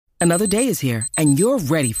Another day is here, and you're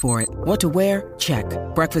ready for it. What to wear? Check.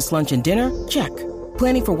 Breakfast, lunch, and dinner? Check.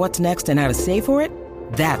 Planning for what's next and how to save for it?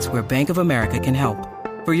 That's where Bank of America can help.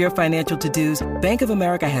 For your financial to-dos, Bank of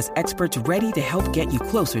America has experts ready to help get you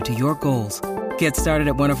closer to your goals. Get started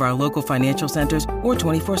at one of our local financial centers or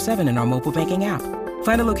 24/7 in our mobile banking app.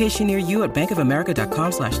 Find a location near you at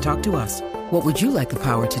bankofamerica.com/talktous. What would you like the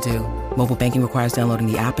power to do? Mobile banking requires downloading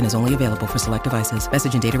the app and is only available for select devices.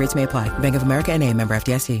 Message and data rates may apply. Bank of America N.A., member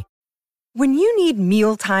FDIC. When you need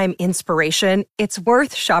mealtime inspiration, it's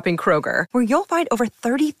worth shopping Kroger, where you'll find over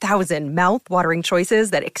 30,000 mouth-watering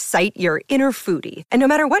choices that excite your inner foodie. And no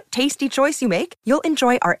matter what tasty choice you make, you'll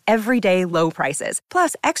enjoy our everyday low prices,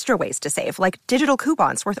 plus extra ways to save, like digital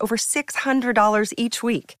coupons worth over $600 each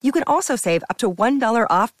week. You can also save up to $1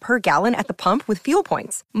 off per gallon at the pump with fuel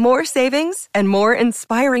points. More savings and more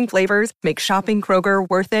inspiring flavors make shopping Kroger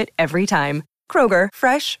worth it every time. Kroger,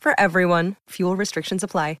 fresh for everyone. Fuel restrictions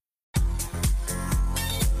apply.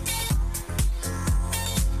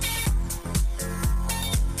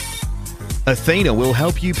 Athena will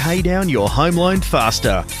help you pay down your home loan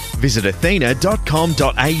faster. Visit athena.com.au.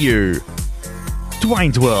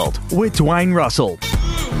 Dwayne's World with Dwayne Russell.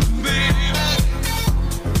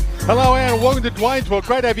 Hello and welcome to Dwayne's World.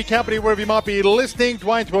 Great to have your company wherever you might be listening.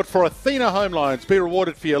 Dwayne's World for Athena Home Loans. Be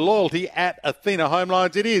rewarded for your loyalty at Athena Home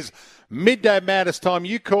Loans. It is Midday Madness time.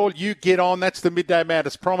 You call, you get on. That's the Midday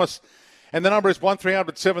Madness promise. And the number is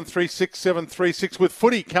 1300 736 736 with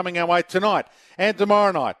footy coming our way tonight and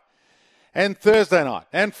tomorrow night. And Thursday night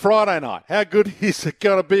and Friday night. How good is it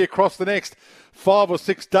going to be across the next 5 or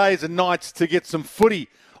 6 days and nights to get some footy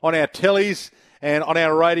on our tellies and on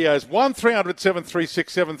our radios? 1300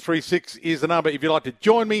 736 736 is the number if you'd like to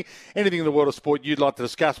join me. Anything in the world of sport you'd like to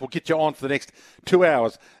discuss, we'll get you on for the next 2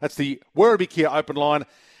 hours. That's the Werribee Kia open line.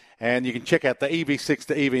 And you can check out the EV6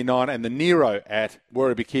 to EV9 and the Nero at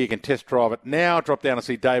Werribee Kia. You can test drive it now. Drop down and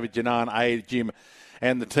see David, Janan, Jim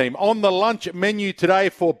and the team. On the lunch menu today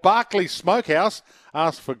for Barclay Smokehouse,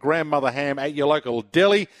 ask for grandmother ham at your local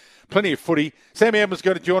deli. Plenty of footy. Sammy Evans is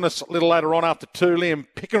going to join us a little later on after 2. Liam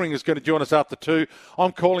Pickering is going to join us after 2.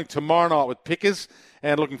 I'm calling tomorrow night with Pickers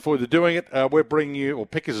and looking forward to doing it. We're bringing you, or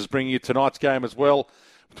Pickers is bringing you tonight's game as well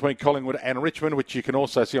between Collingwood and Richmond, which you can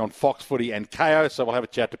also see on Fox Footy and KO. So we'll have a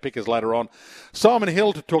chat to Pickers later on. Simon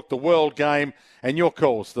Hill to talk the World Game and your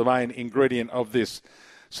calls, the main ingredient of this.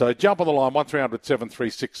 So jump on the line, 1300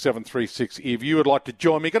 736 736 if you would like to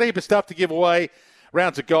join me. Got a heap of stuff to give away.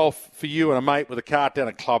 Rounds of golf for you and a mate with a cart down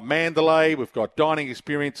at Club Mandalay. We've got dining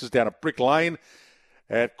experiences down at Brick Lane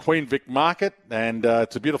at Queen Vic Market. And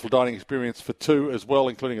it's a beautiful dining experience for two as well,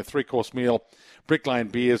 including a 3-course meal. Brick Lane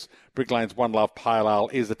beers, Brick Lane's One Love Pale Ale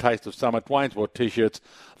is the taste of summer. Dwayne's World T-shirts,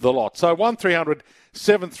 the lot. So 1300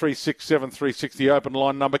 736 736, the open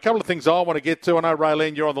line number. A couple of things I want to get to. I know,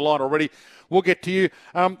 Raylene, you're on the line already. We'll get to you.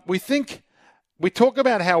 We talk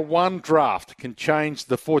about how one draft can change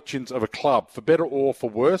the fortunes of a club, for better or for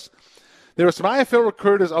worse. There are some AFL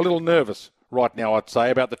recruiters a little nervous right now, I'd say,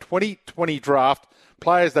 about the 2020 draft,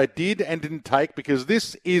 players they did and didn't take, because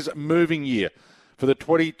this is moving year for the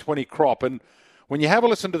 2020 crop. And when you have a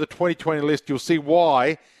listen to the 2020 list, you'll see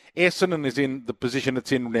why Essendon is in the position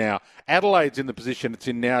it's in now. Adelaide's in the position it's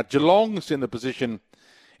in now. Geelong's in the position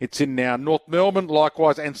it's in now. North Melbourne,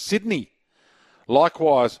 likewise, and Sydney,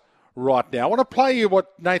 likewise, right now. I want to play you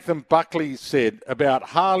what Nathan Buckley said about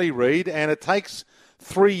Harley Reid, and it takes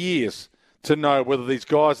 3 years to know whether these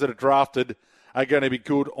guys that are drafted are going to be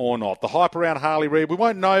good or not. The hype around Harley Reid, we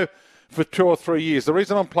won't know for 2 or 3 years. The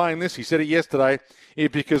reason I'm playing this, he said it yesterday, is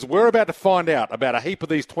because we're about to find out about a heap of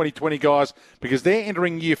these 2020 guys, because they're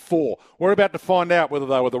entering year 4. We're about to find out whether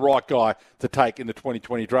they were the right guy to take in the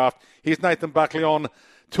 2020 draft. Here's Nathan Buckley on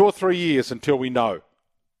 2 or 3 years until we know.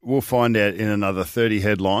 We'll find out in another 30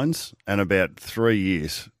 headlines and about 3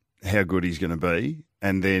 years how good he's going to be,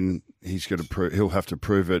 and then he'll have to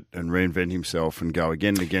prove it and reinvent himself and go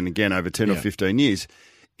again and again and again over 10 or 15 years.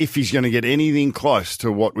 If he's going to get anything close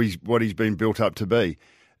to what he's been built up to be,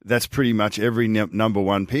 that's pretty much every number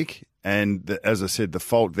one pick. And as I said, the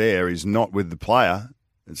fault there is not with the player,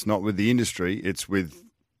 it's not with the industry, it's with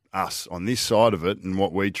us on this side of it and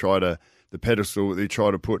what we try to. The pedestal that they try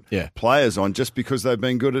to put players on just because they've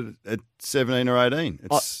been good at 17 or 18.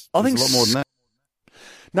 It's a lot more than that.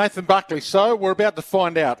 Nathan Buckley, so we're about to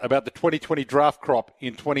find out about the 2020 draft crop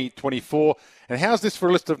in 2024. And how's this for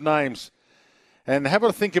a list of names? And have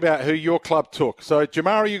a think about who your club took. So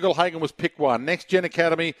Jamari Ugle-Hagan was pick 1. Next Gen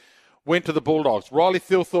Academy went to the Bulldogs. Riley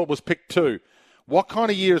Thilthorpe was pick 2. What kind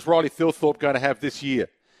of year is Riley Thilthorpe going to have this year?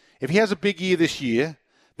 If he has a big year this year,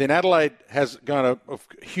 then Adelaide has got a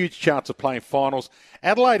huge chance of playing finals.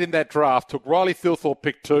 Adelaide in that draft took Riley Thilthorpe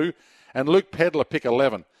pick 2 and Luke Pedler pick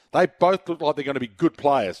 11. They both look like they're going to be good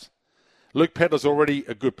players. Luke Pedler's already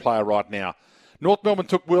a good player right now. North Melbourne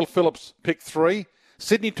took Will Phillips pick 3.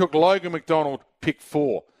 Sydney took Logan McDonald pick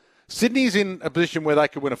 4. Sydney's in a position where they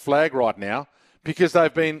could win a flag right now because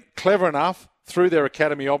they've been clever enough through their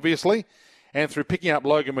academy, obviously, and through picking up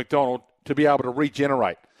Logan McDonald to be able to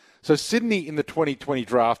regenerate. So Sydney in the 2020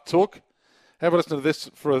 draft took, have a listen to this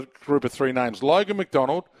for a group of 3 names, Logan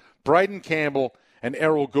McDonald, Braden Campbell and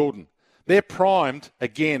Errol Goulden. They're primed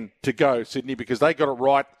again to go, Sydney, because they got it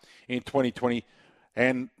right in 2020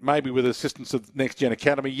 and maybe with the assistance of Next Gen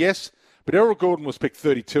Academy, yes. But Errol Goulden was picked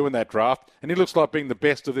 32 in that draft, and he looks like being the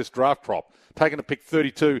best of this draft crop, taking a pick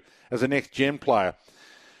 32 as a Next Gen player.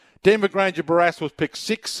 Denver Granger Barras was picked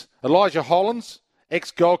 6. Elijah Hollins,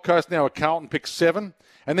 ex-Gold Coast, now a Carlton, picked 7.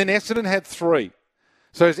 And then Essendon had 3.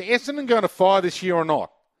 So is Essendon going to fire this year or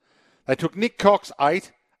not? They took Nick Cox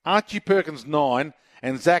 8, Archie Perkins 9,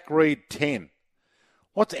 and Zach Reid 10.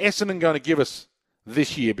 What's Essendon going to give us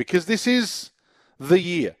this year? Because this is the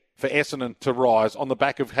year for Essendon to rise on the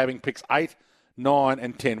back of having picks 8, 9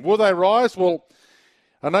 and 10. Will they rise? Well,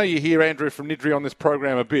 I know you hear Andrew from Nidri on this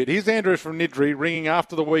program a bit. Here's Andrew from Nidri ringing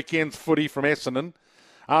after the weekend's footy from Essendon,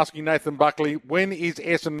 asking Nathan Buckley, when is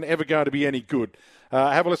Essendon ever going to be any good?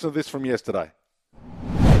 Have a listen to this from yesterday.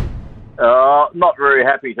 Not very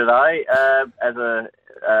happy today as a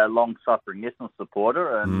long-suffering Essendon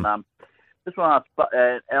supporter. And just want to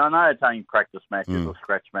ask, and I know it's only practice matches or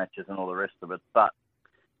scratch matches and all the rest of it, but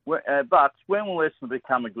when will Essendon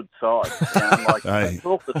become a good side? They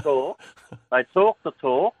talk the talk. They talk the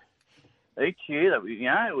talk. Each year, that we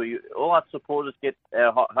all our supporters get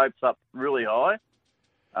our hopes up really high,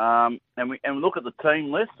 and we look at the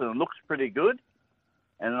team list and it looks pretty good,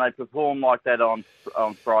 and they perform like that on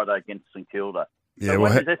Friday against St Kilda. Yeah, so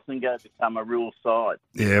when is Essendon going to become a real side?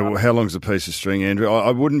 Yeah, well, how long's a piece of string, Andrew?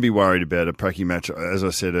 I wouldn't be worried about a pracky match. As I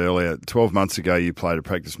said earlier, 12 months ago you played a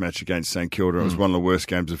practice match against St Kilda. It was one of the worst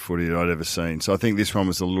games of footy that I'd ever seen. So I think this one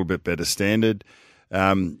was a little bit better standard.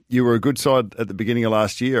 You were a good side at the beginning of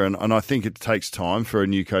last year, and I think it takes time for a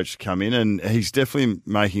new coach to come in, and he's definitely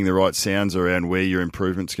making the right sounds around where your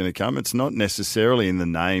improvement's going to come. It's not necessarily in the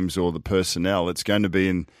names or the personnel. It's going to be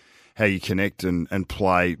in how you connect and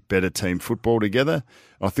play better team football together.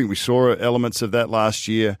 I think we saw elements of that last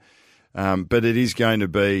year, but it is going to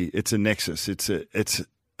be, it's a nexus. It's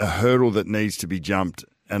a hurdle that needs to be jumped.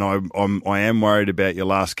 And I am worried about your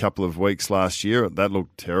last couple of weeks last year. That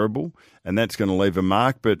looked terrible, and that's going to leave a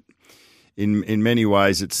mark. But in many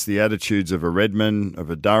ways, it's the attitudes of a Redmond, of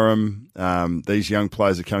a Durham. These young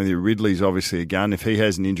players are coming through. Ridley's obviously a gun. If he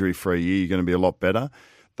has an injury-free year, you're going to be a lot better.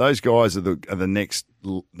 Those guys are the next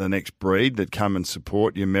breed that come and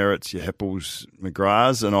support your Merritts, your Heppels,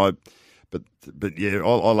 McGraths, and I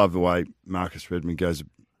love the way Marcus Redmond goes.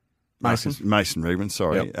 Mason Redmond,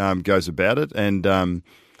 sorry, goes about it, and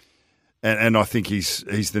I think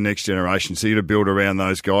he's the next generation. So you got to build around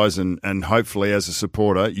those guys, and hopefully, as a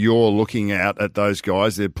supporter, you're looking out at those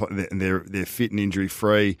guys. They're fit and injury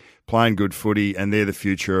free, playing good footy, and they're the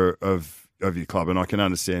future of your club. And I can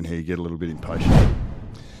understand how you get a little bit impatient.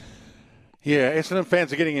 Yeah, Essendon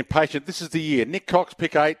fans are getting impatient. This is the year. Nick Cox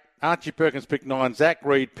pick 8, Archie Perkins pick 9, Zach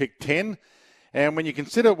Reid pick 10. And when you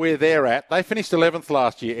consider where they're at, they finished 11th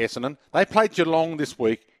last year, Essendon. They played Geelong this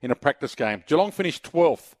week in a practice game. Geelong finished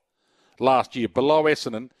 12th last year, below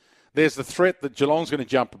Essendon. There's the threat that Geelong's going to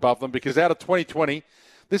jump above them because out of 2020,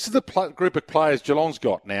 this is the group of players Geelong's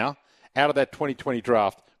got now out of that 2020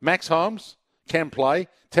 draft. Max Holmes can play.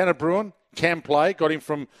 Tanner Bruin can play. Got him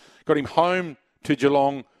home to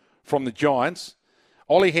Geelong from the Giants.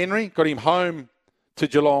 Ollie Henry got him home to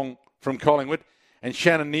Geelong from Collingwood. And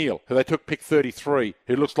Shannon Neal, who they took pick 33,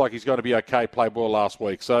 who looks like he's going to be okay, played well last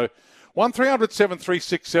week. So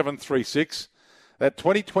 1300-736-736. That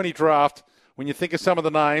 2020 draft, when you think of some of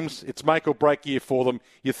the names, it's make or break year for them.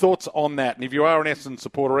 Your thoughts on that? And if you are an Essendon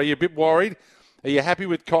supporter, are you a bit worried? Are you happy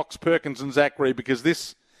with Cox, Perkins and Zach Reid? Because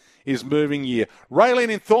this is moving year. Raylene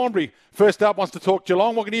in Thornbury, first up, wants to talk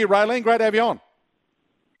Geelong. Welcome to you, Raylene. Great to have you on.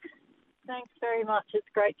 Thanks very much. It's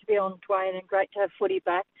great to be on, Dwayne, and great to have footy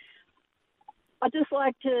back. I'd just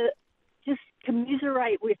like to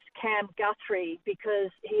commiserate with Cam Guthrie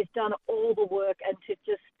because he's done all the work, and to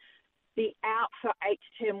just be out for 8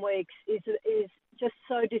 to 10 weeks is just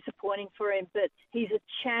so disappointing for him. But he's a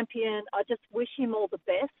champion. I just wish him all the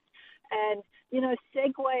best. And,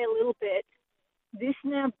 segue a little bit, this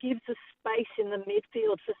now gives us space in the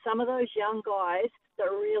midfield for some of those young guys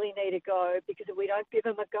that really need to go, because if we don't give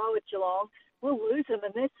them a go at Geelong, we'll lose them.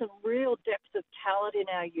 And there's some real depth of talent in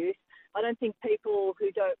our youth. I don't think people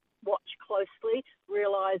who don't watch closely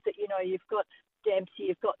realise that, you've got Dempsey,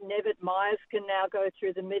 you've got Nevitt, Myers can now go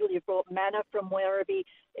through the middle, you've brought Manor from Werribee.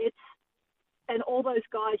 And all those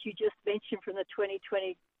guys you just mentioned from the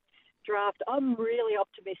 2020 draft. I'm really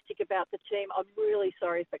optimistic about the team. I'm really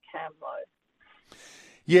sorry for Cam, though.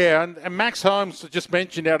 Yeah, and Max Holmes just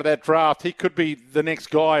mentioned out of that draft, he could be the next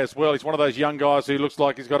guy as well. He's one of those young guys who looks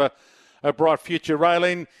like he's got a bright future.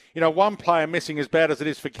 Raylene, one player missing, as bad as it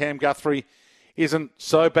is for Cam Guthrie, isn't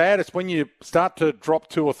so bad. It's when you start to drop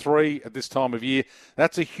 2 or 3 at this time of year.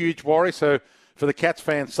 That's a huge worry. So for the Cats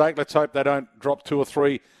fans' sake, let's hope they don't drop 2 or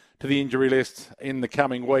 3 to the injury list in the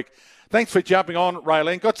coming week. Thanks for jumping on,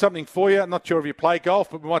 Raylene. Got something for you. I'm not sure if you play golf,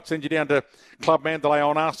 but we might send you down to Club Mandalay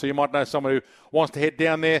on us, so you might know someone who wants to head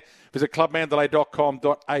down there. Visit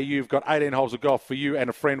clubmandalay.com.au. We've got 18 holes of golf for you and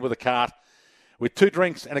a friend with a cart, with 2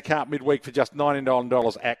 drinks and a cart midweek for just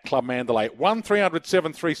 $99 at Club Mandalay. 1300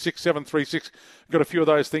 736 736. Got a few of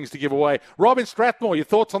those things to give away. Rob in Strathmore, your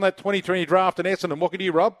thoughts on that 2020 draft in Essendon? What can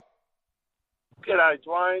you, Rob? G'day,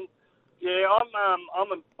 Dwayne. Yeah,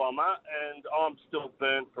 I'm a Bomber, and I'm still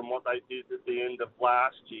burnt from what they did at the end of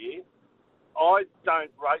last year. I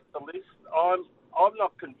don't rate the list. I'm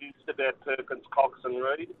not convinced about Perkins, Cox and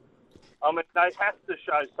Reid. I mean, they have to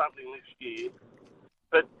show something this year,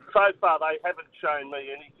 but so far they haven't shown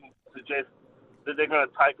me anything to suggest that they're going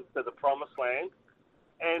to take us to the promised land.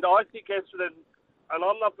 And I think Essendon, and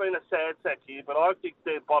I'm not being a sad sack here, but I think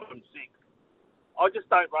they're bottom 6. I just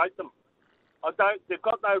don't rate them. They've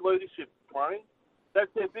got no leadership, Dwayne.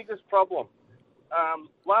 That's their biggest problem.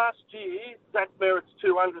 Last year, Zach Merritt's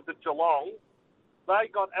 200 at Geelong, they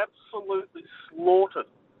got absolutely slaughtered.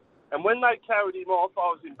 And when they carried him off, I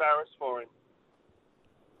was embarrassed for him.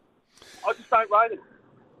 I just don't rate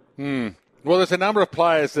him. Well, there's a number of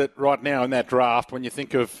players that right now in that draft, when you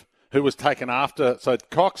think of who was taken after, so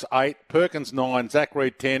Cox 8, Perkins 9, Zach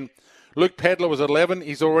Reid 10, Luke Pedler was 11.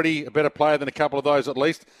 He's already a better player than a couple of those at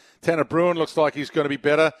least. Tanner Bruin looks like he's going to be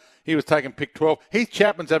better. He was taken pick 12. Heath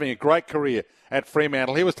Chapman's having a great career at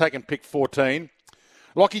Fremantle. He was taken pick 14.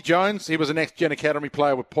 Lockie Jones, he was a next-gen academy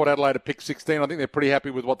player with Port Adelaide at pick 16. I think they're pretty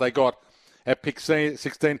happy with what they got at pick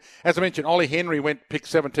 16. As I mentioned, Ollie Henry went pick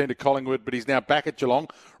 17 to Collingwood, but he's now back at Geelong.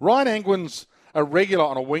 Ryan Angwin's a regular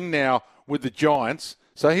on a wing now with the Giants,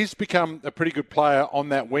 so he's become a pretty good player on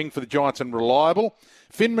that wing for the Giants and reliable.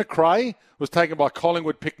 Finn McRae was taken by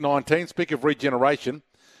Collingwood, pick 19. Speak of regeneration.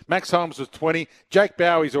 Max Holmes was 20. Jake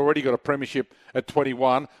Bowie's already got a premiership at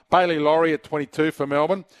 21. Bailey Laurie at 22 for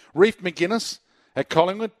Melbourne. Reef McGuinness at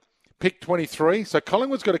Collingwood, pick 23. So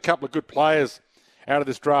Collingwood's got a couple of good players out of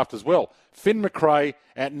this draft as well. Finn McRae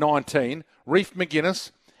at 19. Reef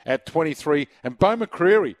McGuinness at 23. And Beau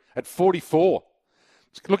McCreary at 44.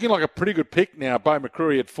 It's looking like a pretty good pick now, Beau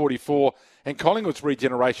McCreary at 44. And Collingwood's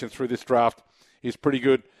regeneration through this draft is pretty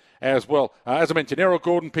good as well. As I mentioned, Errol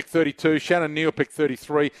Gordon, pick 32. Shannon Neal, pick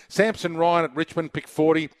 33. Samson Ryan at Richmond, pick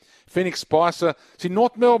 40. Phoenix Spicer. See,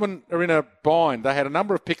 North Melbourne are in a bind. They had a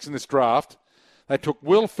number of picks in this draft. They took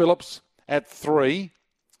Will Phillips at 3.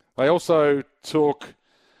 They also took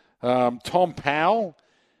Tom Powell.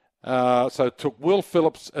 So took Will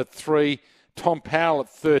Phillips at 3. Tom Powell at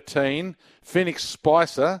 13. Phoenix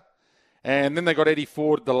Spicer. And then they got Eddie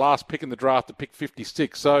Ford, the last pick in the draft, at pick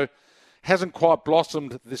 56. So hasn't quite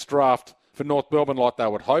blossomed this draft for North Melbourne like they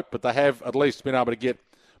would hope, but they have at least been able to get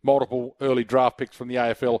multiple early draft picks from the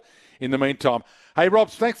AFL in the meantime. Hey,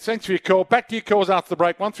 Rob, thanks for your call. Back to your calls after the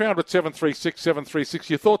break. 1300 736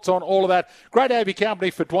 736. Your thoughts on all of that. Great to have your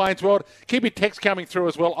company for Dwayne's World. Keep your text coming through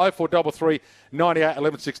as well. 0433 98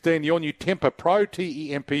 11 16. Your new Tempur Pro,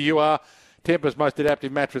 TEMPUR. Tempur's most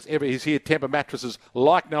adaptive mattress ever is here. Tempur mattresses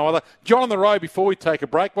like no other. John on the road before we take a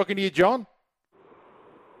break. What can you hear, John?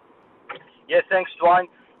 Yeah, thanks, Dwayne.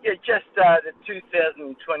 Yeah, just the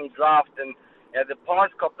 2020 draft, and the Pies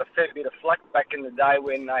copped a fair bit of flack back in the day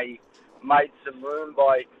when they made some room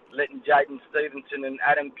by letting Jaden Stevenson and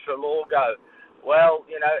Adam Treloar go. Well,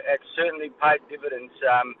 it certainly paid dividends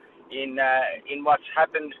in what's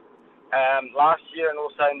happened last year and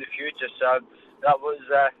also in the future. So that was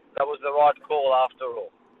the right call after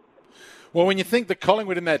all. Well, when you think that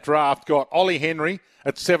Collingwood in that draft got Ollie Henry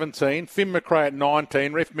at 17, Finn McRae at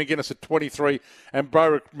 19, Reef McGuinness at 23, and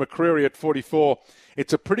Beau McCreary at 44,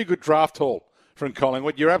 it's a pretty good draft haul from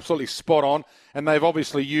Collingwood. You're absolutely spot on, and they've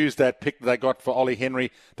obviously used that pick that they got for Ollie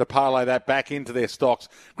Henry to parlay that back into their stocks.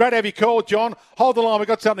 Great to have you called, John. Hold the line. We've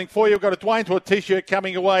got something for you. We've got a Dwayne's World T-shirt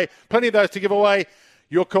coming away. Plenty of those to give away.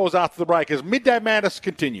 Your calls after the break as Midday Madness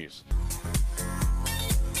continues.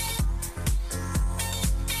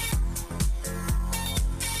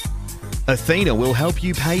 Athena will help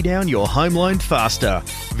you pay down your home loan faster.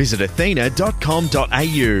 Visit athena.com.au.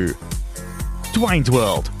 Dwayne's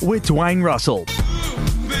World with Dwayne Russell.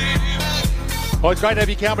 Well, it's great to have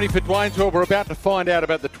your company for Dwayne's World. We're about to find out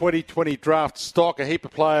about the 2020 draft stock. A heap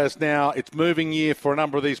of players now. It's moving year for a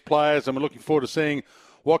number of these players, and we're looking forward to seeing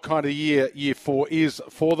what kind of year 4 is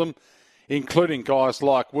for them, including guys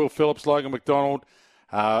like Will Phillips, Logan McDonald,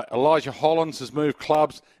 Elijah Hollins has moved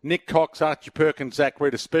clubs. Nick Cox, Archie Perkins, Zach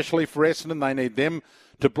Reid, especially for Essendon. They need them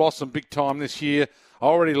to blossom big time this year. I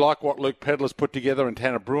already like what Luke Pedler's put together and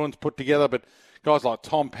Tanner Bruin's put together, but guys like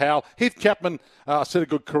Tom Powell, Heath Chapman, said a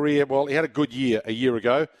good career. Well, he had a good year a year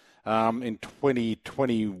ago in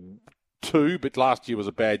 2022, but last year was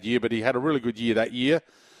a bad year, but he had a really good year that year.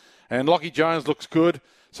 And Lockie Jones looks good.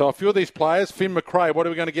 So a few of these players, Finn McRae, what are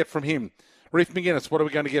we going to get from him? Reef McGuinness, what are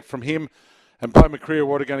we going to get from him? And Bo McCreer,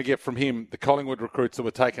 what are we going to get from him? The Collingwood recruits that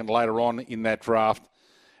were taken later on in that draft.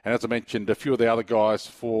 And as I mentioned, a few of the other guys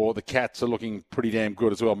for the Cats are looking pretty damn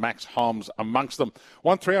good as well. Max Holmes amongst them.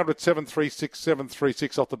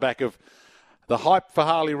 1300-736-736 off the back of the hype for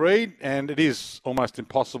Harley Reid. And it is almost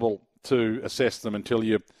impossible to assess them until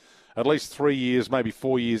you're at least 3 years, maybe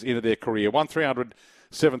 4 years into their career.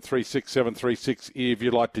 1300-736-736 if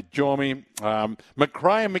you'd like to join me.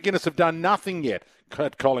 McRae and McGuinness have done nothing yet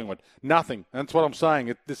at Collingwood. Nothing. That's what I'm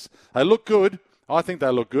saying. They look good. I think they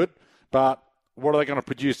look good. But what are they going to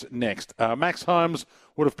produce next? Max Holmes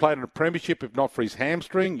would have played in a premiership if not for his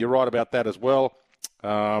hamstring. You're right about that as well.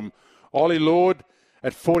 Ollie Lord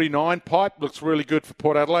at 49 pipe looks really good for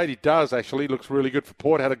Port Adelaide. He does, actually. Looks really good for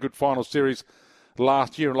Port. Had a good final series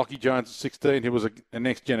last year. And Lockie Jones at 16, who was a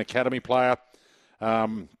next-gen academy player. Hi,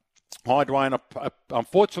 Dwayne.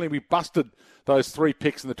 Unfortunately, we busted those 3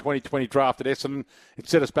 picks in the 2020 draft at Essendon. It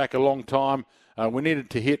set us back a long time. We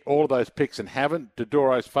needed to hit all of those picks and haven't.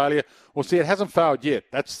 Dodoro's failure. Well, see, it hasn't failed yet.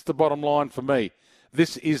 That's the bottom line for me.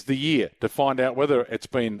 This is the year to find out whether it's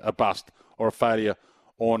been a bust or a failure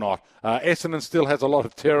or not. Essendon still has a lot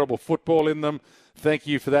of terrible football in them. Thank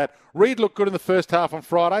you for that. Reid looked good in the first half on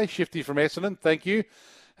Friday. Shifty from Essendon. Thank you.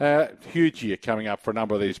 Huge year coming up for a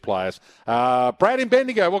number of these players. Brad in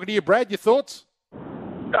Bendigo. Welcome to you, Brad. Your thoughts?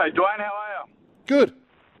 Hey, Dwayne. How are you? Good.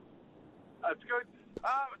 That's good.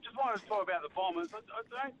 I just wanted to talk about the Bombers. I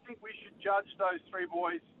don't think we should judge those 3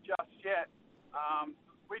 boys just yet.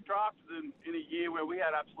 We drafted them in a year where we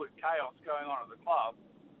had absolute chaos going on at the club.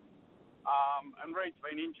 And Reid's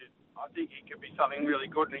been injured. I think he could be something really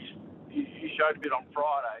good, and he showed a bit on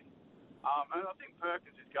Friday. And I think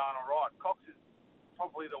Perkins is going all right. Cox is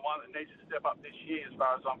probably the one that needs to step up this year as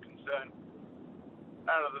far as I'm concerned,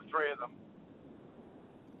 out of the 3 of them.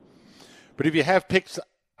 But if you have picks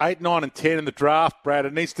 8, 9 and 10 in the draft, Brad,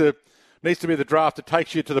 it needs to be the draft that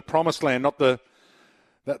takes you to the promised land, you're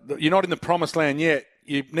not in the promised land yet.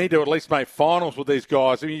 You need to at least make finals with these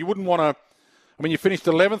guys. I mean, you wouldn't want to. I mean, you finished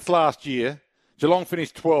 11th last year. Geelong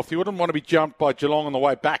finished 12th. You wouldn't want to be jumped by Geelong on the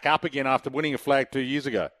way back up again after winning a flag 2 years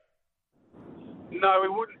ago. No, we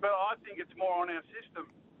wouldn't, but I think it's more on our system,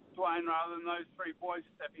 Dwayne, rather than those 3 boys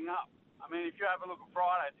stepping up. I mean, if you have a look at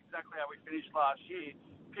Friday, it's exactly how we finished last year.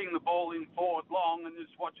 Ping the ball in forward long and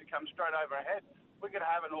just watch it come straight overhead. We could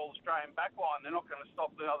have an all-Australian backline. They're not going to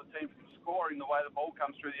stop the other team from scoring the way the ball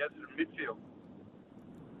comes through the Essendon midfield.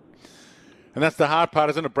 And that's the hard part,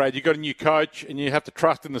 isn't it, Brad? You've got a new coach and you have to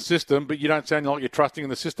trust in the system, but you don't sound like you're trusting in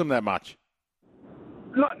the system that much.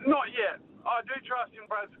 Not yet. I do trust in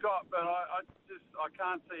Brad Scott, but I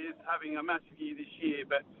can't see us having a massive year this year.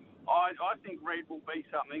 But I think Reid will be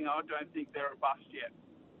something. I don't think they're a bust yet.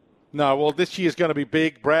 No, well, this year's going to be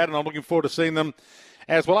big, Brad, and I'm looking forward to seeing them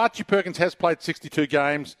as well. Archie Perkins has played 62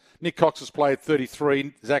 games. Nick Cox has played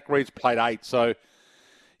 33. Zach Reid's played 8. So,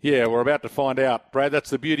 yeah, we're about to find out. Brad, that's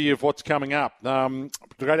the beauty of what's coming up. Great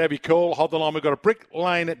to have you call. Hold the line. We've got a Brick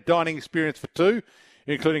Lane dining experience for 2,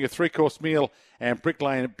 including a 3-course meal and Brick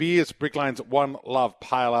Lane beers. Brick Lane's One Love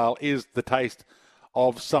Pale Ale is the taste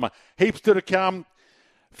of summer. Heaps still to come.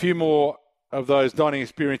 A few more of those dining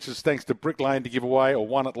experiences thanks to Brick Lane to give away, or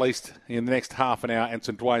one at least in the next half an hour, and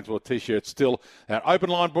some Dwayne's World T-shirts still. Our open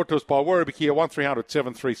line brought to us by Werribee Kia,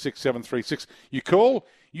 1300-736-736. You call,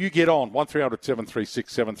 you get on,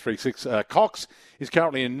 1300-736-736. Cox is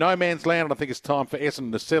currently in no man's land, and I think it's time for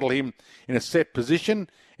Essendon to settle him in a set position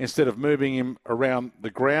instead of moving him around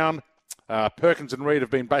the ground. Perkins and Reid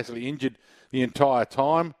have been basically injured the entire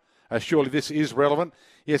time. Surely this is relevant.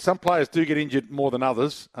 Yeah, some players do get injured more than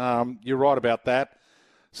others. You're right about that.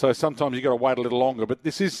 So sometimes you've got to wait a little longer. But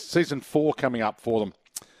this is season 4 coming up for them.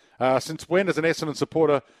 Since when has an Essendon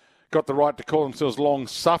supporter got the right to call themselves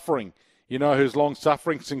long-suffering? You know who's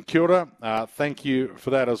long-suffering? St Kilda. Thank you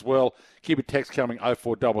for that as well. Keep your text coming,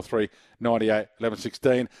 0433 98 11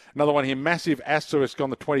 16. Another one here, massive asterisk on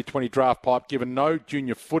the 2020 draft pipe, given no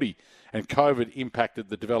junior footy and COVID impacted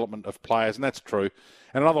the development of players, and that's true.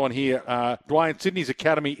 And another one here, Dwayne, Sydney's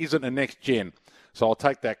academy isn't a next gen. So I'll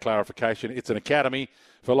take that clarification. It's an academy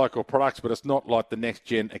for local products, but it's not like the next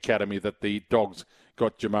gen academy that the Dogs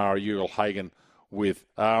got Jamara Ugle-Hagan with.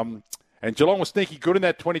 And Geelong was sneaky good in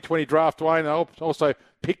that 2020 draft, Dwayne. They also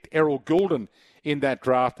picked Errol Goulden in that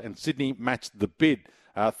draft, and Sydney matched the bid.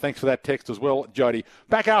 Thanks for that text as well, Jody.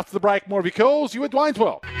 Back after the break, more of your calls. You at Dwayne's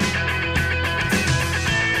World.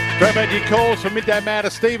 Great about your calls from Midday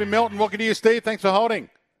Matter. Steve in Melton. Welcome to you, Steve. Thanks for holding.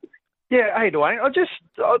 Yeah, hey, Dwayne. I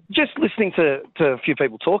just listening to a few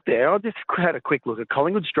people talk there, I just had a quick look at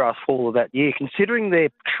Collingwood's draft fall of that year. Considering their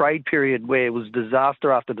trade period where it was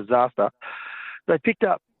disaster after disaster, they picked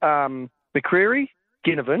up McCreary,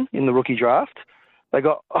 Ginnivan in the rookie draft. They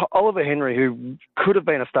got Oliver Henry, who could have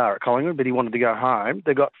been a star at Collingwood, but he wanted to go home.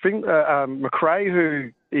 They got McRae,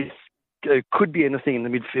 who could be anything in the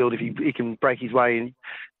midfield if he can break his way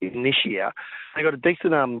in this year. They got a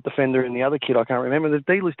decent defender in the other kid, I can't remember. They've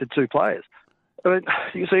delisted two players. I mean,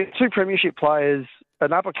 you can see two premiership players,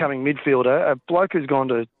 an up-and-coming midfielder, a bloke who's gone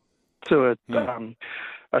to a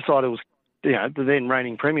side who was, the then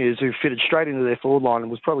reigning premiers, who fitted straight into their forward line and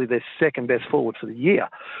was probably their second best forward for the year.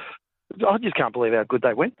 I just can't believe how good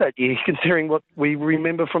they went that year, considering what we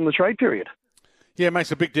remember from the trade period. Yeah, it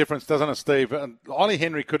makes a big difference, doesn't it, Steve? Ollie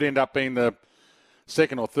Henry could end up being the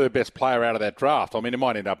second or third best player out of that draft. I mean, it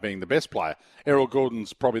might end up being the best player. Errol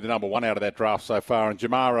Goulden's probably the number one out of that draft so far, and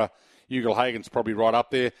Jamara Ugle-Hagan's probably right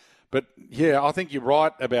up there. But, yeah, I think you're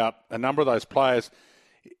right about a number of those players.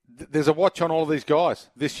 There's a watch on all of these guys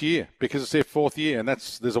this year because it's their fourth year, and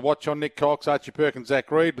there's a watch on Nick Cox, Archie Perkins,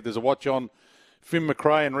 Zach Reid, but there's a watch on Finn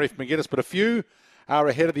McRae and Reef McGuinness, but a few are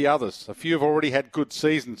ahead of the others. A few have already had good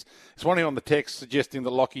seasons. There's one here on the text suggesting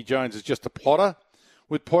that Lockie Jones is just a plotter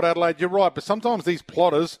with Port Adelaide. You're right, but sometimes these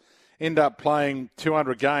plotters end up playing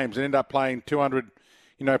 200 games and end up playing 200,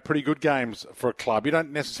 pretty good games for a club. You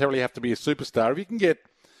don't necessarily have to be a superstar. If you can get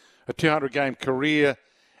a 200-game career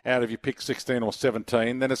out of your pick 16 or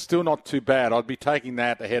 17, then it's still not too bad. I'd be taking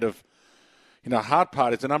that ahead of, hard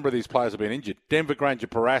part is a number of these players have been injured. Denver, Granger,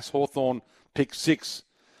 Paras, Hawthorn, pick 6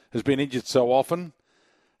 has been injured so often.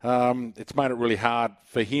 It's made it really hard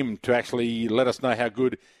for him to actually let us know how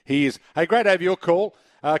good he is. Hey, great to have your call.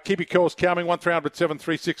 Keep your calls coming, 1300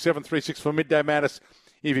 736 736 for Midday Matters.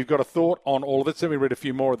 If you've got a thought on all of it, let me read a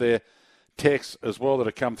few more of their texts as well that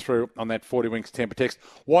have come through on that 40 Winks temper text.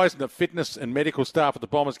 Why isn't the fitness and medical staff at the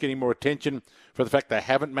Bombers getting more attention for the fact they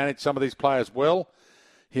haven't managed some of these players well?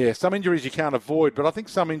 Yeah, some injuries you can't avoid, but I think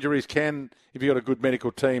some injuries can, if you've got a good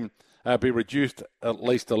medical team, be reduced at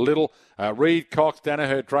least a little. Reid, Cox,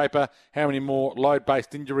 Danaher, Draper, how many more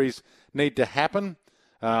load-based injuries need to happen?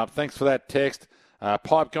 Thanks for that text.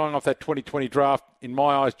 Pipe going off that 2020 draft. In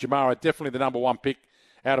my eyes, Jamara definitely the number one pick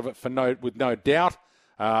out of it with no doubt.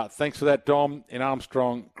 Thanks for that, Dom, in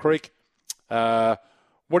Armstrong Creek. What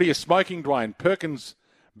are you smoking, Dwayne? Perkins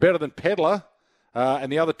better than Pedler,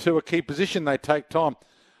 and the other two are key position. They take time.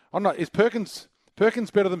 I'm not. Is Perkins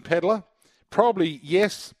better than Pedler? Probably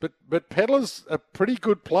yes, but Pedler's a pretty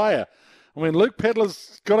good player. I mean, Luke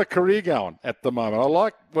Pedler's got a career going at the moment. I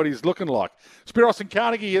like what he's looking like. Spiros and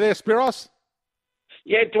Carnegie, you there, Spiros?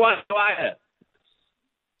 Yeah, Dwayne.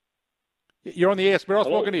 You're on the air, Spiros.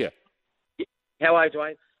 Hello. Welcome to you. How are you,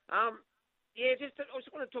 Dwayne? I just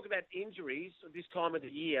want to talk about injuries this time of the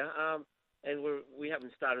year, and we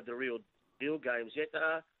haven't started the real deal games yet.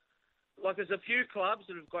 There's a few clubs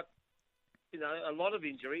that have got a lot of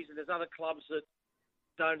injuries, and there's other clubs that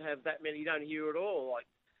don't have that many. You don't hear at all. Like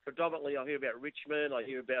predominantly, I hear about Richmond. I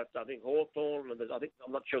hear about Hawthorn, and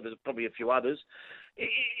I'm not sure. There's probably a few others.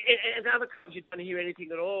 And other clubs you don't hear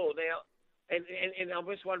anything at all now. And I'm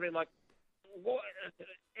just wondering, what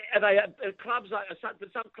are they?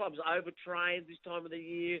 Some clubs overtrained this time of the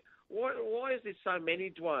year. Why is there so many,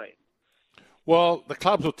 Dwayne? Well, the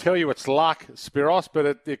clubs will tell you it's luck, Spiros,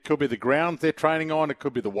 but it could be the ground they're training on. It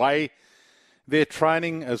could be the way they're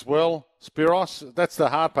training as well, Spiros. That's the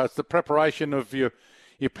hard part. It's the preparation of your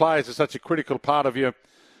players is such a critical part of your. I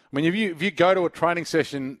mean, if you go to a training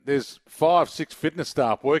session, there's 5-6 fitness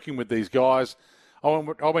staff working with these guys. I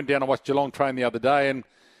went down and watched Geelong train the other day, and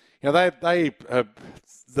the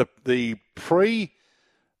pre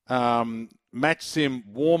match sim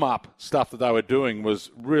warm up stuff that they were doing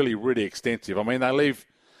was really, really extensive. I mean, they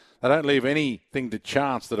don't leave anything to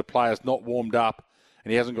chance that a player's not warmed up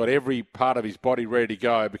and he hasn't got every part of his body ready to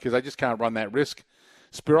go because they just can't run that risk,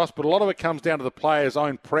 Spiros. But a lot of it comes down to the player's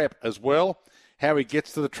own prep as well, how he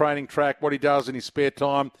gets to the training track, what he does in his spare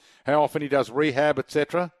time, how often he does rehab,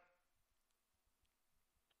 etc.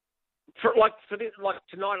 Like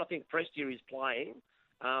tonight, I think Prestia is playing,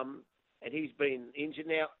 and he's been injured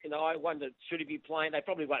now. I wonder, should he be playing? They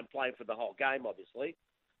probably won't play him for the whole game, obviously.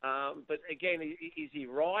 But again, is he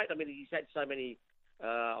right? I mean, he's had so many,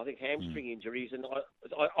 I think, hamstring injuries, and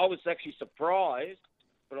I was actually surprised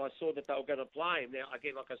when I saw that they were going to play him. Now,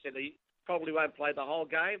 again, like I said, he probably won't play the whole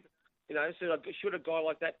game. So should a guy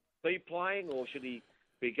like that be playing, or should he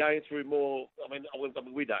be going through more? I mean,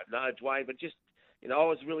 we don't know, Dwayne, but just, I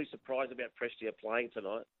was really surprised about Prestia playing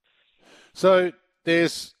tonight. So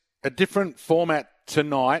there's a different format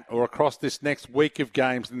tonight or across this next week of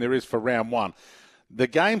games than there is for round one. The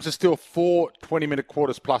games are still 4 20-minute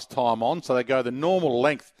quarters plus time on, so they go the normal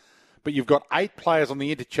length, but you've got 8 players on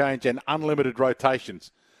the interchange and unlimited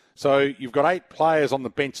rotations. So you've got 8 players on the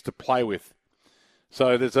bench to play with.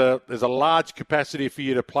 So there's a large capacity for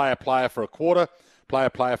you to play a player for a quarter, play a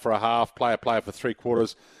player for a half, play a player for 3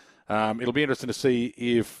 quarters. It'll be interesting to see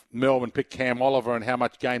if Melbourne pick Cam Oliver and how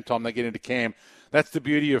much game time they get into Cam. That's the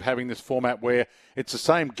beauty of having this format where it's the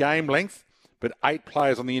same game length, but 8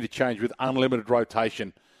 players on the interchange with unlimited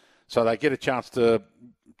rotation. So they get a chance to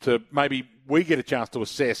maybe we get a chance to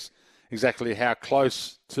assess exactly how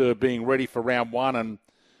close to being ready for round 1 and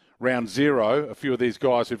round 0 a few of these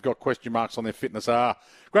guys who've got question marks on their fitness are.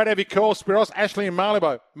 Great to have you call, Spiros. Ashley and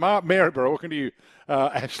Maryborough. Welcome to you,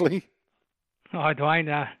 Ashley. Hi,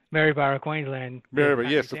 Dwayne. Maryborough, Queensland. Maryborough,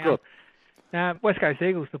 yes, of course. West Coast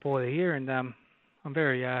Eagles supporter here, and I'm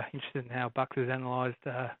very interested in how Bucks has analysed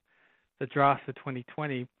the draft for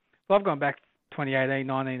 2020. Well, I've gone back 2018,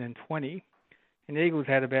 19 and 20, and the Eagles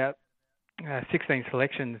had about 16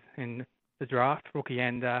 selections in the draft, rookie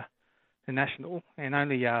and the national, and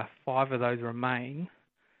only 5 of those remain.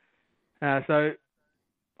 So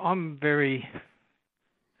I'm very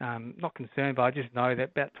not concerned, but I just know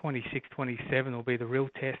that about 26, 27 will be the real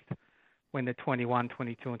test when the 21,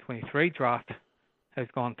 22 and 23 draft has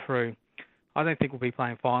gone through. I don't think we'll be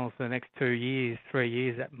playing finals for the next 2 years, 3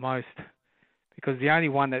 years at most, because the only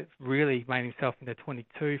one that's really made himself into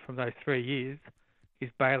 22 from those 3 years is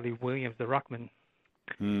Bailey Williams, the ruckman.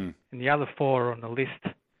 And the other 4 are on the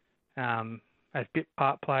list as bit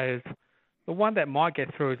part players. The one that might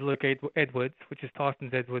get through is Luke Edwards, which is Tyson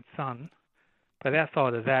Edwards' son. But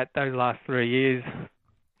outside of that, those last 3 years,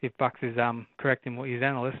 if Bucks is correct in what his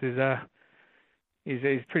analyst is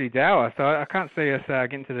pretty dour. So I can't see us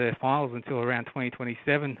getting to the finals until around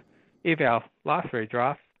 2027 if our last 3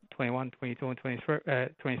 drafts, 21, 22 and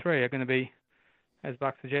 23, are going to be, as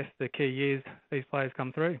Bucks suggests, the key years these players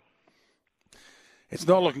come through. It's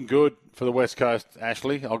not looking good for the West Coast,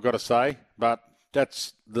 Ashley, I've got to say. But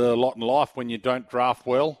that's the lot in life when you don't draft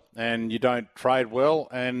well and you don't trade well.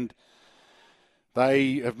 And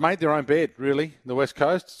they have made their own bed, really, the West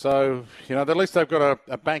Coast. So, at least they've got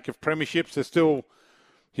a bank of premierships. They're still,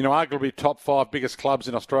 arguably top 5 biggest clubs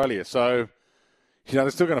in Australia. So, they're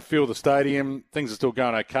still going to fill the stadium. Things are still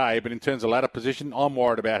going okay. But in terms of ladder position, I'm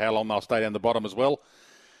worried about how long they'll stay down the bottom as well,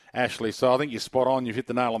 Ashley. So I think you're spot on. You've hit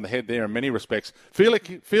the nail on the head there in many respects.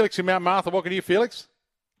 Felix in Mount Martha, welcome to you, Felix.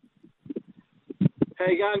 How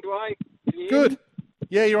you going, Dwayne? Good.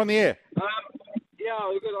 Yeah, you're on the air. Yeah,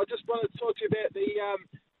 good. I just wanted to talk to you about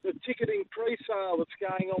the ticketing pre-sale that's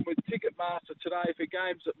going on with Ticketmaster today for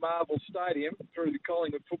games at Marvel Stadium through the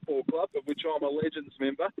Collingwood Football Club, of which I'm a Legends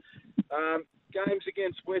member. Games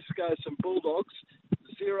against West Coast and Bulldogs,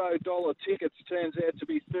 $0 tickets turns out to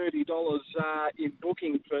be $30 in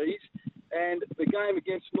booking fees. And the game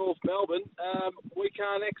against North Melbourne, we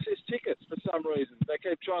can't access tickets for some reason. They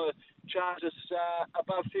keep trying to charge us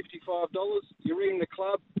above $55. You ring the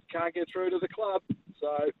club, can't get through to the club.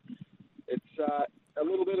 So it's a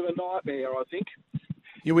little bit of a nightmare, I think.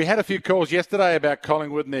 Yeah, we had a few calls yesterday about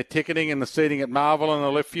Collingwood and their ticketing and the seating at Marvel,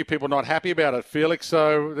 and a few people not happy about it, Felix.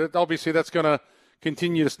 So obviously that's going to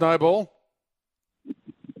continue to snowball.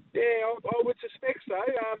 Yeah, I would suspect so,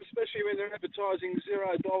 especially when they're advertising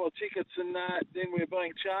 $0 tickets and then we're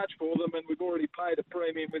being charged for them, and we've already paid a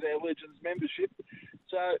premium with our Legends membership.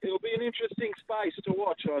 So it'll be an interesting space to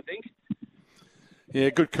watch, I think. Yeah,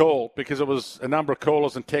 good call, because it was a number of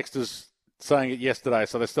callers and texters saying it yesterday,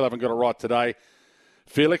 so they still haven't got it right today.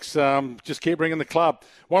 Felix, just keep ringing the club.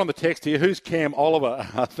 One on the text here, who's Cam Oliver?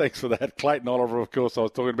 Thanks for that. Clayton Oliver, of course, I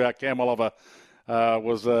was talking about. Cam Oliver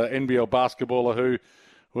was an NBL basketballer who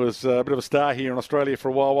was a bit of a star here in Australia for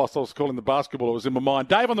a while. Whilst I was calling the basketball, it was in my mind.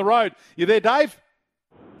 Dave on the road. You there, Dave?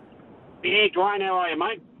 Yeah, Dwayne, how are you,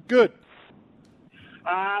 mate? Good.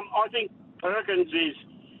 I think Perkins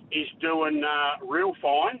is doing real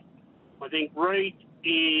fine. I think Reid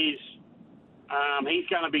is he's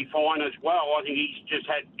going to be fine as well. I think he's just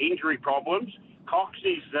had injury problems. Cox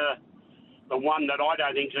is the one that I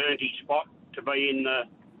don't think's earned his spot to be in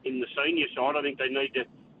the senior side. I think they need to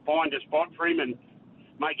find a spot for him and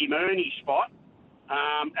make him earn his spot.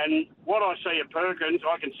 And what I see at Perkins,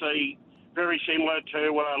 I can see very similar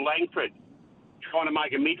to Langford, trying to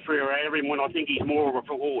make a midfielder out of him when I think he's more of a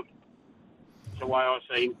forward. That's the way I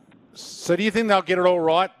see him. So do you think they'll get it all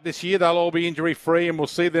right this year? They'll all be injury-free and we'll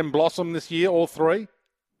see them blossom this year, all three?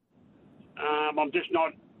 I'm just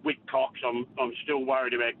not with Cox. I'm still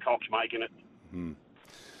worried about Cox making it.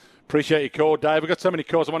 Appreciate your call, Dave. We've got so many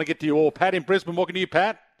calls. I want to get to you all. Pat in Brisbane, walking to you,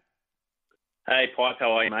 Pat. Hey, Pipe,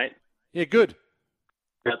 how are you, mate? Yeah, good.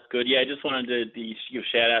 That's good. Yeah, just wanted to give a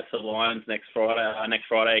shout-out to the Lions next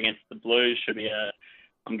Friday against the Blues.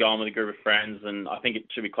 I'm going with a group of friends, and I think it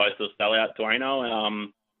should be close to a sellout,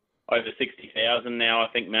 Dwayne. Over 60,000 now, I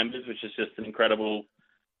think, members, which is just an incredible,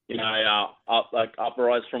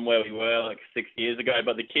 uprise from where we were 6 years ago.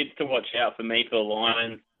 But the kids to watch out for me for the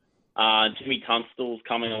Lions, Jimmy Tunstall's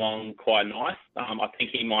coming along quite nice. I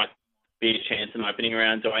think he might be a chance in opening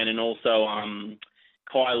round, Dwayne, and also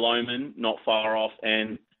Kai Lohman, not far off.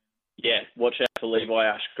 And, yeah, watch out for Levi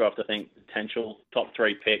Ashcroft, I think, potential top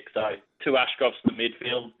 3 pick. So 2 Ashcrofts in the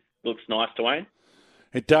midfield looks nice, Dwayne.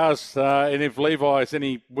 It does, and if Levi is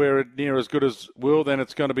anywhere near as good as Will, then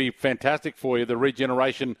it's going to be fantastic for you, the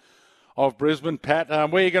regeneration of Brisbane. Pat,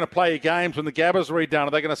 where are you going to play your games when the Gabba's redone?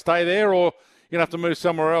 Are they going to stay there, or you're going to have to move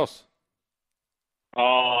somewhere else?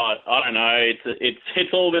 Oh, I don't know.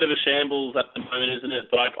 It's all a bit of a shambles at the moment, isn't it?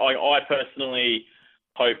 But I personally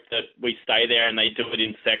hope that we stay there and they do it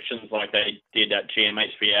in sections like they did at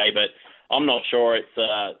GMHBA, but I'm not sure. It's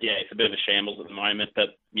a bit of a shambles at the moment,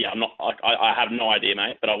 but yeah, I have no idea,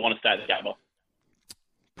 mate. But I want to stay at the Gabba.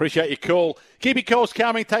 Appreciate your call. Keep your calls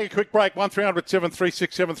coming. Take a quick break. 1300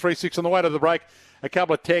 736 736 on the way to the break. A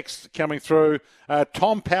couple of texts coming through.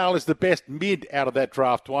 Tom Powell is the best mid out of that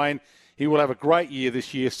draft, Dwayne. He will have a great year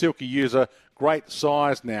this year. Silky user, great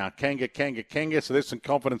size now. Kanga. So there's some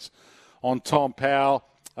confidence on Tom Powell.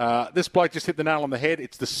 This bloke just hit the nail on the head.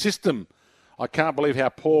 It's the system. I can't believe how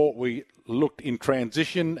poor we looked in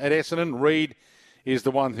transition at Essendon. Reid is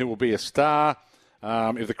the one who will be a star.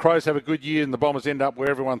 If the Crows have a good year and the Bombers end up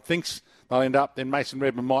where everyone thinks they'll end up, then Mason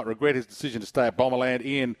Redman might regret his decision to stay at Bomberland.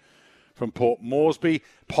 Ian from Port Moresby.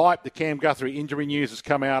 Pipe, the Cam Guthrie injury news has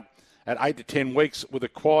come out at 8 to 10 weeks with a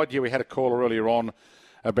quad. Yeah, we had a caller earlier on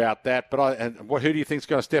about that. But who do you think is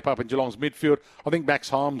going to step up in Geelong's midfield? I think Max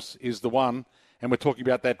Holmes is the one, and we're talking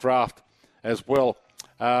about that draft as well.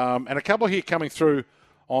 And a couple here coming through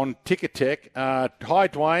on Ticket Tech. Hi,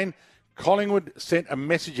 Dwayne. Collingwood sent a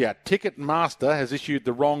message out. Ticketmaster has issued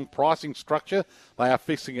the wrong pricing structure. They are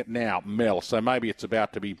fixing it now, Mel. So maybe it's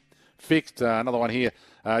about to be fixed. Another one here.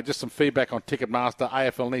 Just some feedback on Ticketmaster.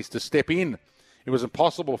 AFL needs to step in. It was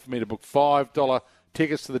impossible for me to book $5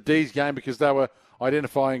 tickets to the D's game because they were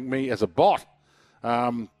identifying me as a bot.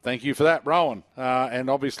 Thank you for that, Rowan. And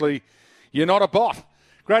obviously, you're not a bot.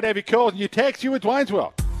 Great to have your calls and your texts. You with Dwayne's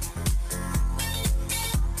World.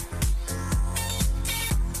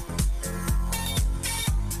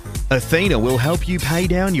 Athena will help you pay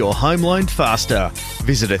down your home loan faster.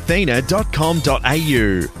 Visit athena.com.au.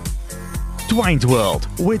 Dwayne's World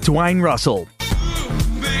with Dwayne Russell.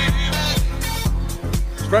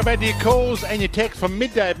 Straight back to your calls and your texts from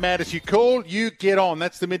Midday Madness. You call, you get on.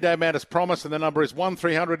 That's the Midday Madness promise, and the number is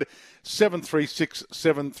 1300 736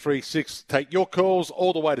 736. Take your calls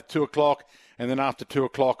all the way to 2 o'clock, and then after 2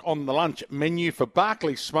 o'clock on the lunch menu for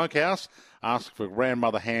Barclay's Smokehouse. Ask for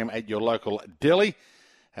grandmother ham at your local deli.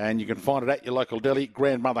 And you can find it at your local deli,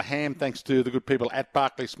 Grandmother Ham, thanks to the good people at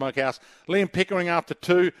Barclay Smokehouse. Liam Pickering after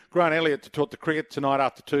 2, Grant Elliott to talk the cricket tonight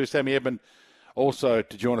after 2, Sammy Edmund also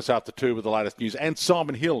to join us after 2 with the latest news, and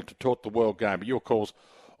Simon Hill to talk the World Game. But your calls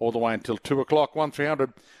all the way until 2 o'clock,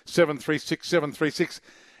 1300 736 736.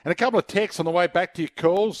 And a couple of texts on the way back to your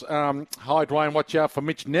calls. Hi, Dwayne, watch out for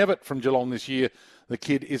Mitch Nevitt from Geelong this year. The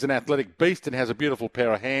kid is an athletic beast and has a beautiful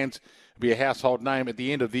pair of hands. Be a household name at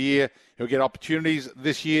the end of the year. He'll get opportunities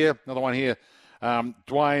this year. Another one here.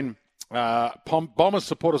 Dwayne, Bombers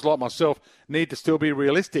supporters like myself need to still be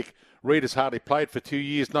realistic. Reid has hardly played for 2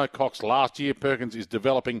 years. No Cox last year. Perkins is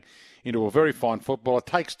developing into a very fine footballer. It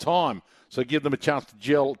takes time, so give them a chance to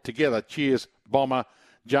gel together. Cheers, Bomber.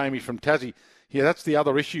 Jamie from Tassie. Yeah, that's the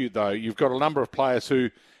other issue, though. You've got a number of players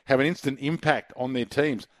who have an instant impact on their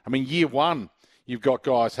teams. I mean, year one, you've got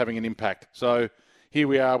guys having an impact. So here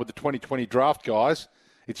we are with the 2020 draft guys.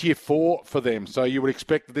 It's year 4 for them. So you would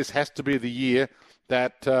expect that this has to be the year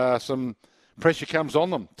that some pressure comes on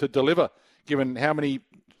them to deliver, given how many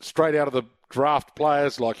straight out of the draft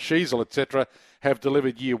players like Sheasel, etc., have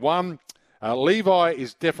delivered year one. Levi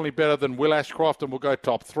is definitely better than Will Ashcroft and will go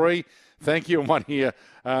top 3. Thank you. And one here,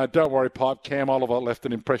 don't worry, Pipe, Cam Oliver left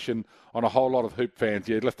an impression on a whole lot of Hoop fans.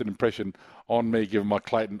 Yeah, he left an impression on me, given my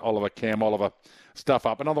Clayton Oliver, Cam Oliver stuff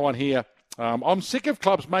up. Another one here. I'm sick of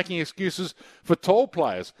clubs making excuses for tall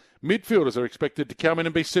players. Midfielders are expected to come in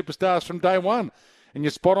and be superstars from day one. And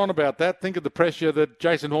you're spot on about that. Think of the pressure that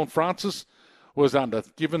Jason Horne-Francis was under,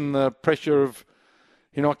 given the pressure of,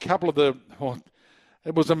 a couple of the...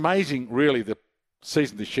 It was amazing, really, the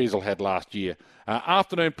season that Sheasel had last year.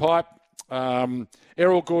 Afternoon Pipe,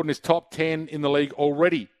 Errol Gordon is top 10 in the league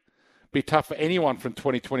already. Be tough for anyone from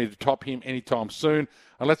 2020 to top him anytime soon,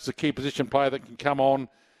 unless it's a key position player that can come on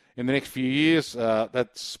in the next few years.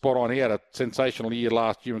 That's spot on. He had a sensational year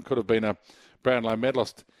last year and could have been a Brownlow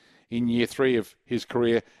medalist in year 3 of his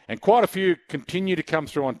career. And quite a few continue to come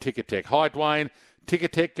through on Ticketek. Hi, Dwayne.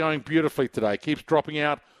 Ticketek going beautifully today. Keeps dropping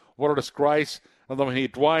out. What a disgrace. Another one here.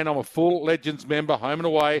 Dwayne, I'm a full Legends member, home and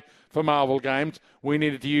away for Marvel games. We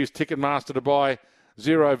needed to use Ticketmaster to buy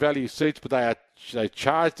zero value seats, but they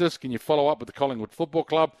charged us. Can you follow up with the Collingwood Football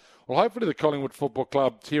Club? Well, hopefully the Collingwood Football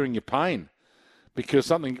Club's hearing your pain, because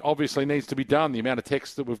something obviously needs to be done, the amount of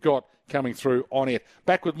texts that we've got coming through on it.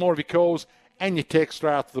 Back with more of your calls and your texts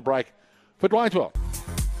straight after the break for Dwayne's World.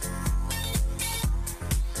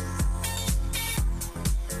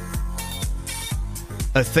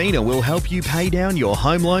 Athena will help you pay down your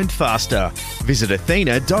home loan faster. Visit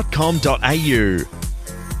athena.com.au.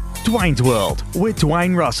 Dwayne's World with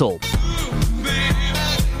Dwayne Russell.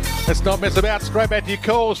 Let's not mess about. Straight back to your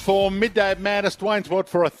calls for Midday Madness. Dwayne's World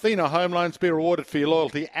for Athena Home Loans. Be rewarded for your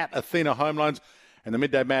loyalty at Athena Home Loans. And the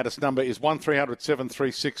Midday Madness number is 1300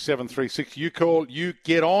 736 736. You call, you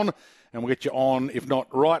get on, and we'll get you on, if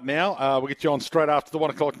not right now, we'll get you on straight after the 1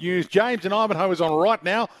 o'clock news. James in Ivanhoe is on right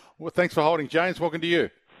now. Well, thanks for holding, James. Welcome to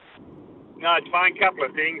you. No, it's fine. Couple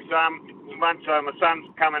of things. Once my son's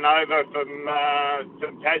coming over from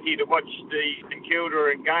Tassie to watch the St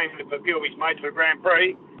Kilda game for a few of his mates for the Grand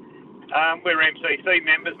Prix. We're MCC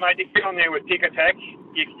members, mate. You get on there with Ticketek.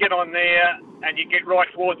 You get on there and you get right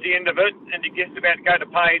towards the end of it, and you're just about to go to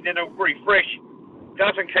pay, and then it'll refresh.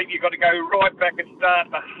 Doesn't keep. You've got to go right back and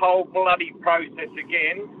start the whole bloody process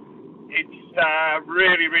again. It's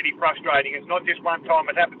really, really frustrating. It's not just one time.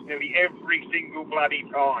 It happens nearly every single bloody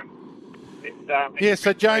time.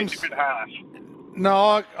 So James, it's a bit harsh.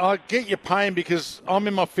 No, I get your pain, because I'm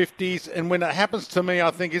in my 50s, and when it happens to me,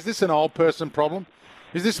 I think, is this an old person problem?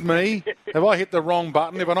 Is this me? Have I hit the wrong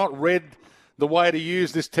button? Have I not read the way to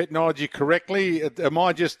use this technology correctly? Am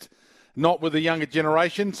I just not with the younger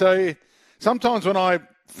generation? So sometimes when I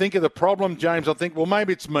think of the problem, James, I think, well,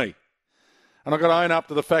 maybe it's me. And I've got to own up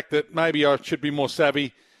to the fact that maybe I should be more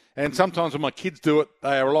savvy. And sometimes when my kids do it,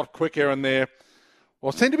 they are a lot quicker, and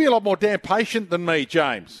seem to be a lot more damn patient than me,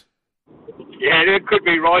 James. Yeah, that could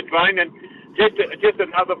be right, Dwayne. And just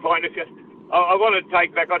another point, I want to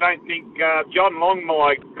take back, I don't think John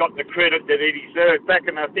Longmire got the credit that he deserved back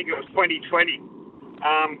in, I think it was 2020,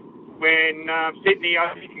 when Sydney,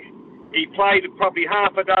 I think he played probably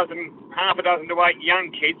half a dozen to 8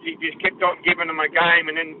 young kids. He just kept on giving them a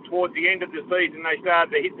game, and then towards the end of the season they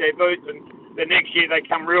started to hit their boots, and the next year they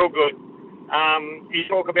come real good. You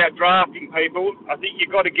talk about drafting people, I think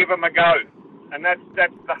you've got to give them a go. And that's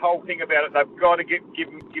the whole thing about it. They've got to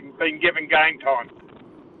been given game time.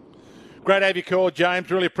 Great to have you call,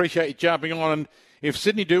 James. Really appreciate you jumping on. And if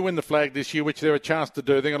Sydney do win the flag this year, which they're a chance to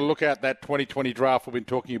do, they're going to look at that 2020 draft we've been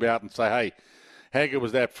talking about and say, hey, how good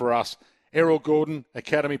was that for us? Errol Gordon,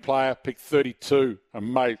 academy player, picked 32.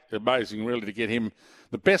 Amazing, really, to get him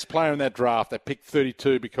the best player in that draft. They picked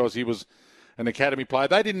 32 because he was an academy player.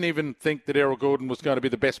 They didn't even think that Errol Gordon was going to be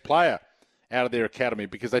the best player out of their academy,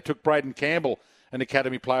 because they took Braden Campbell, an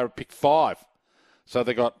academy player, at pick 5. So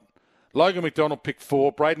they got Logan McDonald picked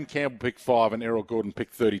 4, Braden Campbell picked 5, and Errol Gordon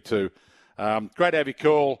picked 32. Great to have your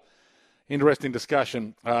call. Interesting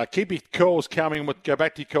discussion. Keep your calls coming. We'll go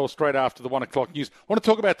back to your calls straight after the 1 o'clock news. I want to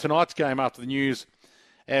talk about tonight's game after the news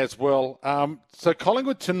as well. So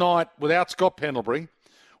Collingwood tonight without Scott Pendlebury,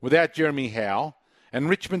 without Jeremy Howe, and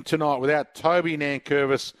Richmond tonight without Toby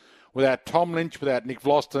Nankervis, without Tom Lynch, without Nick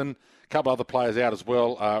Vlosten, a couple other players out as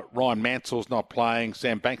well. Ryan Mansell's not playing.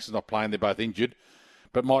 Sam Banks is not playing. They're both injured,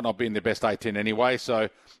 but might not be in their best 18 anyway. So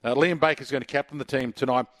Liam Baker's going to captain the team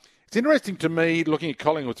tonight. It's interesting to me looking at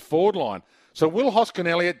Collingwood's forward line. So Will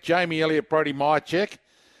Hoskin-Elliott, Jamie Elliott, Brody Myercheck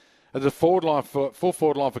as a full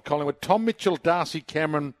forward line for Collingwood. Tom Mitchell, Darcy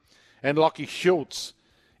Cameron and Lockie Schultz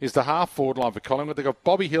is the half forward line for Collingwood. They've got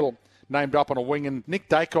Bobby Hill, named up on a wing, and Nick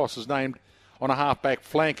Dacos is named on a half-back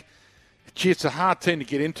flank. Gee, it's a hard team to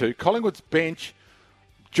get into. Collingwood's bench,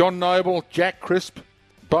 John Noble, Jack Crisp,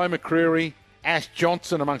 Beau McCreary, Ash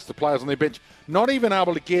Johnson amongst the players on their bench, not even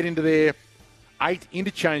able to get into their 8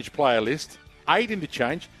 interchange player list. 8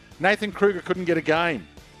 interchange. Nathan Kruger couldn't get a game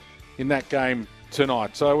in that game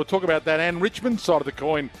tonight. So we'll talk about that. And Richmond's side of the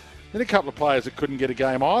coin, then a couple of players that couldn't get a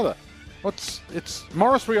game either. It's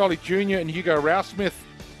Morris Rioli Jr. and Hugo Rousmith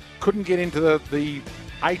couldn't get into the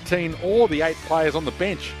 18 or the 8 players on the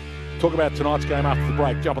bench. Talk about tonight's game after the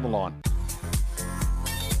break. Jump on the line.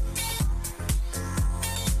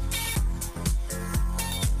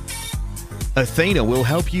 Athena will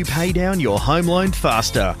help you pay down your home loan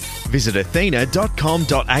faster. Visit athena.com.au.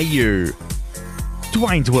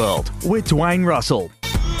 Dwayne's World with Dwayne Russell.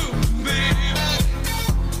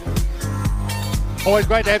 Always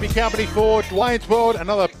great to have your company for Dwayne's World.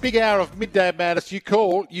 Another big hour of Midday Madness. You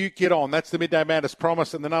call, you get on. That's the Midday Madness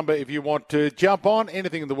promise. And the number, if you want to jump on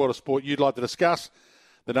anything in the world of sport you'd like to discuss,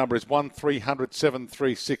 the number is 1300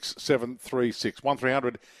 736 736.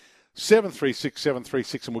 1300 736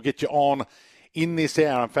 736, and we'll get you on in this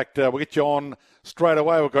hour. In fact, we'll get you on straight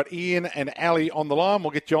away. We've got Ian and Ali on the line.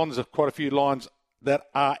 We'll get you on. There's quite a few lines that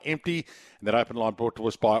are empty, and that open line brought to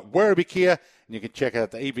us by Werribee Kia. And you can check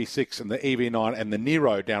out the EV6 and the EV9 and the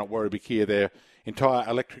Nero down at Werribee Kia. Their entire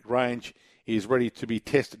electric range is ready to be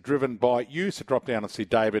test driven by you. So drop down and see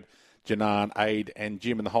David, Janan, Aid, and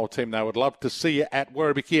Jim and the whole team. They would love to see you at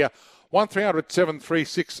Werribee Kia. 1300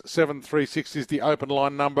 736 736 is the open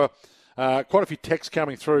line number. Quite a few texts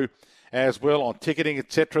coming through as well on ticketing,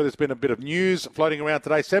 etc. There's been a bit of news floating around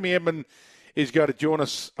today. Sammy Edmund is going to join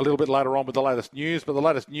us a little bit later on with the latest news. But the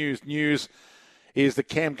latest news is that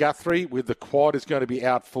Cam Guthrie with the quad is going to be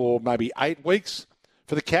out for maybe 8 weeks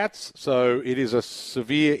for the Cats. So it is a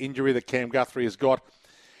severe injury that Cam Guthrie has got.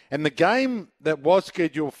 And the game that was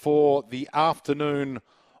scheduled for the afternoon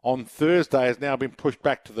on Thursday has now been pushed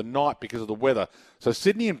back to the night because of the weather. So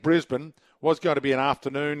Sydney and Brisbane was going to be an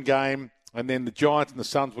afternoon game, and then the Giants and the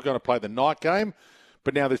Suns were going to play the night game.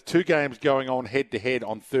 But now there's 2 games going on head-to-head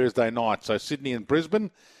on Thursday night. So Sydney and Brisbane,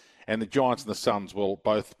 and the Giants and the Suns will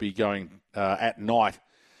both be going at night.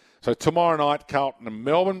 So tomorrow night, Carlton and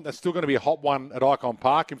Melbourne. That's still going to be a hot one at Icon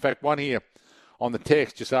Park. In fact, one here on the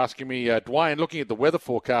text just asking me, Dwayne, looking at the weather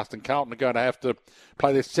forecast, and Carlton are going to have to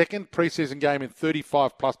play their second preseason game in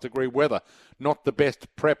 35-plus degree weather. Not the best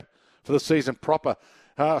prep for the season proper.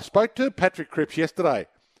 I spoke to Patrick Cripps yesterday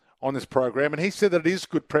on this program, and he said that it is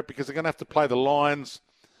good prep because they're going to have to play the Lions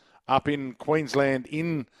up in Queensland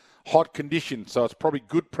in hot conditions. So it's probably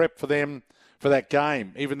good prep for them for that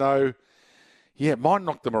game, even though, it might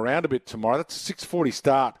knock them around a bit tomorrow. That's a 6:40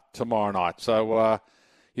 start tomorrow night. So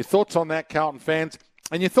your thoughts on that, Carlton fans?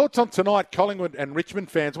 And your thoughts on tonight, Collingwood and Richmond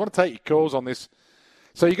fans? I want to take your calls on this.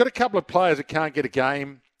 So you've got a couple of players that can't get a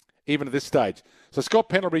game even at this stage. So Scott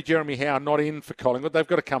Pendlebury, Jeremy Howe not in for Collingwood. They've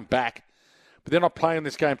got to come back. But they're not playing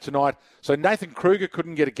this game tonight. So Nathan Kruger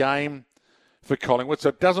couldn't get a game for Collingwood. So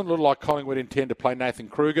it doesn't look like Collingwood intend to play Nathan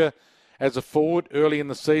Kruger as a forward early in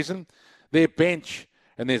the season. Their bench,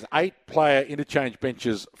 and there's 8-player interchange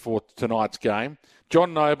benches for tonight's game.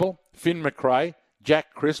 John Noble, Finn McRae,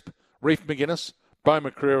 Jack Crisp, Reef McGuinness, Beau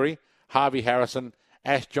McCreary, Harvey Harrison,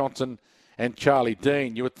 Ash Johnson, and Charlie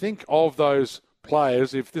Dean. You would think of those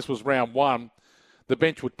players, if this was round 1, the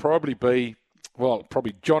bench would probably be,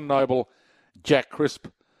 probably John Noble, Jack Crisp,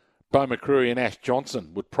 Beau McCreary, and Ash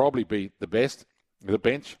Johnson would probably be the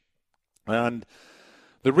bench. And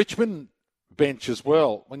the Richmond bench as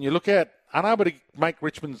well, when you look at, unable to make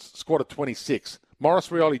Richmond's squad of 26. Morris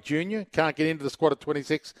Rioli Jr. can't get into the squad of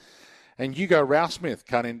 26. And Hugo Rousmith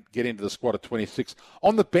can't get into the squad of 26.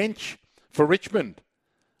 On the bench for Richmond,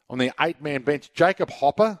 on the 8-man bench, Jacob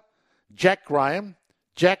Hopper, Jack Graham,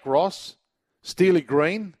 Jack Ross, Steely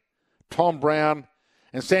Green, Tom Brown,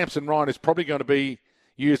 and Samson Ryan is probably going to be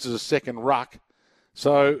used as a second ruck.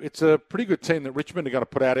 So it's a pretty good team that Richmond are going to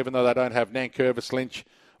put out, even though they don't have Nankervis, Lynch,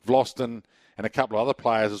 Vlosten, and a couple of other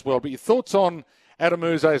players as well. But your thoughts on Adam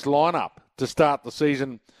Uze's lineup to start the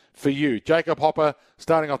season for you? Jacob Hopper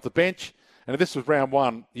starting off the bench. And if this was round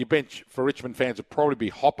 1, your bench for Richmond fans would probably be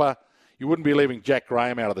Hopper. You wouldn't be leaving Jack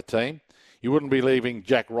Graham out of the team. You wouldn't be leaving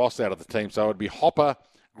Jack Ross out of the team. So it would be Hopper,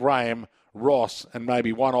 Graham, Ross, and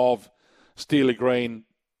maybe one of Steely Green,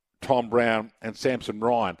 Tom Brown, and Samson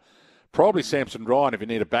Ryan. Probably Samson Ryan if you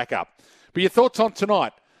need a backup. But your thoughts on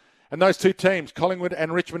tonight and those 2 teams, Collingwood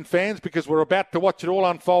and Richmond fans, because we're about to watch it all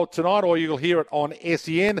unfold tonight, or you'll hear it on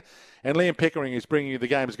SEN. And Liam Pickering, who's bringing you the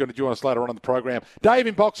game, is going to join us later on in the program. Dave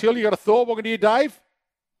in Box Hill, you got a thought? Welcome to you, Dave.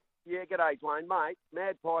 Yeah, g'day, Dwayne, mate.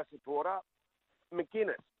 Magpie supporter.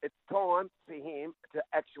 McGuinness, it's time for him to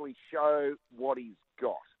actually show what he's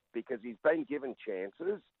got because he's been given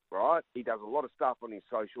chances, right? He does a lot of stuff on his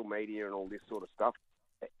social media and all this sort of stuff.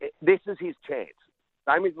 This is his chance.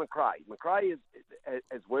 Same as McRae. McRae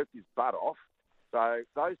has worked his butt off. So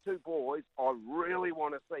those two boys, I really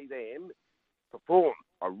want to see them perform.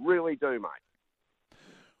 I really do, mate.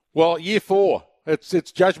 Well, year 4,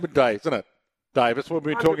 it's Judgment Day, isn't it, Dave? That's what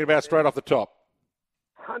we've been talking about straight off the top.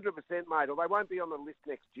 100%, mate, or they won't be on the list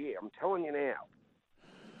next year. I'm telling you now.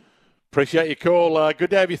 Appreciate your call. Good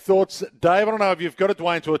to have your thoughts, Dave. I don't know if you've got a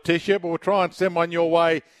Dwayne to a T-shirt, but we'll try and send one your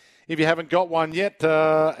way if you haven't got one yet.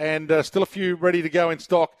 And still a few ready to go in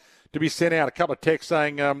stock to be sent out. A couple of texts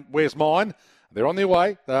saying, where's mine? They're on their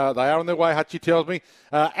way. They are on their way, Hutchie tells me.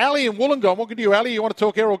 Ali in Wollongong, what can you do, Ali? You want to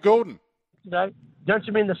talk Errol Gordon? No, don't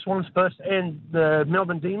you mean the Swans first and the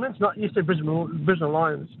Melbourne Demons? Not yesterday Brisbane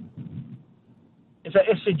Lions. It's a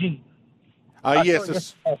SCG.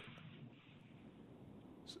 Yes.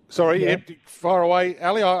 Sorry, Yeah. far away.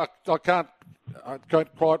 Ali, I can't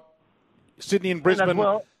quite. Sydney and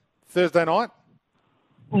Brisbane, Thursday night?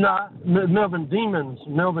 No, Melbourne Demons,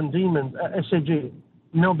 SCG,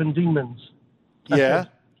 Melbourne Demons. Yeah.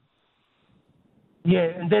 Yeah,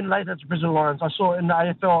 and then later it's Brisbane Lions. I saw it in the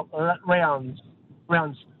AFL rounds.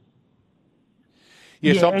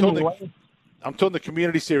 Yes, Yeah, I'm talking the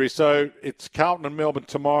community series. So it's Carlton and Melbourne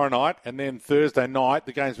tomorrow night, and then Thursday night,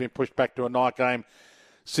 the game's been pushed back to a night game,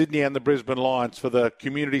 Sydney and the Brisbane Lions for the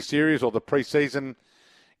community series or the pre-season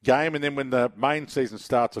game. And then when the main season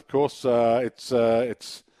starts, of course,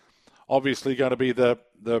 it's obviously going to be the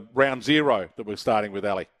round 0 that we're starting with,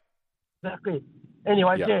 Ali. Exactly.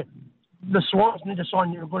 Anyway, yeah, the Swans need to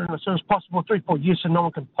sign Errol Gordon as soon as possible, 3-4 years so no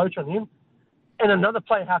one can poach on him. And another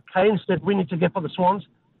player, how Kane said we need to get for the Swans,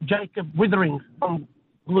 Jacob Withering from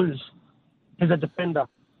Blues. He's a defender.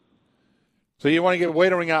 So you want to get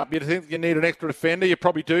Wiedering up. You think you need an extra defender? You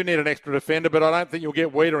probably do need an extra defender, but I don't think you'll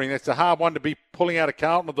get Wiedering. That's a hard one to be pulling out of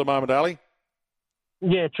Carlton at the moment, Ali.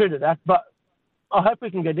 Yeah, true to that. But I hope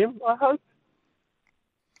we can get him. I hope.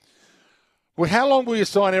 Well, how long will you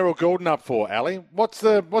sign Errol Gordon up for, Ali? What's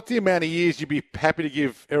the amount of years you'd be happy to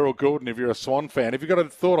give Errol Gordon if you're a Swan fan? Have you got a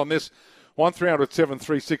thought on this?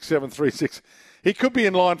 1300-736-736. He could be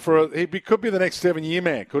in line he could be the next 7-year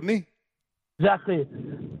man, couldn't he? Exactly.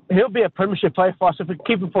 He'll be a premiership player for us if we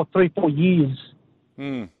keep him for 3-4 years.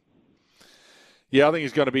 Yeah, I think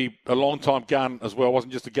he's going to be a long-time gun as well.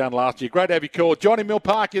 Wasn't just a gun last year. Great to have you called. John in Mill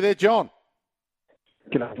Park, you there, John?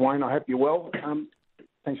 G'day, Dwayne. I hope you're well.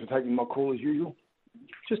 Thanks for taking my call as usual.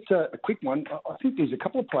 Just a quick one. I think there's a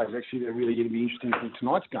couple of players actually that are really going to be interesting for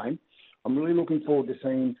tonight's game. I'm really looking forward to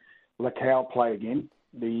seeing Lacau play again,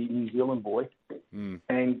 the New Zealand boy,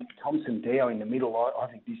 and Thompson Dow in the middle. I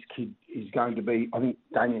think this kid is going to be... I think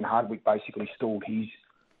Damien Hardwick basically stalled his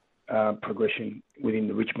progression within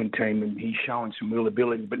the Richmond team, and he's showing some real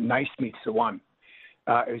ability, but Naismith's the one.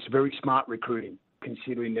 It's very smart recruiting,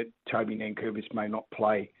 considering that Toby Nankervis may not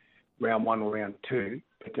play round 1 or round 2,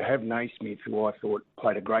 but to have Naismith, who I thought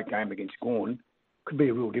played a great game against Gawn, could be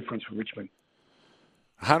a real difference for Richmond.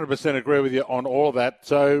 100% agree with you on all of that.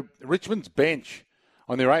 So Richmond's bench,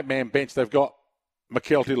 on their 8-man bench, they've got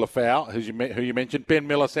McKelty Lafau, who you mentioned, Ben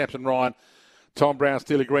Miller, Samson Ryan, Tom Brown,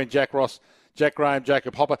 Steely Green, Jack Ross, Jack Graham,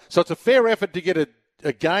 Jacob Hopper. So it's a fair effort to get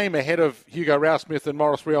a game ahead of Hugo Rouse-Smith and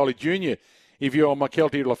Morris Rioli Jr. if you're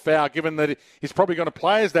McKelty Lafau, given that he's probably going to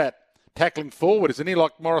play as that tackling forward, isn't he,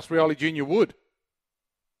 like Morris Rioli Jr. would?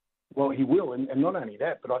 Well, he will, and not only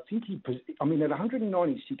that, but I think at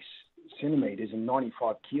 196 centimetres and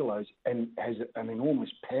 95 kilos and has an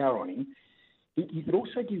enormous power on him, you could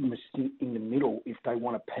also give him a stint in the middle if they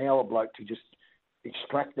want a power bloke to just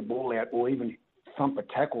extract the ball out or even thump a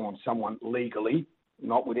tackle on someone legally,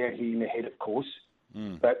 not without hitting the head, of course.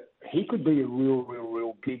 But he could be a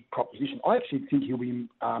real big proposition. I actually think he'll be in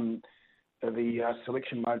the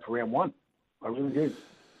selection mode for round 1. I really do.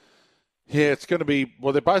 Yeah, it's going to be...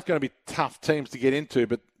 Well, they're both going to be tough teams to get into,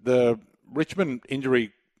 but the Richmond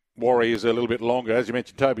injury worry is a little bit longer. As you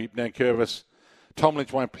mentioned, Toby Nankervis, Tom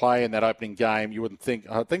Lynch won't play in that opening game. You wouldn't think...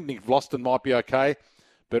 I think Nick Vlosten might be okay,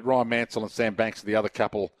 but Ryan Mansell and Sam Banks are the other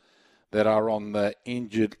couple that are on the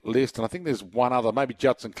injured list. And I think there's one other. Maybe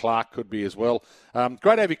Judson Clark could be as well.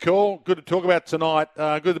 Great to have you call. Good to talk about tonight.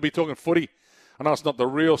 Good to be talking footy. I know it's not the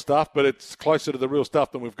real stuff, but it's closer to the real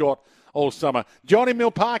stuff than we've got all summer. John in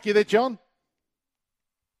Mill Park, you there, John?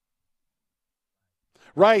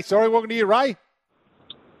 Ray, sorry, welcome to you, Ray.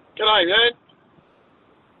 G'day, man.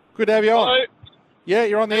 Good to have you on. Hello. Yeah,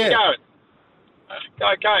 you're on the air. How you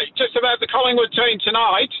going? Okay, just about the Collingwood team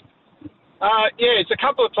tonight. Yeah, it's a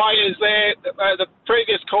couple of players there. The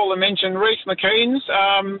previous caller mentioned Reece McKeans.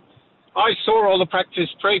 I saw all the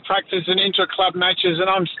pre-practice and intra-club matches, and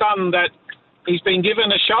I'm stunned that he's been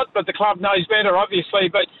given a shot, but the club knows better, obviously.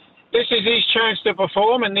 But this is his chance to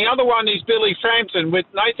perform. And the other one is Billy Frampton. With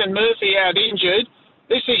Nathan Murphy out injured,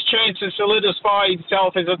 this is his chance to solidify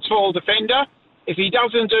himself as a tall defender. If he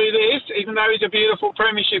doesn't do this, even though he's a beautiful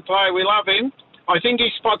premiership player, we love him, I think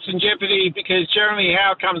his spot's in jeopardy because Jeremy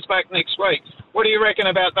Howe comes back next week. What do you reckon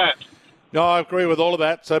about that? No, I agree with all of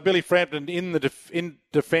that. So Billy Frampton in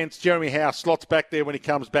defence. Jeremy Howe slots back there when he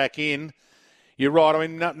comes back in. You're right. I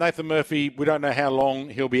mean, Nathan Murphy, we don't know how long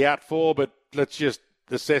he'll be out for, but let's just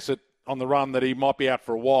assess it on the run that he might be out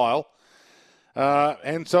for a while.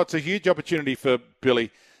 And so it's a huge opportunity for Billy.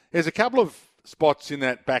 There's a couple of spots in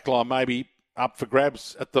that back line maybe up for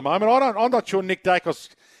grabs at the moment. I'm not sure Nick Dacos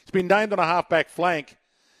has been named on a half-back flank.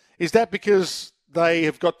 Is that because they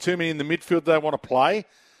have got too many in the midfield they want to play?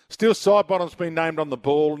 Still, Sidebottom's been named on the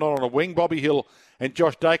ball, not on a wing. Bobby Hill and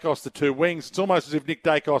Josh Dacos, the two wings. It's almost as if Nick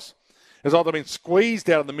Dacos has either been squeezed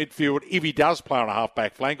out of the midfield if he does play on a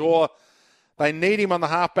half-back flank, or they need him on the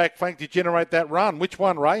half-back flank to generate that run. Which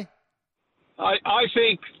one, Ray? I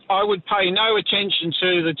think I would pay no attention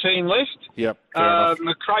to the team list. Yep, fair enough.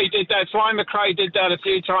 McRae did that. Fly McRae did that a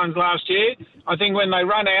few times last year. I think when they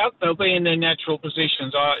run out, they'll be in their natural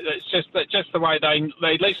positions. It's just the way they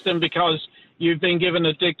list them because you've been given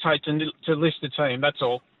a dictate to list the team. That's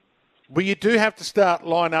all. Well, you do have to start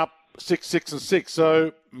line up 6, 6 and 6.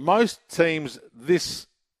 So most teams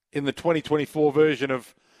in the 2024 version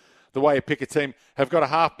of the way you pick a team have got a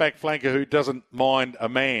half-back flanker who doesn't mind a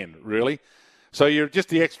man, really. So you're just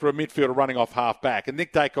the extra midfielder running off half-back. And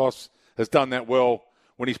Nick Dacos has done that well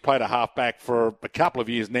when he's played a half-back for a couple of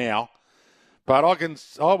years now. But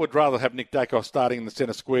I would rather have Nick Dacos starting in the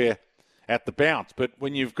centre square at the bounce. But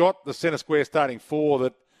when you've got the centre square starting 4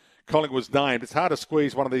 that Collingwood's named, it's hard to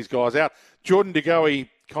squeeze one of these guys out. Jordan De Goey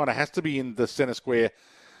kind of has to be in the centre square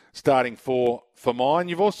starting 4 for mine.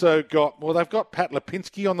 You've also got, they've got Pat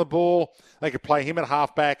Lipinski on the ball. They could play him at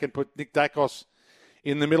half-back and put Nick Dacos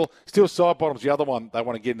in the middle. Still, Sidebottom's the other one they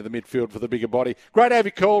want to get into the midfield for the bigger body. Great to have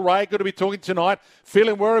you call, Ray. Good to be talking tonight. Phil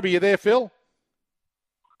in Werribee, you there, Phil?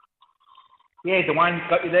 Yeah, Dwayne,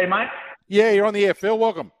 got you there, mate? Yeah, you're on the air, Phil.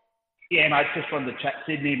 Welcome. Yeah, mate, just wanted to chat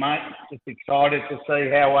Sydney, mate. Just excited to see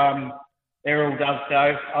how Errol does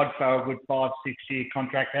go. I'd throw a good 5-6 year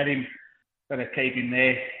contract at him. Got to keep him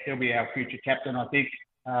there. He'll be our future captain, I think.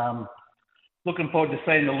 Looking forward to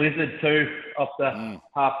seeing the Lizard too off the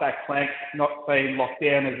half-back flank, not being locked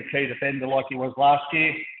down as a key defender like he was last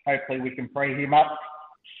year. Hopefully we can free him up.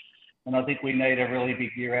 And I think we need a really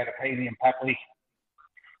big year out of Heaney and Papley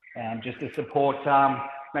just to support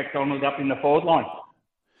McDonald up in the forward line.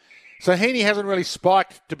 So Heaney hasn't really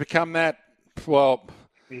spiked to become that,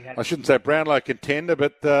 I shouldn't say Brownlow contender,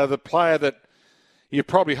 but the player that you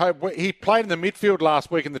probably hope. He played in the midfield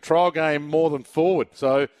last week in the trial game more than forward.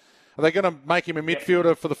 So are they going to make him a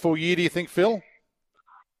midfielder for the full year, do you think, Phil?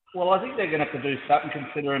 Well, I think they're going to have to do something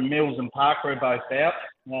considering Mills and Parker are both out.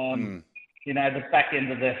 You know, the back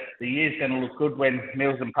end of the year is going to look good when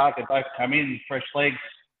Mills and Parker both come in, fresh legs,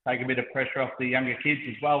 take a bit of pressure off the younger kids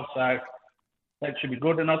as well. So that should be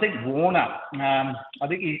good. And I think Warner, I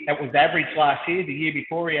think that was average last year. The year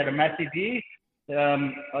before he had a massive year.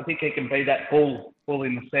 I think he can be that full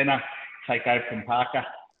in the centre, take over from Parker.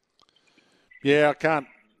 Yeah, I can't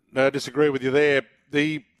disagree with you there.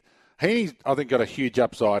 Heaney's, I think, got a huge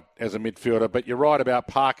upside as a midfielder, but you're right about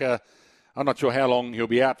Parker. I'm not sure how long he'll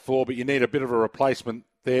be out for, but you need a bit of a replacement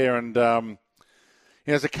there. And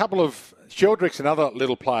there's a couple of... Sheldrick's another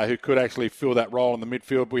little player who could actually fill that role in the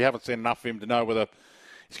midfield, but we haven't seen enough of him to know whether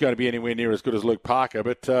he's going to be anywhere near as good as Luke Parker.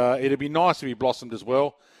 But it'd be nice if he blossomed as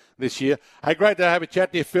well this year. Hey, great to have a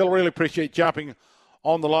chat to you, Phil. Really appreciate jumping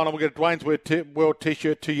on the line. And we'll get a Dwayne's World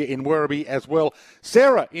T-shirt to you in Werribee as well.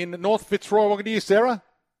 Sarah in North Fitzroy. Welcome to you, Sarah.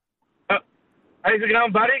 How's it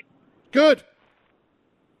going, buddy? Good.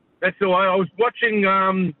 That's the way. I was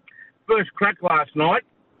watching First Crack last night,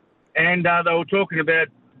 and they were talking about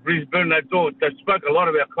Brisbane. They spoke a lot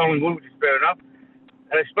about Collingwood, which is fair enough.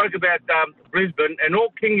 And they spoke about Brisbane, and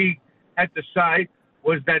all Kingy had to say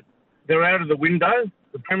was that they're out of the window,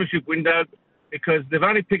 the premiership window, because they've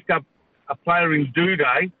only picked up a player in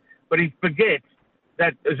Duday, but he forgets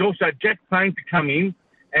that there's also Jack Payne to come in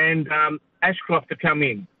and Ashcroft to come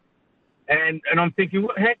in. And I'm thinking,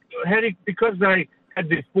 because they had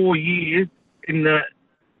this 4 years in the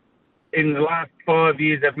last 5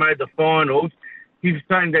 years they've made the finals, he was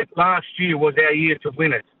saying that last year was our year to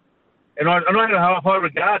win it. And I had a high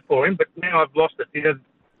regard for him, but now I've lost it.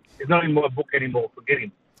 He's not in my book anymore. Forget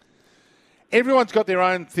him. Everyone's got their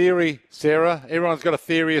own theory, Sarah. Everyone's got a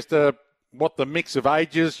theory as to what the mix of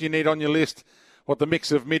ages you need on your list, what the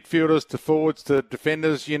mix of midfielders to forwards to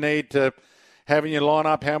defenders you need to have in your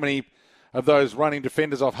lineup, how many of those running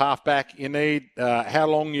defenders off half-back you need, how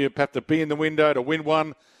long you have to be in the window to win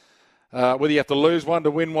one, whether you have to lose one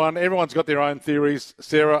to win one. Everyone's got their own theories.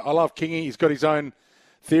 Sarah, I love Kingy. He's got his own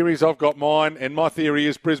theories. I've got mine, and my theory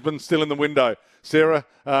is Brisbane's still in the window. Sarah,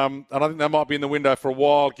 and I think they might be in the window for a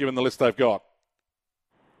while given the list they've got.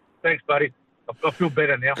 Thanks, buddy. I feel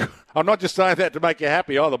better now. I'm not just saying that to make you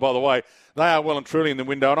happy either, by the way. They are well and truly in the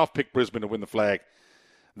window, and I've picked Brisbane to win the flag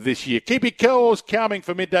this year. Keep your calls coming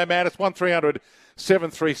for Midday Madness. 1300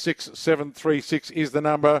 736 736 is the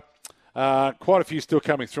number. Quite a few still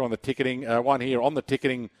coming through on the ticketing. One here on the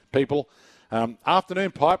ticketing, people.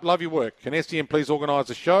 Afternoon Pipe, love your work. Can SEM please organise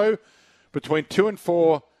a show between 2 and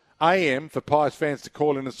 4 a.m. for Pies fans to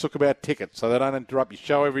call in and talk about tickets so they don't interrupt your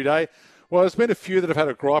show every day? Well, there's been a few that have had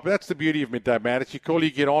a gripe, and that's the beauty of Midday Madness. You call,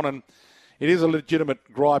 you get on, and it is a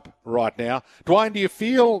legitimate gripe right now. Dwayne, do you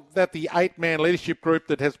feel that the 8-man leadership group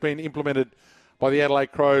that has been implemented by the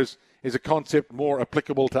Adelaide Crows is a concept more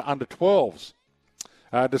applicable to under-12s?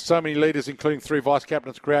 Do so many leaders, including 3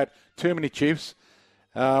 vice-captains, create too many chiefs?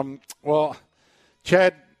 Well,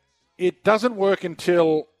 Chad, it doesn't work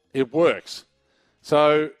until it works.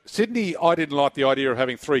 So Sydney, I didn't like the idea of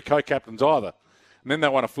having 3 co-captains either. And then they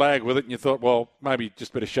won a flag with it, and you thought, well, maybe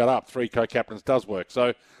just better shut up. 3 co-captains does work.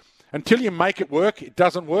 So until you make it work, it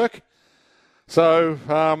doesn't work. So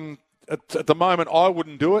at the moment, I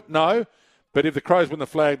wouldn't do it, no. But if the Crows win the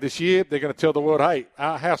flag this year, they're going to tell the world, hey,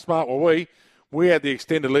 how smart were we? We had the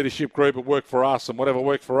extended leadership group. It worked for us, and whatever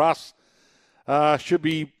worked for us should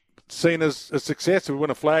be seen as a success if we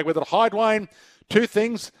win a flag with it. Hi, Dwayne. 2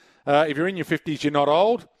 things. If you're in your 50s, you're not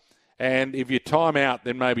old. And if you time out,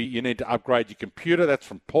 then maybe you need to upgrade your computer. That's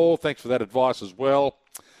from Paul. Thanks for that advice as well.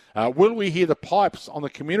 Will we hear the Pipes on the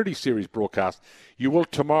Community Series broadcast? You will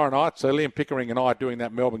tomorrow night. So Liam Pickering and I are doing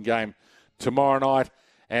that Melbourne game tomorrow night.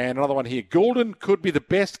 And another one here. Goulden could be the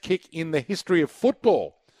best kick in the history of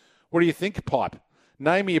football. What do you think, Pipe?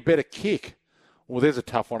 Name me a better kick. Well, there's a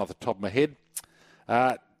tough one off the top of my head.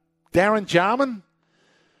 Darren Jarman?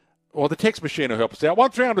 Well, the text machine will help us out.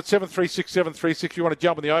 1300 736 736 if you want to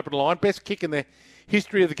jump in the open line. Best kick in the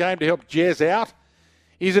history of the game to help Jez out.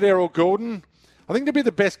 Is it Errol Goulden? I think to be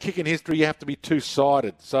the best kick in history, you have to be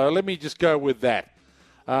two-sided. So let me just go with that.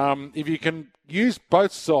 If you can use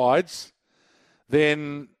both sides,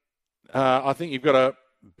 then I think you've got a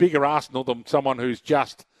bigger arsenal than someone who's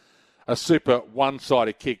just a super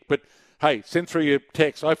one-sided kick. But, hey, send through your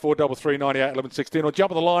text 0433 98 11 16 or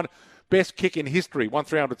jump on the line. Best kick in history,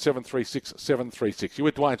 1300 736 736. You're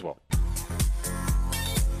with Dwayne's World.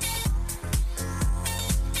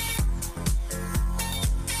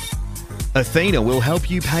 Athena will help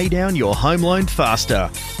you pay down your home loan faster.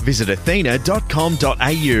 Visit athena.com.au.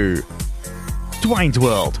 Dwayne's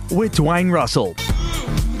World with Dwayne Russell.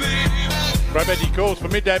 Grab out your calls for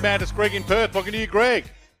Midday Madness. Greg in Perth. Talking to you,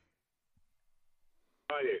 Greg.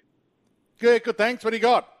 How are you? Good, thanks. What do you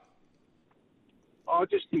got? Oh,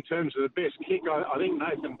 just in terms of the best kick, I think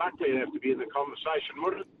Nathan Buckley would have to be in the conversation,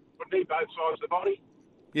 wouldn't he, both sides of the body?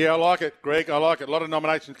 Yeah, I like it, Greg. I like it. A lot of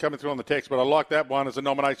nominations coming through on the text, but I like that one as a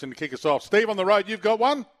nomination to kick us off. Steve, on the road, you've got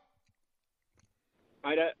one?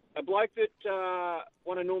 Mate, a bloke that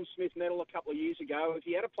won a Norm Smith medal a couple of years ago, if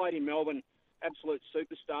he had played in Melbourne, absolute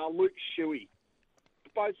superstar, Luke Shuey.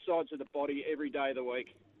 Both sides of the body every day of the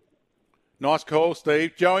week. Nice call,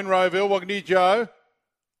 Steve. Joe in Rowville. Welcome to you, Joe.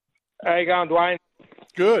 How you going, Dwayne?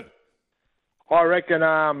 Good. I reckon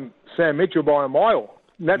Sam Mitchell by a mile.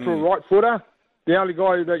 Natural right footer. The only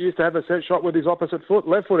guy that used to have a set shot with his opposite foot,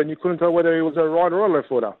 left foot, and you couldn't tell whether he was a right or a left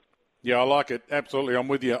footer. Yeah, I like it. Absolutely. I'm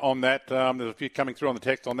with you on that. There's a few coming through on the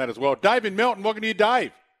text on that as well. Dave in Melton. Welcome to you,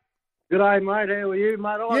 Dave. G'day, mate. How are you,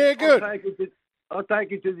 mate? Yeah, good. I'll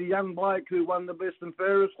take you to the young bloke who won the best and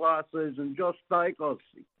fairest last season, Josh Stakos.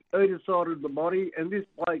 Either side of the body, and this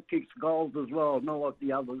bloke kicks goals as well, not like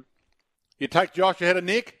the others. You take Josh ahead of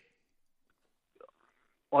Nick?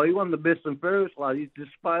 Oh, he won the best and fairest last. His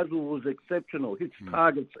disposal was exceptional. Hits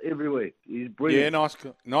targets everywhere. He's brilliant. Yeah,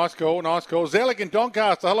 nice call. Zellick in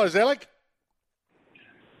Doncaster. Hello, Zellick.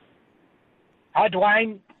 Hi,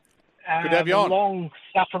 Dwayne. Good to have you on.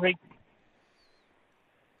 Long-suffering.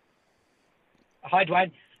 Hi,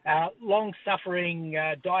 Dwayne. Long-suffering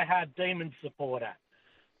diehard Demons supporter.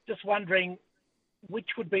 Just wondering which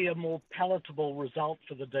would be a more palatable result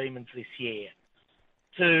for the Demons this year?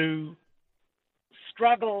 To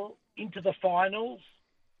struggle into the finals,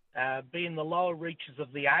 be in the lower reaches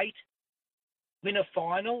of the 8, win a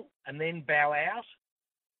final and then bow out,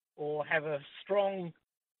 or have a strong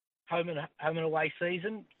home and away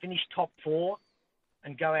season, finish top 4,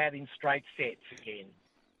 and go out in straight sets again?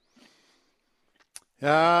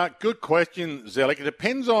 Good question, Zelik. It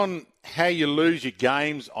depends on how you lose your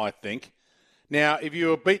games, I think. Now, if you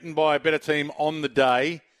were beaten by a better team on the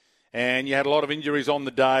day and you had a lot of injuries on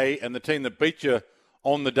the day and the team that beat you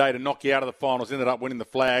on the day to knock you out of the finals ended up winning the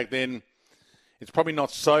flag, then it's probably not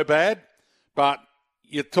so bad. But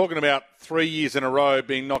you're talking about 3 years in a row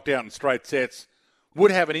being knocked out in straight sets would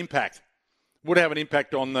have an impact. Would have an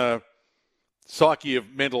impact on the psyche of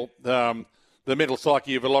the mental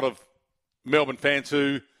psyche of a lot of Melbourne fans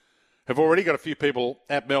who have already got a few people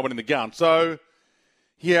at Melbourne in the gun. So,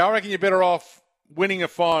 yeah, I reckon you're better off winning a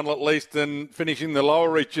final at least than finishing the lower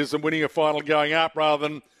reaches and winning a final and going up rather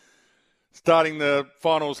than starting the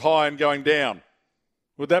finals high and going down.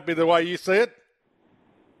 Would that be the way you see it?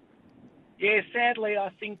 Yeah, sadly, I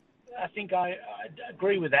think I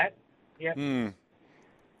agree with that. Yeah.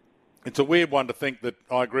 It's a weird one to think that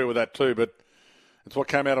I agree with that too, but it's what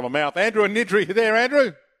came out of my mouth. Andrew and Nidri, you there,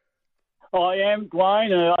 Andrew? I am,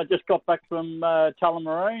 Dwayne. I just got back from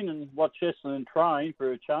Tullamarine and watched Essendon train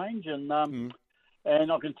for a change, and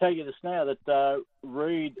I can tell you this now that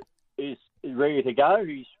Reid is ready to go.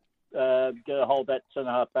 He's going to hold that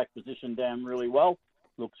centre-half back position down really well.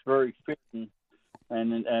 Looks very fit and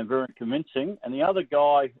very convincing. And the other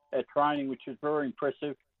guy at training, which was very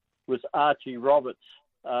impressive, was Archie Roberts.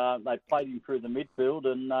 They played him through the midfield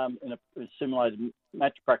and in a simulated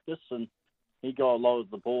match practice, and he got a lot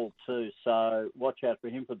of the ball too. So watch out for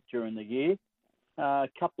him during the year. A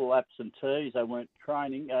couple of absentees. They weren't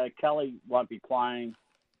training. Kelly won't be playing.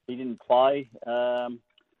 He didn't play.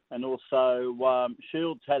 And also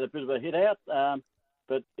Shields had a bit of a hit out,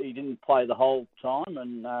 but he didn't play the whole time.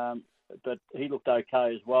 And but he looked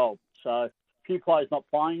okay as well. So a few players not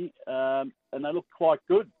playing, and they look quite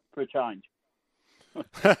good for a change.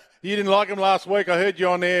 You didn't like him last week. I heard you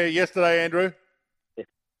on air yesterday, Andrew.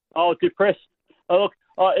 I was depressed. Look,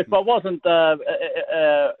 if I wasn't an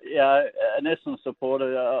Essendon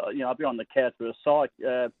supporter, I'd be on the couch with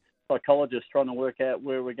a psychologist trying to work out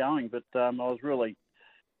where we're going. But I was really,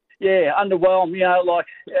 underwhelmed.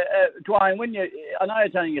 Dwayne, I know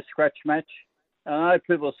it's only a scratch match. I know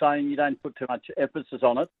people are saying you don't put too much emphasis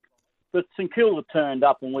on it, but St Kilda turned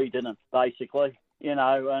up and we didn't, basically.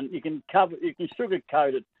 And you can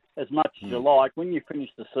sugarcoat it as much as you like. When you finish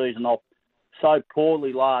the season off so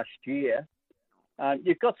poorly last year,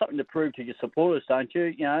 you've got something to prove to your supporters, don't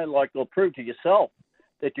you? Or prove to yourself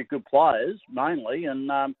that you're good players, mainly. And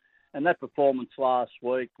that performance last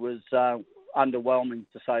week was underwhelming,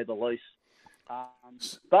 to say the least.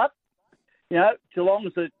 But Geelong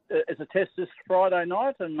is a test this Friday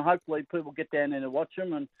night, and hopefully people get down there to watch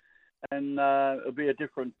them, and it'll be a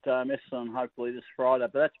different Essendon hopefully this Friday.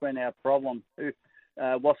 But that's been our problem.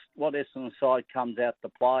 What Essendon side comes out to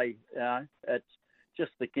play, it's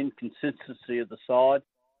just the inconsistency of the side,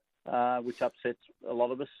 which upsets a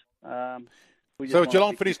lot of us. So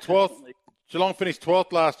Geelong finished 12th. Geelong finished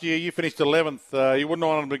 12th last year. You finished 11th. You wouldn't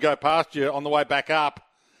want them to go past you on the way back up,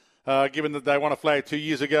 given that they won a flag 2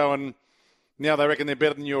 years ago, and now they reckon they're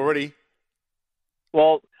better than you already.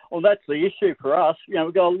 Well, that's the issue for us.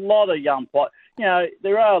 We've got a lot of young players.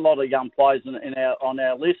 There are a lot of young players on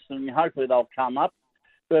our list, and hopefully they'll come up.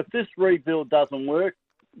 But if this rebuild doesn't work,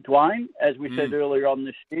 Dwayne, as we said earlier on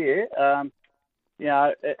this year,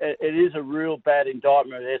 it is a real bad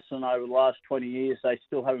indictment of Essendon over the last 20 years. They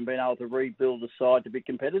still haven't been able to rebuild the side to be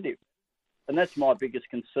competitive. And that's my biggest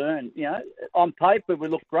concern. On paper, we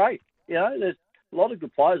look great. There's a lot of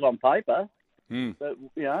good players on paper. But,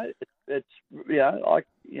 at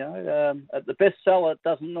the best seller, it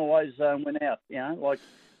doesn't always win out.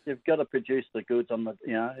 You've got to produce the goods on the,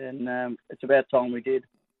 and it's about time we did.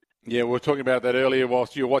 Yeah, we were talking about that earlier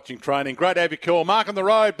whilst you were watching training. Great to have you call. Mark on the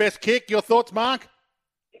road, best kick. Your thoughts, Mark?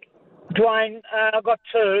 Dwayne, I've got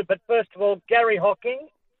two, but first of all, Gary Hocking,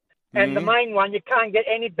 and the main one, you can't get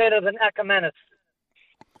any better than Ackermanis.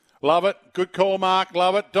 Love it. Good call, Mark.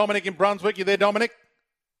 Love it. Dominic in Brunswick. You there, Dominic?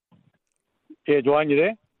 Yeah, Dwayne, you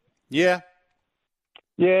there? Yeah.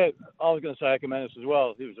 Yeah, I was going to say Ackermanis as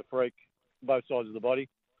well. He was a freak, both sides of the body.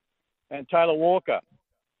 And Taylor Walker.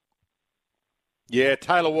 Yeah,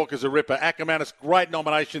 Taylor Walker's a ripper. Ackermanis, great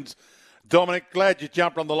nominations. Dominic, glad you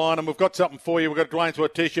jumped on the line, and we've got something for you. We've got a Dwayne to a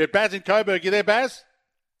T-shirt. Baz in Coburg, you there, Baz?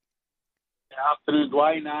 Afternoon,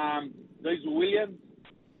 Dwayne. Diesel Williams.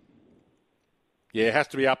 Yeah, it has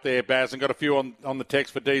to be up there, Baz, and got a few on the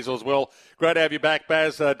text for Diesel as well. Great to have you back,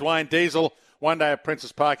 Baz. Dwayne Diesel, one day at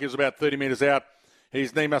Princess Park, he was about 30 metres out.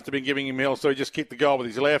 His knee must have been giving him hell, so he just kicked the goal with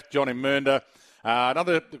his left. Johnny Mernda, Quite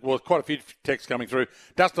a few texts coming through.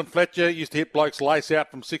 Dustin Fletcher used to hit blokes lace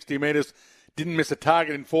out from 60 metres. Didn't miss a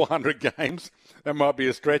target in 400 games. That might be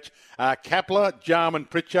a stretch. Kapler, Jarman,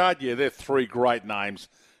 Pritchard. Yeah, they're three great names.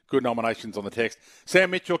 Good nominations on the text.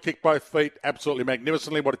 Sam Mitchell kicked both feet absolutely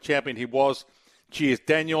magnificently. What a champion he was. Cheers,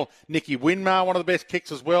 Daniel. Nicky Winmar, one of the best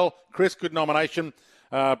kicks as well. Chris, good nomination.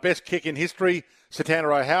 Best kick in history.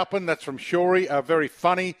 Satana O'Halpin, that's from Shorey. Very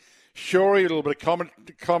funny. Shorey, a little bit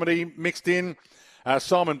of comedy mixed in.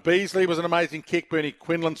 Simon Beasley was an amazing kick. Bernie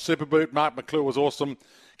Quinlan, super boot. Mark McClure was awesome.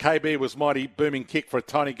 KB was mighty booming kick for a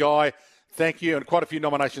tiny guy. Thank you. And quite a few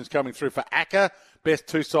nominations coming through for Acker, best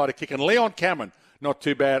two-sided kick. And Leon Cameron, not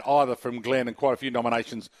too bad either from Glenn, and quite a few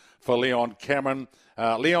nominations for Leon Cameron.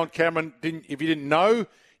 Leon Cameron, if you didn't know,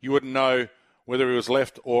 you wouldn't know whether he was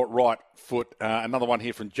left or right foot. Another one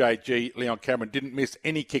here from JG. Leon Cameron didn't miss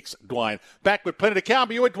any kicks, Dwayne. Back with plenty to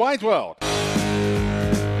come. You at Dwayne's World.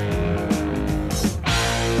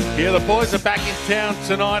 Yeah, the boys are back in town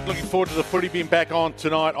tonight. Looking forward to the footy being back on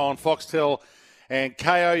tonight on Foxtel and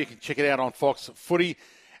KO. You can check it out on Fox Footy,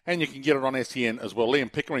 and you can get it on SEN as well.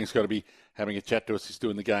 Liam Pickering's got to be having a chat to us. He's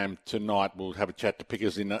doing the game tonight. We'll have a chat to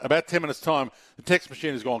Pickers in about 10 minutes' time. The text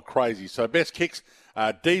machine has gone crazy. So best kicks,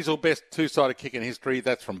 Diesel, best two-sided kick in history.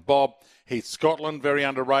 That's from Bob. Heath Scotland, very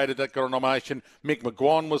underrated. That got a nomination. Mick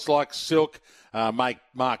McGuan was like silk.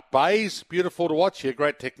 Mark Bays, beautiful to watch here.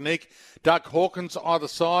 Great technique. Doug Hawkins, either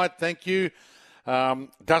side. Thank you.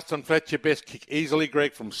 Dustin Fletcher, best kick easily.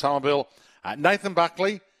 Greg from Somerville. Nathan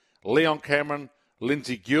Buckley, Leon Cameron,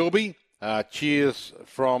 Lindsay Gilby. Cheers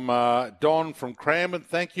from Don from Cranbourne.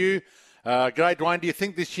 Thank you. G'day, Dwayne. Do you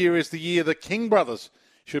think this year is the year the King brothers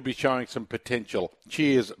should be showing some potential?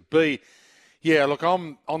 Cheers, B. Yeah, look,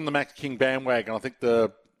 I'm on the Max King bandwagon. I think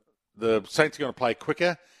the Saints are going to play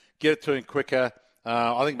quicker, get it to him quicker.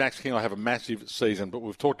 I think Max King will have a massive season, but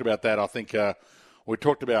we've talked about that. I think we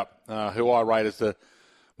talked about who I rate as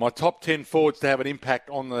my top 10 forwards to have an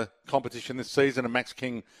impact on the competition this season, and Max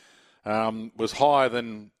King was higher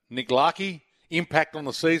than Nick Larkey, impact on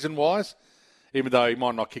the season-wise, even though he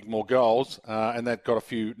might not kick more goals, and that got a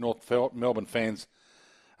few North Melbourne fans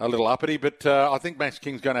a little uppity. But I think Max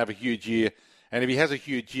King's going to have a huge year, and if he has a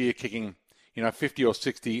huge year kicking 50 or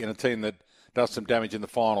 60 in a team that does some damage in the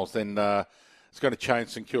finals, then it's going to change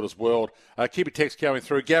St Kilda's world. Keep your text coming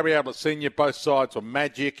through. Gary Ablett Senior, both sides were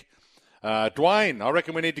magic. Dwayne, I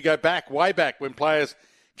reckon we need to go back, way back, when players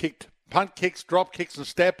kicked punt kicks, drop kicks and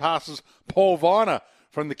stab passes. Paul Viner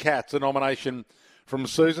from the Cats, a nomination from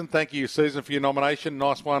Susan. Thank you, Susan, for your nomination.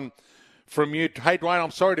 Nice one from you. Hey, Dwayne,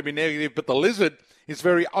 I'm sorry to be negative, but the Lizard is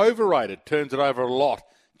very overrated. Turns it over a lot.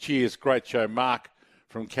 Cheers. Great show. Mark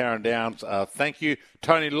from Karen Downs. Thank you.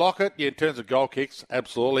 Tony Lockett, in terms of goal kicks,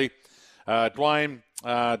 absolutely. Dwayne,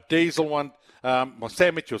 Diesel one,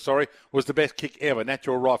 Sam Mitchell, was the best kick ever.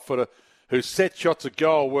 Natural right footer whose set shots at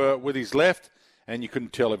goal were with his left, and you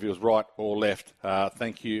couldn't tell if he was right or left.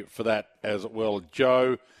 Thank you for that as well,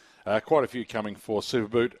 Joe. Quite a few coming for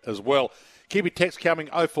Superboot as well. Keep your text coming,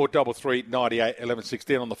 0433 98 11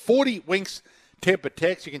 16 on the 40 Winks Tempur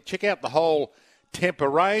text. You can check out the whole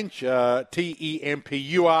Tempur range,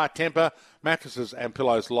 Tempur Tempur, mattresses and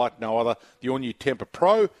pillows like no other. The all-new Tempur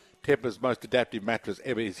Pro, Tempur's most adaptive mattress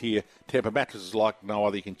ever, is here. Tempur mattresses like no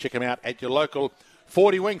other. You can check them out at your local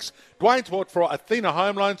 40 Winks. Dwayne's bought for Athena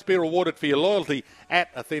Home Loans. Be rewarded for your loyalty at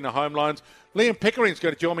Athena Home Loans. Liam Pickering's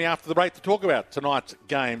going to join me after the break to talk about tonight's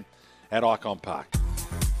game at Icon Park.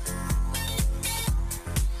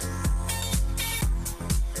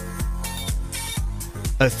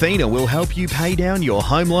 Athena will help you pay down your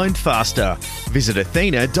home loan faster. Visit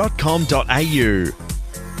athena.com.au.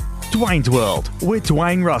 Dwayne's World with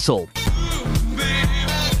Dwayne Russell.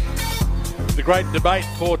 The great debate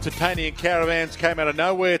for Titanium Caravans came out of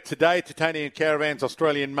nowhere today. Titanium Caravans,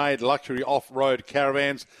 Australian-made luxury off-road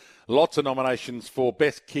caravans. Lots of nominations for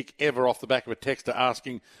best kick ever off the back of a texter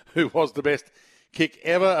asking who was the best kick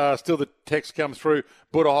ever. Still the text comes through.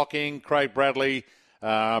 Buddha Hocking, Craig Bradley,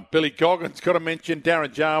 Billy Goggins, got to mention.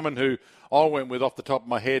 Darren Jarman, who I went with off the top of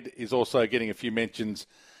my head, is also getting a few mentions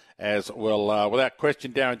as well. Without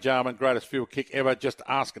question, Darren Jarman, greatest field kick ever. Just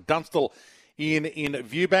ask Dunstall in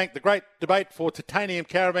Viewbank. The great debate for Titanium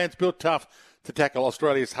Caravans, built tough to tackle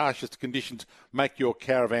Australia's harshest conditions. Make your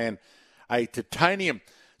caravan a Titanium.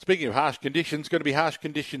 Speaking of harsh conditions, going to be harsh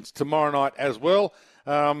conditions tomorrow night as well.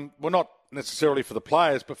 Well, not necessarily for the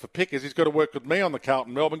players, but for Pickers. He's got to work with me on the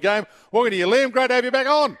Carlton-Melbourne game. Welcome to you, Liam. Great to have you back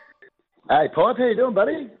on. Hey, Pipe, how you doing,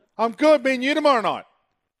 buddy? I'm good. Me and you tomorrow night.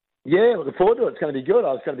 Yeah, looking forward to it. It's going to be good.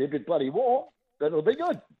 It's going to be a bit bloody warm, but it'll be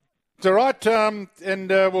good. It's all right, and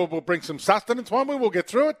we'll bring some sustenance, won't we? We'll get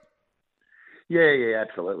through it. Yeah,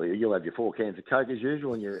 absolutely. You'll have your 4 cans of Coke as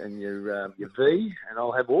usual and your V, and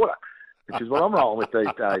I'll have water, which is what I'm rolling with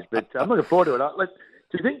these days. But I'm looking forward to it.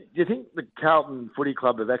 Do you think the Carlton Footy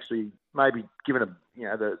Club have actually maybe given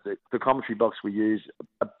the commentary box we use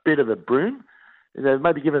a bit of a broom? They've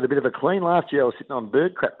maybe given it a bit of a clean. Last year I was sitting on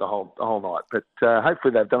bird crap the whole night, but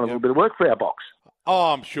hopefully they've done a little bit of work for our box.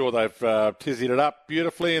 Oh, I'm sure they've tizzied it up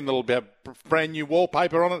beautifully, and there'll be a brand new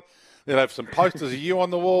wallpaper on it. They'll have some posters of you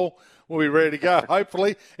on the wall. We'll be ready to go,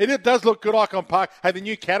 hopefully. It does look good, Icon Park. Hey, the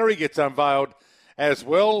new cattery gets unveiled as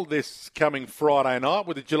well this coming Friday night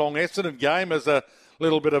with the Geelong-Essendon game as a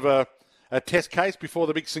little bit of a test case before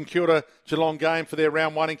the big St Kilda Geelong game for their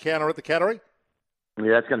round 1 encounter at the cattery.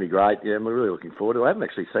 Yeah, it's going to be great. Yeah, we're really looking forward to it. I haven't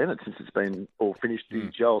actually seen it since it's been all finished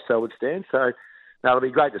in Joel Selwood stand, so it'll be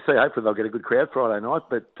great to see. Hopefully they'll get a good crowd Friday night,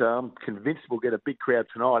 but I'm convinced we'll get a big crowd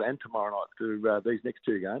tonight and tomorrow night through these next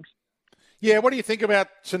 2 games. Yeah, what do you think about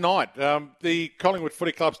tonight? The Collingwood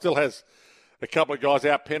Footy Club still has a couple of guys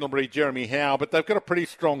out, Pendlebury, Jeremy Howe, but they've got a pretty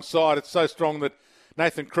strong side. It's so strong that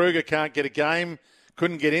Nathan Kruger can't get a game,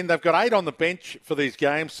 couldn't get in. They've got 8 on the bench for these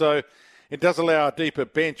games, so it does allow a deeper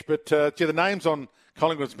bench. But the names on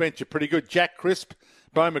Collingwood's bench are pretty good. Jack Crisp,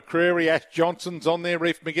 Beau McCreary, Ash Johnson's on there,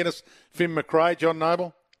 Reef McGuinness, Finn McRae, John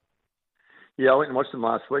Noble. Yeah, I went and watched them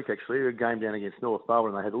last week, actually. A game down against North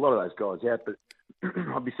Melbourne, and they had a lot of those guys out, but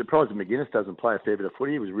I'd be surprised if McGuinness doesn't play a fair bit of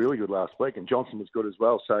footy. He was really good last week, and Johnson was good as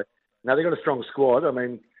well. So, now they've got a strong squad. I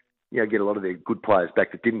mean, get a lot of their good players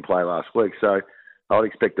back that didn't play last week. So, I would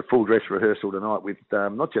expect a full dress rehearsal tonight with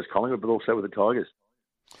not just Collingwood, but also with the Tigers.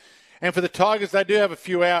 And for the Tigers, they do have a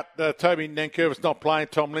few out. Toby Nankervis not playing.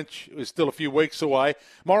 Tom Lynch is still a few weeks away.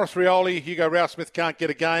 Morris Rioli, Hugo Rouse-Smith can't get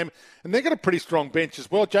a game. And they've got a pretty strong bench as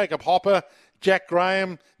well. Jacob Hopper, Jack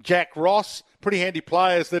Graham, Jack Ross, pretty handy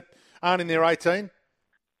players that aren't in their 18.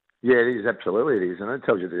 Yeah, it is. Absolutely it is. And it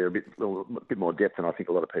tells you they're a bit more depth than I think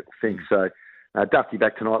a lot of people think. So, Dufty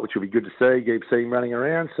back tonight, which will be good to see. Keep seeing running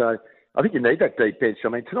around. So, I think you need that deep bench. I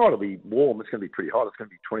mean, tonight will be warm. It's going to be pretty hot. It's going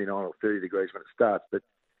to be 29 or 30 degrees when it starts. But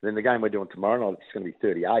then the game we're doing tomorrow night, it's going to be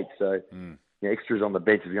 38. So, extras on the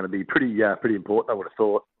bench is going to be pretty important, I would have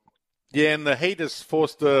thought. Yeah, and the heat has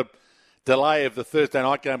forced the delay of the Thursday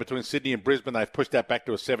night game between Sydney and Brisbane. They've pushed that back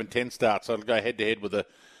to a 7:10 start, so it'll go head-to-head with the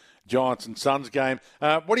Giants and Suns game.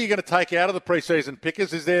 What are you going to take out of the pre-season,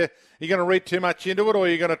 Pickers? Are you going to read too much into it, or are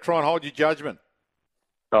you going to try and hold your judgment?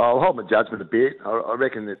 I'll hold my judgment a bit. I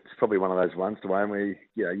reckon it's probably one of those ones, Dwayne, where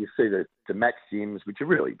you see the match sims, which are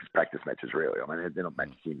really just practice matches, really. I mean, they're not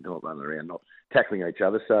match sims, they're not running around, not tackling each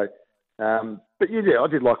other. So, but I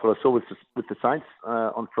did like what I saw with the Saints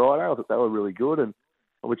on Friday. I thought they were really good, and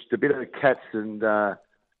I watched a bit of the Cats and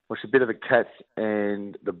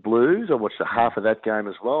the Blues. I watched a half of that game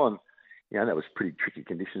as well, and that was pretty tricky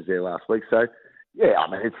conditions there last week. So. Yeah,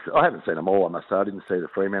 I mean, I haven't seen them all, I must say. I didn't see the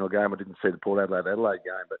Fremantle game. I didn't see the Port Adelaide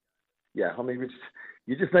game. But, yeah, I mean,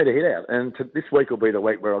 you just need to hit out. And this week will be the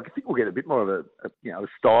week where I think we'll get a bit more of a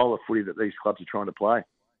style of footy that these clubs are trying to play.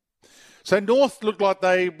 So North look like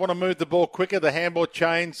they want to move the ball quicker, the handball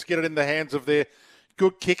chains, get it in the hands of their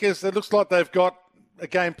good kickers. It looks like they've got a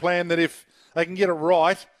game plan that if they can get it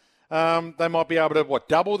right, they might be able to,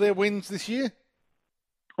 double their wins this year?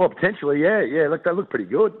 Well, potentially, yeah. Look, they look pretty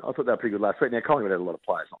good. I thought they were pretty good last week. Now, Collingwood had a lot of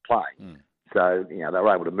players not playing. So, they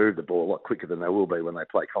were able to move the ball a lot quicker than they will be when they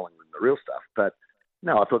play Collingwood in the real stuff. But,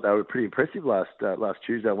 no, I thought they were pretty impressive last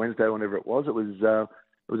Tuesday, Wednesday, whenever it was. It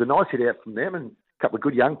was a nice hit out from them and a couple of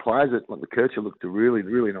good young players. Like McKercher looked a really,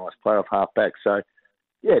 really nice playoff halfback. So,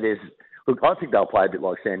 yeah, I think they'll play a bit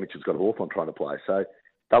like Sam Mitchell's got Hawthorn trying to play. So,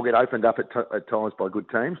 they'll get opened up at times by good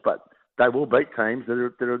teams, but they will beat teams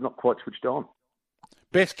that are not quite switched on.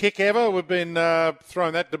 Best kick ever? We've been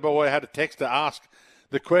throwing that to boy. I had a text to ask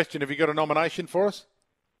the question. Have you got a nomination for us?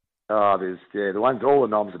 Oh, all the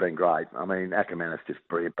noms have been great. I mean, Ackerman is just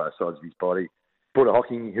brilliant both sides of his body. Porter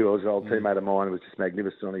Hocking, who was an old teammate of mine, was just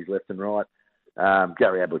magnificent on his left and right.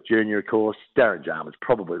 Gary Ablett Jr., of course. Darren Jarman's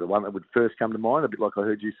probably the one that would first come to mind, a bit like I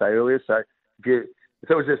heard you say earlier. So if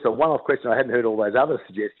it was just a one-off question, I hadn't heard all those other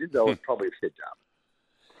suggestions, I would probably have said Jarman.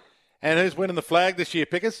 And who's winning the flag this year,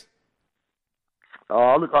 Pickers?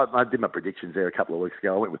 Oh, look, I did my predictions there a couple of weeks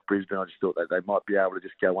ago. I went with Brisbane. I just thought that they might be able to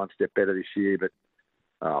just go one step better this year. But,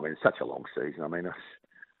 it's such a long season. I mean,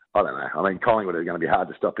 I don't know. I mean, Collingwood are going to be hard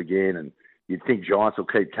to stop again. And you'd think Giants will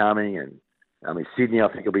keep coming. And, Sydney, I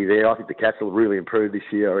think, will be there. I think the Cats will really improve this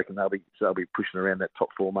year. I reckon they'll be pushing around that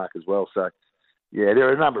top 4 mark as well. So, yeah, there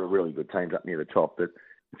are a number of really good teams up near the top. But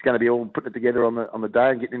it's going to be all putting it together on the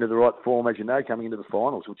day and getting into the right form, as you know, coming into the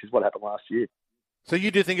finals, which is what happened last year. So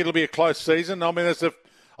you do think it'll be a close season? I mean,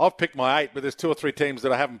 I've picked my 8, but there's 2 or 3 teams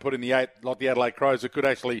that I haven't put in the 8, like the Adelaide Crows, that could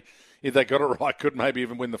actually, if they got it right, could maybe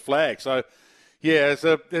even win the flag. So, yeah,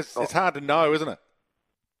 it's hard to know, isn't it?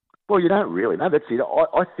 Well, you don't really know. That's it.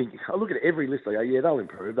 I think, I look at every list, I go, yeah, they'll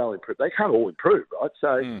improve. They can't all improve, right?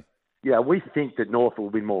 So, we think that North will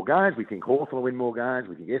win more games. We think Hawthorn will win more games.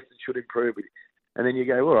 We think Eston should improve. And then you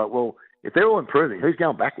go, all right, well, if they're all improving, who's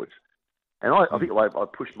going backwards? And I think I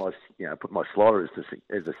pushed put my slider as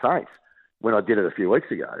the Saints when I did it a few weeks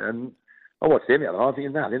ago. And I watched them the other night. I'm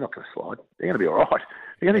thinking, no, they're not going to slide. They're going to be all right.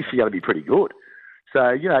 They're actually going to be pretty good. So,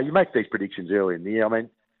 you make these predictions early in the year. I mean,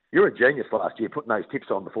 you're a genius last year putting those tips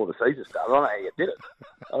on before the season started. I don't know how you did it.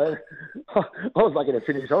 I mean, I was lucky to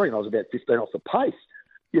finish Oregon. I was about 15 off the pace.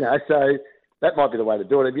 So that might be the way to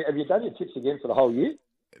do it. Have you done your tips again for the whole year?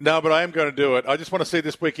 No, but I am going to do it. I just want to see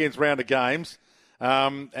this weekend's round of games.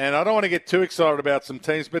 And I don't want to get too excited about some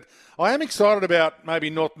teams, but I am excited about maybe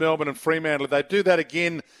North Melbourne and Fremantle. If they do that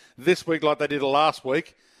again this week like they did last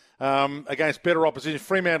week against better opposition.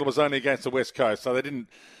 Fremantle was only against the West Coast, so they didn't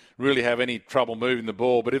really have any trouble moving the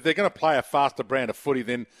ball. But if they're going to play a faster brand of footy,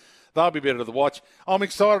 then they'll be better to watch. I'm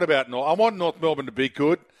excited about North. I want North Melbourne to be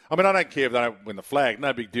good. I mean, I don't care if they don't win the flag.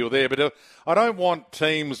 No big deal there. But I don't want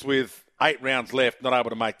teams with 8 rounds left not able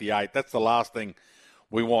to make the 8. That's the last thing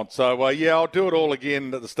we want. So, I'll do it all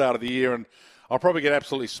again at the start of the year, and I'll probably get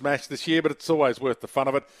absolutely smashed this year, but it's always worth the fun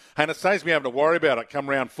of it. And it saves me having to worry about it come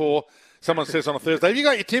round 4. Someone says on a Thursday, have you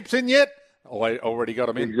got your tips in yet? Oh, I already got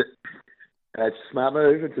them in. It's a smart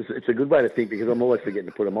move. It's a good way to think because I'm always forgetting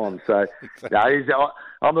to put them on. So,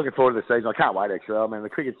 I'm looking forward to the season. I can't wait, actually. I mean, the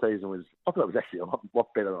cricket season I thought it was actually a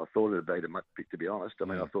lot better than I thought it would be, to be honest. I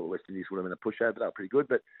mean, I thought West Indies would have been a pushover, but they were pretty good.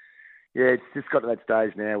 But, it's just got to that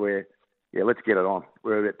stage now where, let's get it on.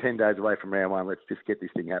 We're about 10 days away from round 1. Let's just get this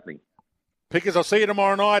thing happening. Pickers, I'll see you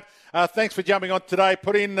tomorrow night. Thanks for jumping on today.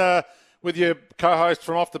 Put in with your co-host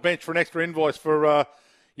from Off the Bench for an extra invoice for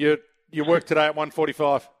your work today at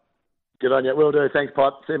 1:45. Good on you. Will do. Thanks,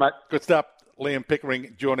 Pipe. See you, mate. Good stuff. Liam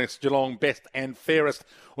Pickering joining us, Geelong best and fairest.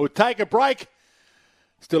 We'll take a break.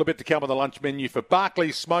 Still a bit to come on the lunch menu for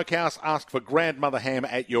Barclays Smokehouse. Ask for grandmother ham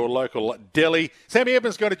at your local deli. Sammy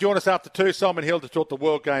Evans going to join us after 2. Simon Hill to talk the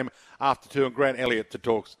World Game after 2. And Grant Elliott to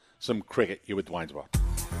talk some cricket. You with Dwayne's World.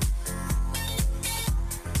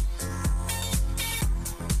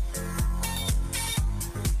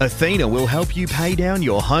 Athena will help you pay down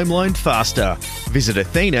your home loan faster. Visit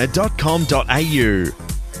athena.com.au.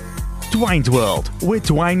 Dwayne's World with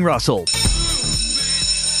Dwayne Russell.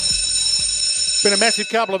 It's been a massive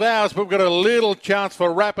couple of hours, but we've got a little chance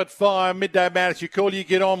for rapid fire. Midday Madness. You call, you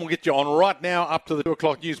get on. We'll get you on right now up to the 2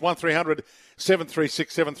 o'clock news. 1300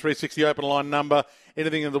 736 736, the open line number.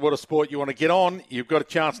 Anything in the world of sport you want to get on, you've got a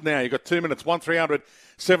chance now. You've got 2 minutes. 1300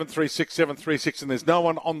 736 736, and there's no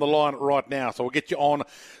one on the line right now. So we'll get you on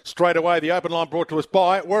straight away. The open line brought to us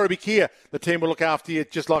by Werribee Kia. The team will look after you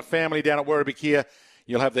just like family down at Werribee Kia.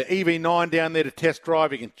 You'll have the EV9 down there to test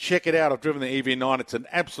drive. You can check it out. I've driven the EV9. It's an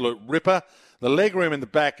absolute ripper. The legroom in the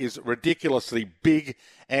back is ridiculously big,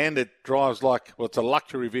 and it drives like, it's a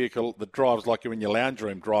luxury vehicle that drives like you're in your lounge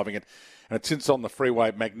room driving it. And it sits on the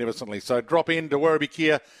freeway magnificently. So drop in to Werribee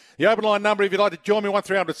Kia. The open line number, if you'd like to join me,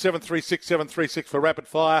 1300 736 736 for rapid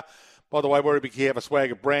fire. By the way, Werribee Kia have a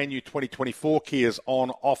swag of brand new 2024 Kias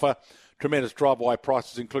on offer. Tremendous drive-away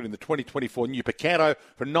prices, including the 2024 new Picanto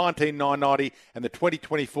for $19,990 and the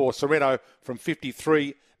 2024 Sorrento from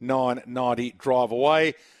 $53,990 drive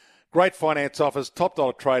away. Great finance offers, top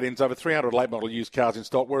dollar trade-ins, over 300 late model used cars in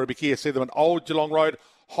stock. Werribee Kia, see them at Old Geelong Road,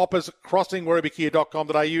 Hoppers Crossing,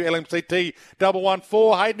 werribeekia.com.au, LMCT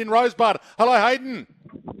 114. Hayden in Rosebud. Hello, Hayden.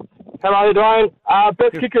 Hello, Dwayne.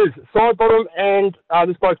 Best kickers, side bottom, and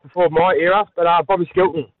this bloke's before my era, but Bobby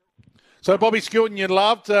Skilton. So Bobby Skilton you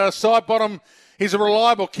loved. Side bottom, he's a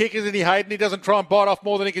reliable kick, isn't he, Hayden? He doesn't try and bite off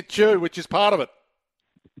more than he can chew, which is part of it.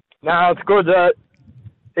 No, it's good.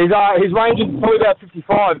 His range is probably about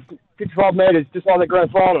 55 metres, just like the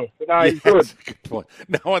grand final. But no, he's good. That's a good point.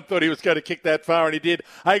 No one thought he was going to kick that far, and he did.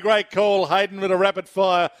 Hey, great call, Hayden, with a rapid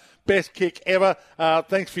fire. Best kick ever.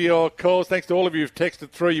 Thanks for your calls. Thanks to all of you who've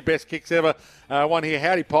texted through your best kicks ever. One here,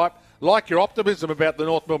 howdy, Pipe. Like your optimism about the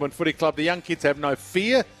North Melbourne Footy Club. The young kids have no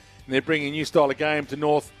fear, and they're bringing a new style of game to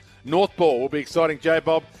North Ball. Will be exciting,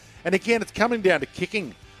 J-Bob. And again, it's coming down to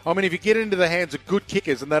kicking. I mean, if you get into the hands of good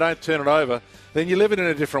kickers and they don't turn it over, then you're living in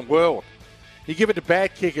a different world. You give it to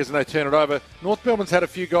bad kickers and they turn it over. North Melbourne's had a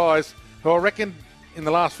few guys who I reckon in the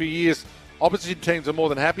last few years, opposition teams are more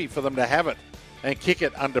than happy for them to have it and kick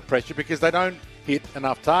it under pressure because they don't hit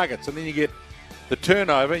enough targets. And then you get the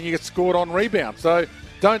turnover and you get scored on rebound. So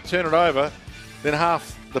don't turn it over, then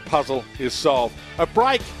half the puzzle is solved. A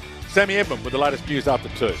break. Sammy Edmund with the latest news after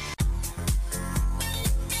 2.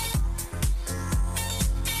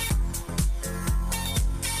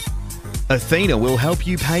 Athena will help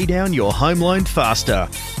you pay down your home loan faster.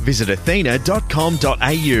 Visit athena.com.au.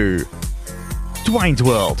 Dwayne's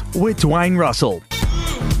World with Dwayne Russell.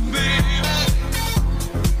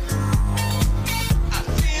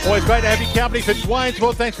 Always great to have your company for Dwayne's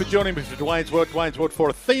World. Thanks for joining me for Dwayne's World. Dwayne's World for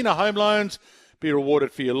Athena Home Loans. Be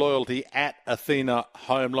rewarded for your loyalty at Athena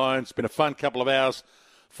Home Loans. It's been a fun couple of hours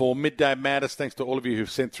for Midday Madness. Thanks to all of you who've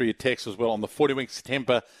sent through your texts as well on the 40 Winks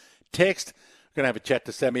Temper text. We're going to have a chat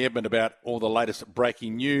to Sammy Edmund about all the latest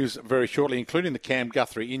breaking news very shortly, including the Cam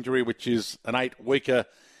Guthrie injury, which is an 8-weeker,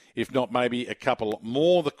 if not maybe a couple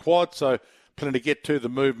more, the quad. So plenty to get to, the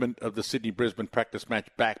movement of the Sydney-Brisbane practice match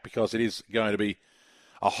back, because it is going to be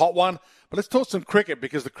a hot one. But let's talk some cricket,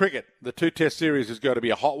 because the two-test series is going to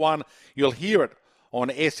be a hot one. You'll hear it on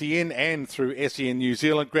SEN and through SEN New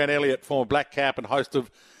Zealand. Grant Elliott, former Black Cap and host of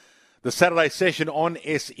the Saturday session on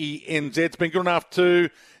SENZ, has been good enough to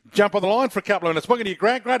jump on the line for a couple of minutes. Welcome to you,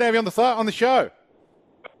 Grant. Great to have you on the show.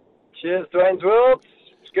 Cheers, Dwayne's World.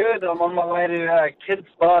 It's good. I'm on my way to kids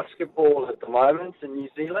basketball at the moment in New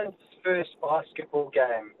Zealand. It's first basketball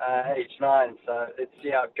game, age 9, so let's see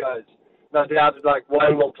how it goes. No doubt, like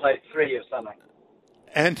one will play 3 or something.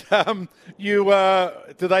 And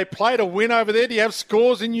do they play to win over there? Do you have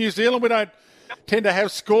scores in New Zealand? We don't tend to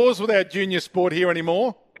have scores with our junior sport here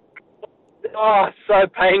anymore. Oh, it's so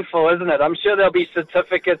painful, isn't it? I'm sure there'll be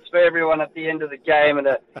certificates for everyone at the end of the game and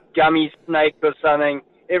a gummy snake or something.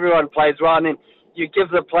 Everyone plays well, and then you give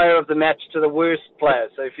the player of the match to the worst player,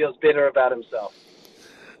 so he feels better about himself.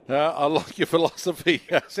 I like your philosophy.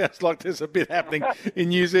 Sounds like there's a bit happening in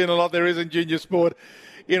New Zealand like there is in junior sport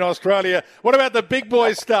in Australia. What about the big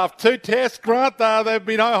boys stuff? 2 tests, Grant. There've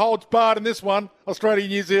been no holds barred in this one, Australia,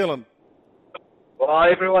 New Zealand. Well,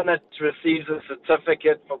 everyone that receives a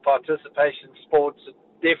certificate for participation in sports,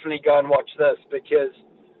 definitely go and watch this, because,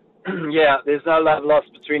 there's no love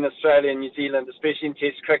lost between Australia and New Zealand, especially in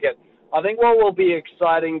Test cricket. I think what will be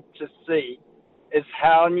exciting to see is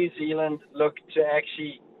how New Zealand look to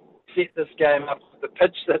actually set this game up with the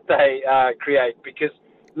pitch that they create, because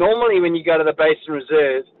normally when you go to the Basin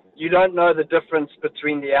Reserve, you don't know the difference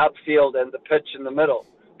between the outfield and the pitch in the middle,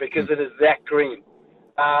 because it is that green.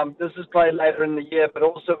 This is played later in the year, but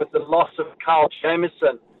also with the loss of Carl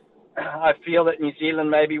Jamieson, I feel that New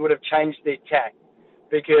Zealand maybe would have changed their tack,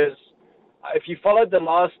 because if you followed the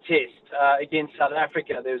last test against South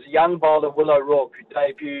Africa, there was a young bowler, Will O'Rourke, who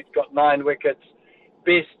debuted, got 9 wickets,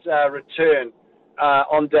 best return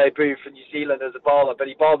on debut for New Zealand as a bowler, but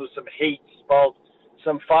he bowled with some heat, bowled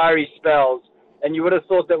some fiery spells, and you would have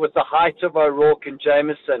thought that with the height of O'Rourke and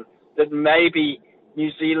Jamieson, that maybe New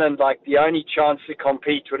Zealand, like the only chance to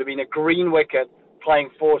compete would have been a green wicket playing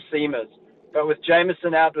 4 seamers. But with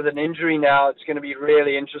Jamieson out with an injury now, it's going to be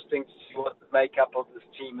really interesting to see what the makeup of this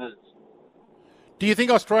team is. Do you think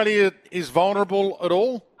Australia is vulnerable at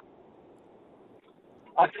all?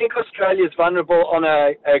 I think Australia is vulnerable on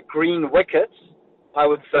a green wicket, I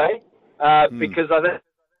would say, because I think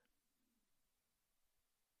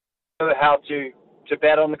they know how to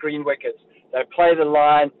bat on the green wickets. They play the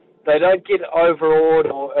line. They don't get overawed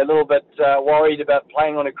or a little bit worried about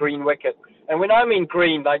playing on a green wicket. And when I mean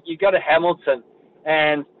green, like you go to Hamilton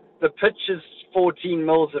and the pitch is 14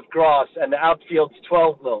 mils of grass and the outfield's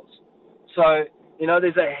 12 mils. So,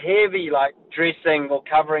 there's a heavy dressing or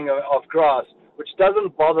covering of grass, which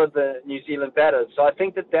doesn't bother the New Zealand batters. So I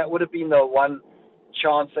think that would have been the one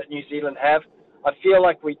chance that New Zealand have. I feel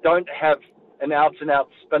like we don't have an out-and-out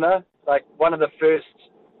spinner. Like one of the first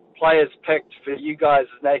players picked for you guys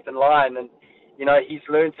is Nathan Lyon, and he's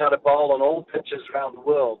learned how to bowl on all pitches around the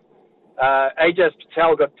world. Ajaz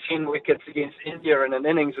Patel got 10 wickets against India in an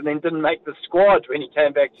innings and then didn't make the squad when he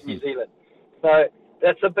came back to New Zealand. So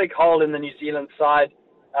that's a big hole in the New Zealand side.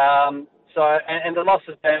 And the loss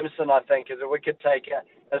of Jamieson, I think, is a wicket taker,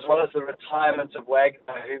 as well as the retirement of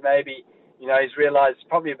Wagner, who maybe he's realised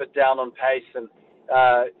probably a bit down on pace, and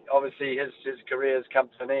obviously his career has come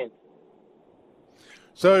to an end.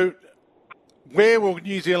 So, where will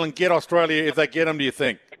New Zealand get Australia if they get them, do you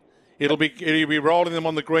think? It'll be rolling them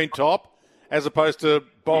on the green top as opposed to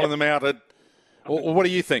bowling them out at... Or what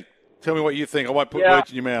do you think? Tell me what you think. I won't put words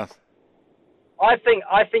in your mouth. I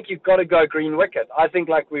think you've got to go green wicket. I think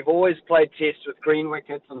we've always played tests with green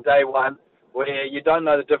wickets on day one, where you don't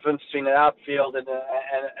know the difference between an outfield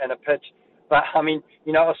and a pitch. But,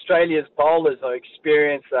 Australia's bowlers are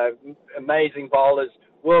experienced, they're amazing bowlers,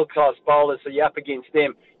 world-class bowlers, so you're up against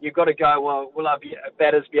them. You've got to go, well, will our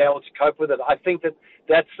batters be able to cope with it? I think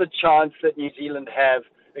that's the chance that New Zealand have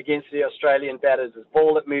against the Australian batters, is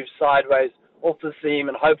ball that moves sideways, off the seam,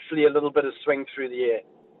 and hopefully a little bit of swing through the air.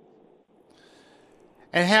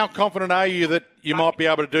 And how confident are you that you might be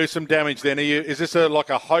able to do some damage then? Is this like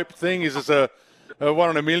a hope thing? Is this a 1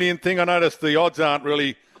 in a million thing? I noticed the odds aren't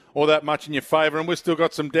really all that much in your favour, and we've still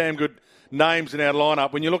got some damn good names in our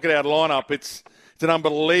lineup. When you look at our lineup, it's an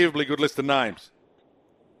unbelievably good list of names.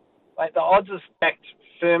 Mate, the odds are stacked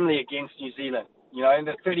firmly against New Zealand. You know, in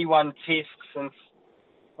the 31 tests since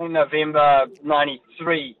November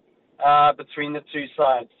 '93 between the two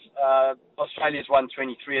sides, Australia's won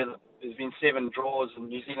 23 of them. There's been 7 draws, and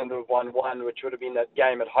New Zealand have won 1, which would have been that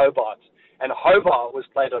game at Hobart. And Hobart was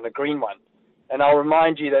played on a green one. And I'll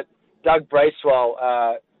remind you that Doug Bracewell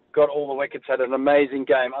got all the wickets, had an amazing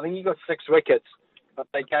game. I think he got 6 wickets, but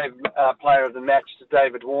they gave player of the match to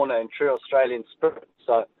David Warner in true Australian spirit.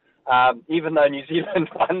 So even though New Zealand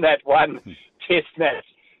won that one test match,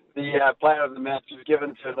 the player of the match was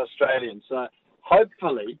given to an Australian. So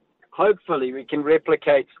hopefully we can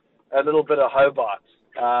replicate a little bit of Hobart.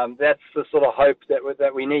 That's the sort of hope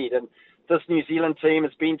that we need. And this New Zealand team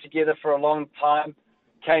has been together for a long time.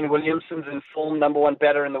 Kane Williamson's in form, number 1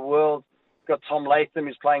 batter in the world. We've got Tom Latham,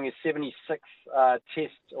 who's playing his 76th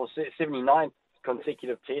test, or 79th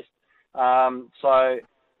consecutive test.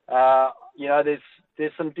 You know,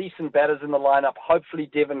 there's some decent batters in the lineup. Hopefully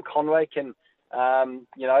Devon Conway can,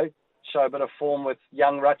 show a bit of form with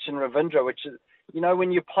young Rachin Ravindra, which is, you know,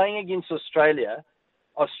 when you're playing against Australia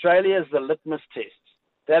is the litmus test.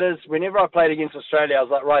 That is, whenever I played against Australia, I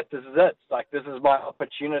was like, right, this is it. Like, this is my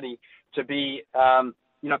opportunity to be,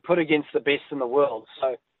 put against the best in the world.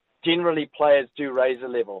 So generally players do raise a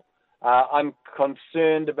level. I'm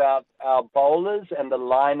concerned about our bowlers and the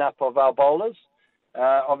lineup of our bowlers.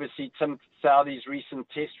 Obviously, Tim Southee's recent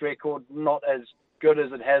test record, not as good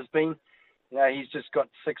as it has been. You know, he's just got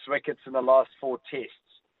 6 wickets in the last 4 tests.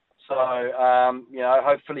 So,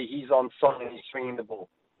 hopefully he's on song and he's swinging the ball.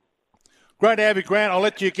 Great to have you, Grant. I'll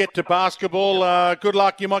let you get to basketball. Good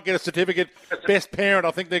luck. You might get a certificate. Best parent. I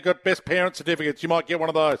think they've got best parent certificates. You might get one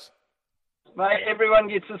of those. Mate, everyone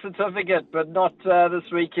gets a certificate, but not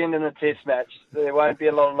this weekend in the test match. There won't be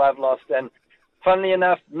a lot of love lost. And funnily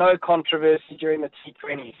enough, no controversy during the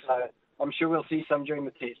T20. So I'm sure we'll see some during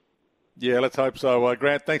the test. Yeah, let's hope so.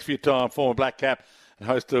 Grant, thanks for your time. Former Black Cap and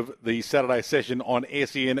host of the Saturday session on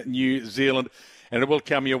SEN New Zealand. And it will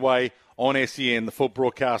come your way on SEN, the full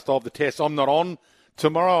broadcast of the Test. I'm not on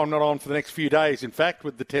tomorrow. I'm not on for the next few days, in fact,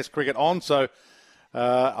 with the Test cricket on. So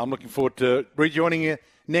I'm looking forward to rejoining you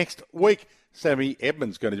next week. Sammy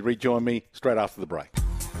Edmonds going to rejoin me straight after the break.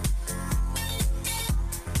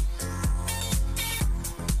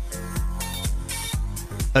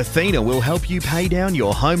 Athena will help you pay down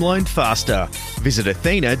your home loan faster. Visit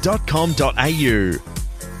athena.com.au.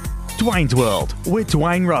 Dwayne's World with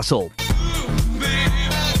Dwayne Russell.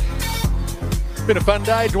 Been a fun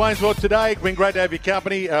day, Dwayne's World today. Been great to have your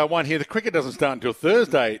company. One here, the cricket doesn't start until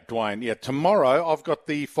Thursday, Dwayne. Yeah, tomorrow I've got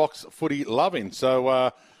the Fox Footy Love-In.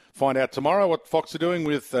 So find out tomorrow what Fox are doing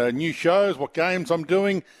with new shows, what games I'm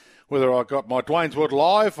doing, whether I've got my Dwayne's World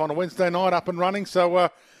Live on a Wednesday night up and running. So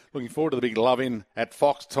looking forward to the big Love-In at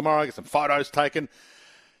Fox tomorrow. Get some photos taken.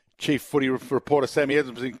 Chief Footy reporter Sammy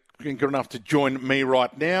Edmonds has been good enough to join me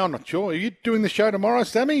right now. I'm not sure. Are you doing the show tomorrow,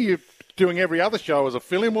 Sammy? You're doing every other show as a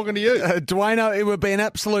fill-in. What can you use? Dwayne, it would be an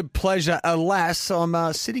absolute pleasure. Alas,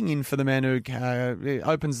 I'm sitting in for the man who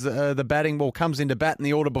opens the batting ball, comes into bat in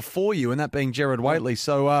the order before you, and that being Gerard Whateley.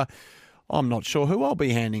 So I'm not sure who I'll be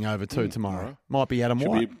handing over to tomorrow. Might be Adam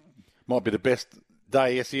White. Might be the best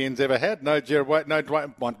day SEN's ever had. No Gerard Whateley, no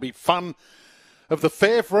Dwayne. Might be fun of the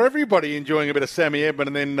fair for everybody, enjoying a bit of Sammy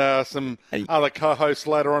Edmund and then some other co-hosts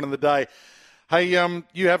later on in the day. Hey,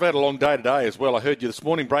 you have had a long day today as well. I heard you this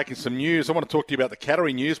morning breaking some news. I want to talk to you about the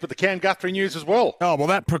Cattery news, but the Cam Guthrie news as well. Oh, well,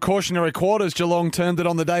 that precautionary quarters, Geelong termed it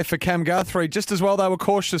on the day for Cam Guthrie. Just as well they were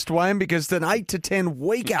cautious, Dwayne, because it's an 8 to 10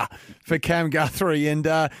 weeker for Cam Guthrie. And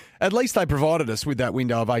at least they provided us with that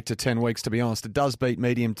window of 8 to 10 weeks, to be honest. It does beat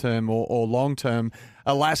medium term or long term.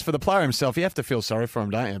 Alas, for the player himself, you have to feel sorry for him,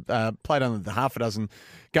 don't you? Played only half a dozen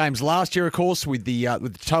games last year, of course, with the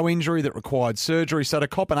toe injury that required surgery. So to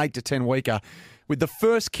cop an 8 to 10 weeker with the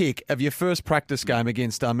first kick of your first practice game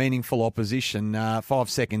against meaningful opposition, 5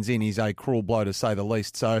 seconds in, is a cruel blow to say the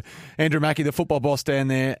least. So Andrew Mackey, the football boss down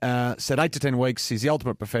there, said 8 to 10 weeks. He's the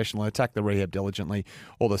ultimate professional. Attack the rehab diligently.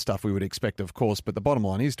 All the stuff we would expect, of course. But the bottom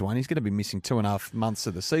line is, Dwayne, he's going to be missing 2.5 months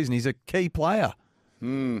of the season. He's a key player.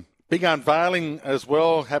 Big unveiling as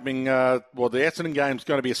well, happening, the Essendon game's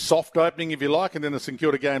going to be a soft opening, if you like, and then the St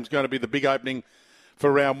Kilda game's going to be the big opening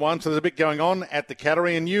for round one. So there's a bit going on at the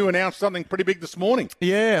Cattery, and you announced something pretty big this morning.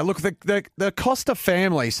 Yeah, look, the Costa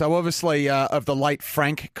family, so obviously of the late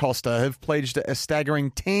Frank Costa, have pledged a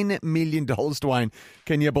staggering $10 million, Dwayne.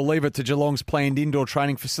 Can you believe it, to Geelong's planned indoor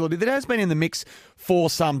training facility that has been in the mix for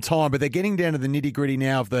some time, but they're getting down to the nitty-gritty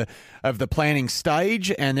now of the planning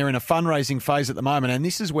stage, and they're in a fundraising phase at the moment. And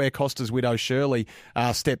this is where Costa's widow Shirley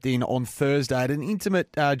stepped in on Thursday at an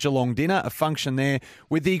intimate Geelong dinner, a function there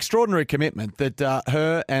with the extraordinary commitment that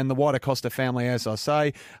her and the wider Costa family, as I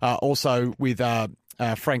say, also with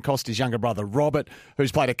Frank Costa's younger brother, Robert,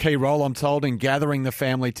 who's played a key role, I'm told, in gathering the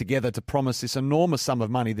family together to promise this enormous sum of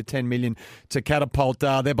money, the $10 million, to catapult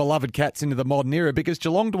their beloved Cats into the modern era, because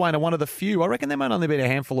Geelong, Dwayne, are one of the few, I reckon there might only be a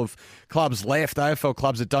handful of clubs left, AFL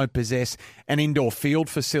clubs, that don't possess an indoor field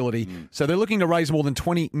facility. So they're looking to raise more than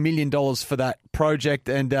 $20 million for that project,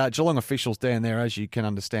 and Geelong officials down there, as you can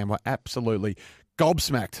understand, were absolutely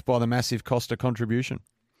gobsmacked by the massive Costa contribution.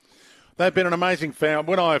 They've been an amazing family.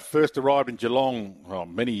 When I first arrived in Geelong,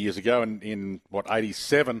 many years ago, in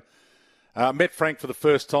 87, met Frank for the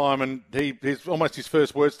first time, and almost his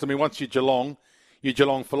first words to me, once you're Geelong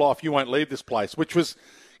for life. You won't leave this place, which was,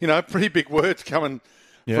 pretty big words coming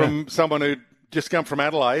from someone who'd just come from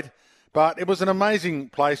Adelaide. But it was an amazing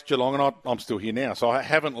place, Geelong, and I'm still here now, so I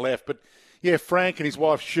haven't left. But, yeah, Frank and his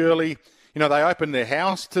wife Shirley, they opened their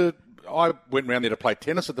house to... I went round there to play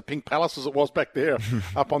tennis at the Pink Palace, as it was back there,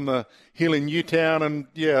 up on the hill in Newtown. And,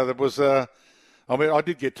 yeah, there was I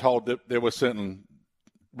did get told that there were certain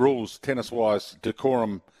rules, tennis-wise,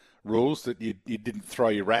 decorum rules, that you didn't throw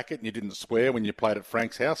your racket and you didn't swear when you played at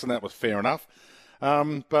Frank's house, and that was fair enough.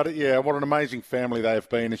 But, yeah, what an amazing family they've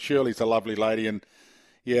been. And Shirley's a lovely lady. And,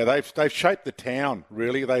 yeah, they've shaped the town,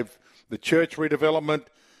 really. The church redevelopment.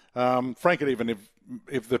 Frank had even...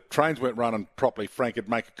 If the trains weren't running properly, Frank would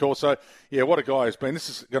make a call. So, yeah, what a guy he's been. This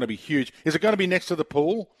is going to be huge. Is it going to be next to the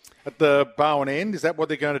pool at the Bowen end? Is that what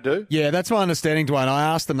they're going to do? Yeah, that's my understanding, Dwayne. I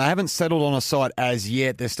asked them. They haven't settled on a site as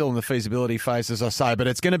yet. They're still in the feasibility phase, as I say, but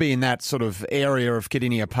it's going to be in that sort of area of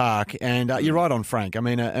Kardinia Park. And you're right on Frank. I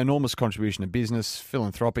mean, an enormous contribution to business,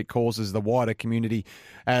 philanthropic causes, the wider community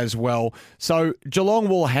as well. So Geelong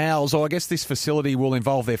will house, or I guess this facility will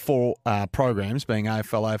involve their four programs, being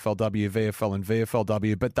AFL, AFLW, VFL and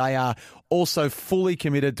VFLW, but they are also fully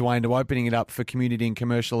committed, Dwayne, to opening it up for community and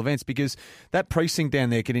commercial events, because that precinct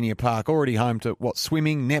down there, Kardinia Park, already home to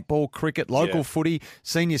swimming, netball, cricket, local footy,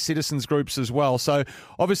 senior citizens groups as well. So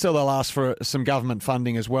obviously they'll ask for some government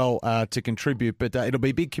funding as well to contribute, but it'll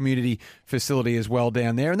be a big community facility as well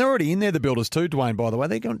down there. And they're already in there, the builders too, Dwayne, by the way.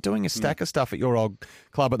 They're doing a stack of stuff at your old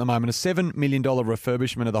club at the moment, a $7 million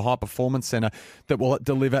refurbishment of the High Performance Centre that will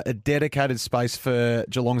deliver a dedicated space for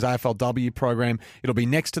Geelong's AFLW program. It'll be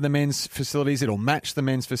next to the men's facilities, it'll match the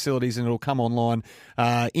men's facilities, and it'll come online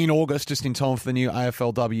in August, just in time for the new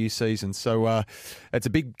AFLW season. So it's a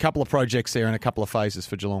big couple of projects there and a couple of phases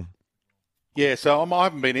for Geelong. Yeah, so I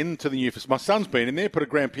haven't been into the new... My son's been in there, put a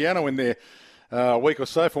grand piano in there a week or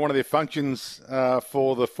so for one of their functions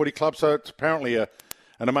for the footy club. So it's apparently an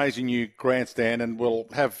amazing new grandstand, and we'll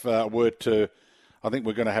have a word to... I think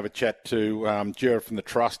we're going to have a chat to Jared from the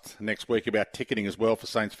Trust next week about ticketing as well for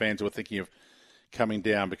Saints fans who are thinking of coming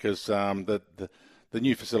down, because the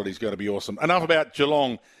new facility is going to be awesome. Enough about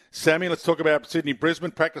Geelong. Sammy, let's talk about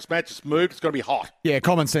Sydney-Brisbane. Practice match has moved. It's going to be hot. Yeah,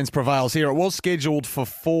 common sense prevails here. It was scheduled for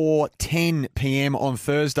 4:10 p.m. on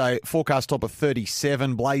Thursday. Forecast top of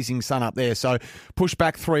 37, blazing sun up there. So pushed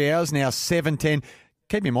back 3 hours, now 7:10.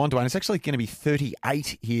 Keep in mind, Dwayne, it's actually going to be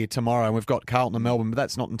 38 here tomorrow, and we've got Carlton and Melbourne, but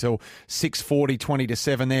that's not until 6:40, 20 to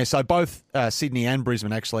 7 there. So both Sydney and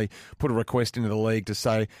Brisbane actually put a request into the league to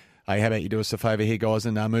say, hey, how about you do us a favour here, guys,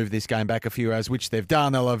 and move this game back a few hours, which they've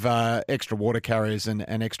done. They'll have extra water carriers and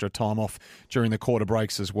extra time off during the quarter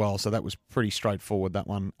breaks as well. So that was pretty straightforward, that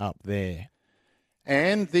one up there.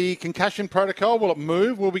 And the concussion protocol, will it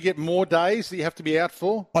move? Will we get more days that you have to be out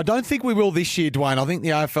for? I don't think we will this year, Dwayne. I think the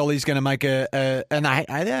AFL is going to make and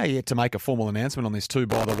they're yet to make a formal announcement on this too,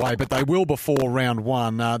 by the way, but they will before round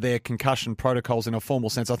one, their concussion protocols in a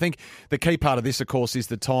formal sense. I think the key part of this, of course, is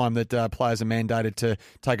the time that players are mandated to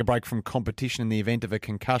take a break from competition in the event of a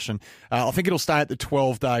concussion. I think it'll stay at the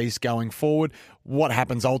 12 days going forward. What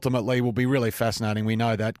happens ultimately will be really fascinating. We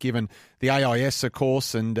know that, given the AIS, of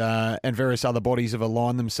course, and various other bodies have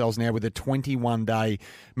aligned themselves now with a 21-day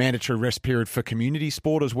mandatory rest period for community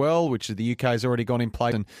sport as well, which the UK has already got in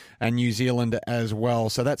place, and New Zealand as well.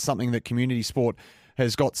 So that's something that community sport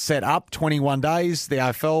has got set up, 21 days. The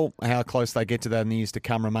AFL, how close they get to that in the years to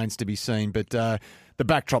come remains to be seen. But the the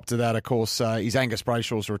backdrop to that, of course, is Angus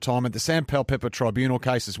Brayshaw's retirement. The Sam Powell-Pepper Tribunal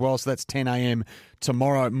case as well, so that's 10 a.m.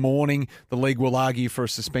 tomorrow morning. The league will argue for a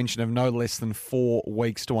suspension of no less than 4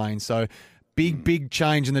 weeks, Dwayne. So big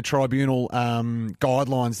change in the tribunal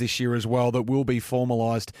guidelines this year as well that will be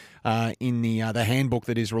formalised in the handbook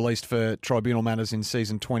that is released for tribunal matters in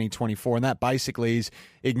season 2024. And that basically is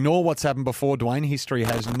ignore what's happened before, Dwayne. History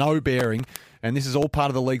has no bearing. And this is all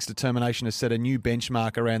part of the league's determination to set a new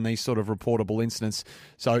benchmark around these sort of reportable incidents.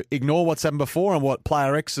 So ignore what's happened before and what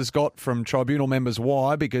Player X has got from tribunal members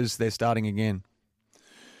Y, because they're starting again.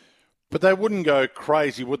 But they wouldn't go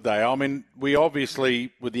crazy, would they? I mean, we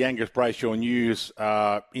obviously, with the Angus Brayshaw news,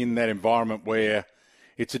 are in that environment where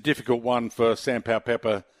it's a difficult one for Sam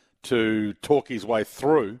Powell-Pepper to talk his way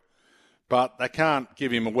through, but they can't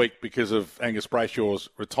give him a week because of Angus Brayshaw's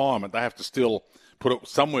retirement. They have to still put it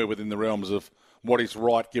somewhere within the realms of what is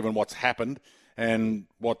right given what's happened and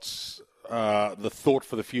what's the thought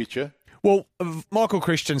for the future. Well, Michael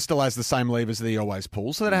Christian still has the same levers that he always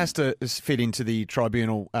pulls, so that has to fit into the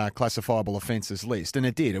tribunal classifiable offences list, and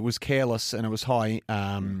it did. It was careless and it was high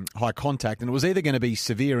contact, and it was either going to be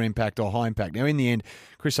severe impact or high impact. Now, in the end,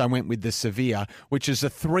 Chriso went with the severe, which is a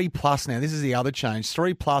 3+. Now, this is the other change.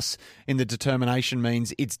 3+ in the determination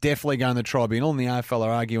means it's definitely going to the tribunal, and the AFL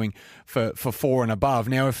are arguing for 4 and above.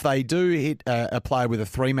 Now, if they do hit a player with a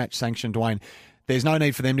 3-match sanction, Dwayne, there's no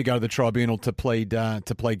need for them to go to the tribunal to plead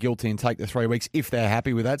guilty and take the 3 weeks if they're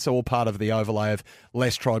happy with that. So all part of the overlay of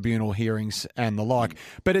less tribunal hearings and the like.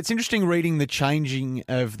 But it's interesting reading the changing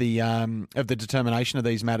of the determination of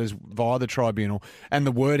these matters via the tribunal and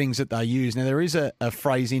the wordings that they use. Now, there is a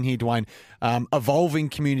phrase in here, Dwayne, evolving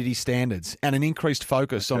community standards and an increased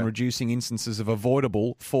focus on reducing instances of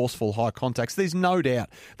avoidable, forceful high contacts. There's no doubt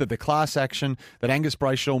that the class action, that Angus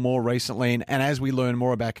Brayshaw more recently, and as we learn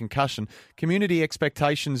more about concussion, community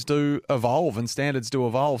expectations do evolve and standards do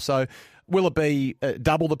evolve. So will it be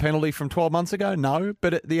double the penalty from 12 months ago? No,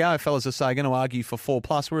 but the AFL, as I say, are going to argue for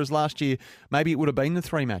 4+, whereas last year maybe it would have been the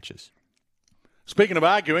 3 matches. Speaking of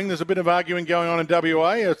arguing, there's a bit of arguing going on in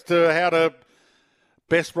WA as to how to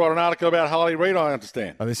best write an article about Harley Reid, I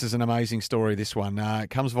understand. Oh, this is an amazing story, this one. It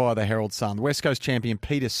comes via the Herald Sun. The West Coast champion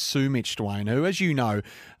Peter Sumich, Dwayne, who, as you know,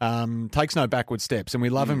 takes no backward steps, and we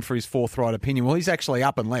love him for his forthright opinion. Well, he's actually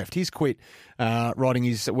up and left. He's quit writing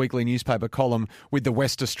his weekly newspaper column with the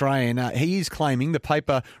West Australian. He is claiming the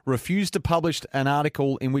paper refused to publish an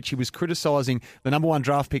article in which he was criticising the number 1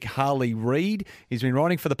 draft pick, Harley Reid. He's been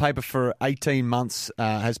writing for the paper for 18 months,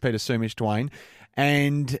 has Peter Sumich, Dwayne.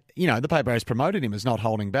 And, you know, the paper has promoted him as not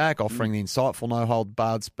holding back, offering the insightful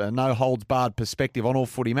no holds barred perspective on all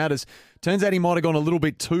footy matters. Turns out he might have gone a little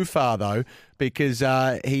bit too far, though, because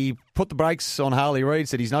he put the brakes on Harley Reid,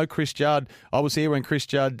 said he's no Chris Judd. I was here when Chris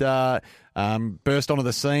Judd burst onto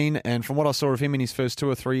the scene, and from what I saw of him in his first 2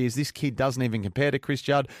 or 3 years, this kid doesn't even compare to Chris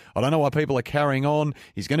Judd. I don't know why people are carrying on.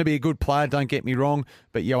 He's going to be a good player, don't get me wrong,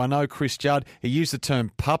 but I know Chris Judd. He used the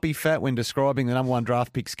term puppy fat when describing the number 1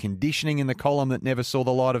 draft pick's conditioning in the column that never saw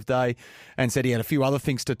the light of day, and said he had a few other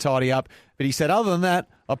things to tidy up. But he said, other than that,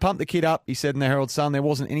 I pumped the kid up. He said in the Herald Sun there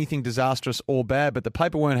wasn't anything disastrous or bad, but the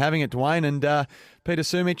paper weren't having it, Dwayne, and Peter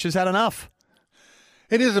Sumich has had enough.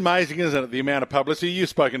 It is amazing, isn't it, the amount of publicity? You've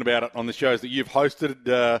spoken about it on the shows that you've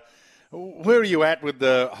hosted. Where are you at with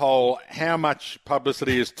the whole how much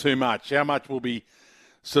publicity is too much? How much will be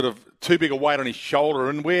sort of too big a weight on his shoulder,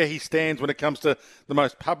 and where he stands when it comes to the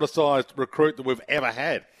most publicised recruit that we've ever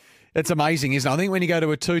had? It's amazing, isn't it? I think when you go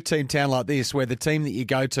to a 2-team town like this, where the team that you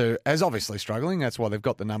go to is obviously struggling, that's why they've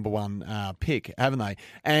got the number 1 pick, haven't they?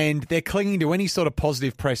 And they're clinging to any sort of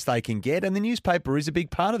positive press they can get, and the newspaper is a big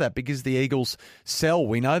part of that because the Eagles sell,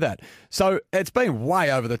 we know that. So it's been way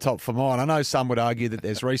over the top for mine. I know some would argue that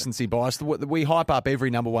there's recency bias. We hype up every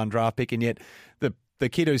number 1 draft pick, and yet the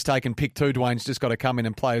kid who's taken pick 2, Dwayne's just got to come in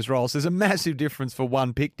and play his role. So there's a massive difference for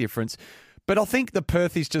 1 pick difference. But I think the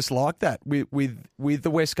Perth is just like that with the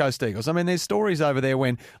West Coast Eagles. I mean, there's stories over there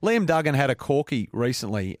when Liam Duggan had a corky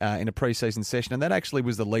recently in a pre-season session, and that actually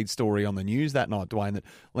was the lead story on the news that night, Dwayne, that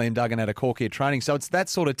Liam Duggan had a corky at training. So it's that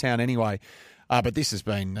sort of town anyway. But this has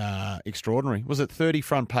been extraordinary. Was it 30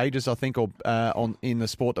 front pages, I think, or in the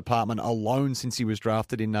sport department alone since he was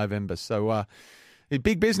drafted in November? So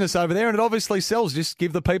big business over there, and it obviously sells. Just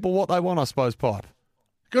give the people what they want, I suppose, Pipe.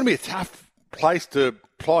 It's going to be a tough place to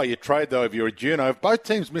ply your trade, though, if you're a Juno. If both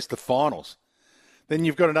teams miss the finals, then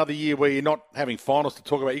you've got another year where you're not having finals to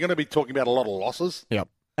talk about. You're going to be talking about a lot of losses. Yep.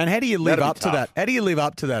 And how do you live That'd be up to tough. that? How do you live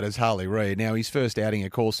up to that as Harley Reid? Now, his first outing,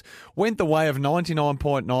 of course, went the way of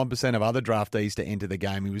 99.9% of other draftees to enter the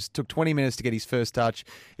game. He took 20 minutes to get his first touch.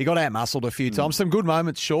 He got out-muscled a few times. Some good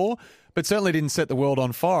moments, sure, but certainly didn't set the world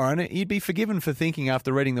on fire. And you'd be forgiven for thinking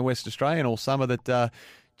after reading the West Australian all summer that,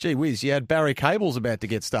 gee whiz, you had Barry Cable's about to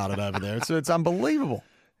get started over there. It's unbelievable.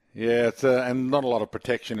 Yeah, it's and not a lot of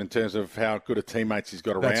protection in terms of how good a teammates he's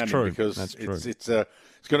got around That's true. him because That's true. it's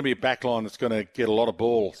going to be a back line that's going to get a lot of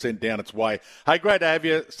ball sent down its way. Hey, great to have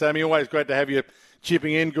you, Sammy. Always great to have you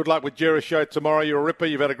chipping in. Good luck with Jerry's show tomorrow. You're a ripper.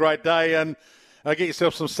 You've had a great day and get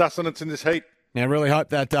yourself some sustenance in this heat. Now, really hope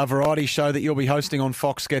that variety show that you'll be hosting on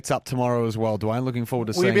Fox gets up tomorrow as well, Dwayne. Looking forward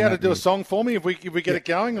to seeing that. Will you be able to do a song for me if we get it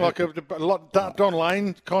going, like a lot Don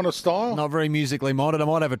Lane kind of style? Not very musically minded. I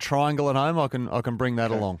might have a triangle at home. I can bring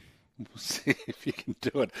that along. We'll see if you can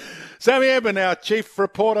do it. Sammy Eben, our chief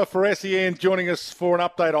reporter for SEN, joining us for an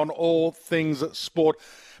update on all things sport.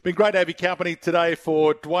 Been great to have your company today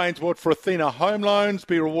for Dwayne's Ward for Athena Home Loans.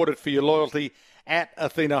 Be rewarded for your loyalty at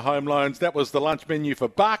Athena Home Loans. That was the lunch menu for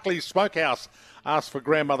Barclay's Smokehouse. Ask for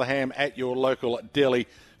grandmother ham at your local deli.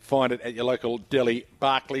 Find it at your local deli,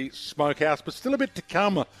 Barclay Smokehouse. But still a bit to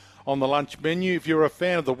come on the lunch menu. If you're a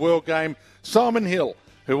fan of the World Game, Simon Hill,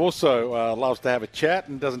 who also loves to have a chat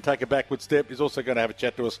and doesn't take a backward step, is also going to have a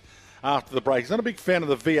chat to us after the break. He's not a big fan of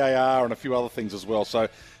the VAR and a few other things as well. So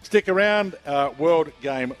stick around. World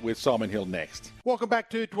Game with Simon Hill next. Welcome back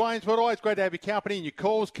to Dwayne's World. Always great to have your company and your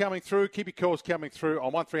calls coming through. Keep your calls coming through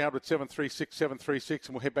on 1300 736 736,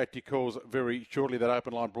 and we'll head back to your calls very shortly. That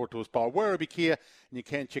open line brought to us by Werribee Kia, and you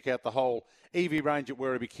can check out the whole EV range at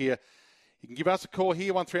Werribee Kia. You can give us a call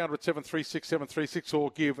here, 1300 736 736, or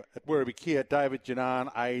give at Werribee Kia, David, Janan,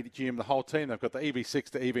 Aid, Jim, the whole team. They've got the EV6,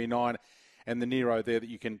 the EV9, and the Nero there that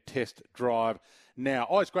you can test drive now.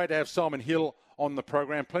 Always great to have Simon Hill on the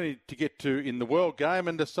program. Plenty to get to in the World Game,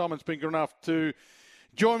 and Simon's been good enough to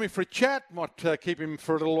join me for a chat. Might keep him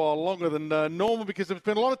for a little while longer than normal because there's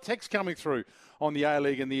been a lot of text coming through on the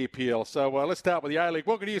A-League and the EPL. So let's start with the A-League.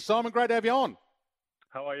 Welcome to you, Simon. Great to have you on.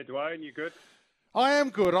 How are you, Dwayne? You good? I am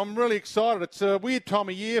good. I'm really excited. It's a weird time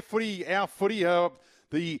of year. Our footy,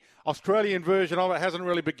 the Australian version of it hasn't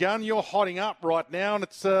really begun. You're hotting up right now, and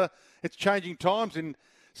it's changing times in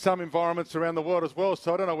some environments around the world as well.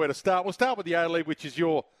 So I don't know where to start. We'll start with the A-League, which is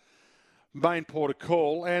your main port of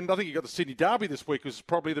call. And I think you got the Sydney Derby this week, was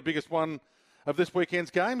probably the biggest one of this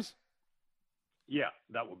weekend's games. Yeah,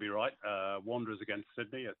 that would be right. Wanderers against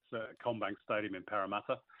Sydney at Combank Stadium in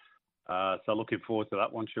Parramatta. So looking forward to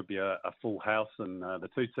that one. Should be a full house, and the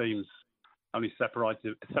two teams only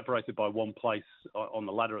separated by one place on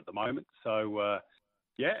the ladder at the moment. So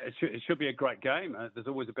it should be a great game. There's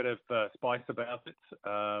always a bit of spice about it.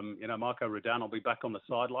 Marco Rudan will be back on the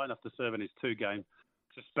sideline after serving his 2-game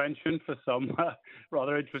suspension for some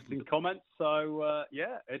rather interesting comments. So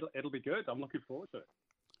it'll be good. I'm looking forward to it.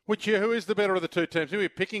 Who is the better of the two teams? Who are you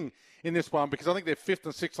picking in this one? Because I think they're 5th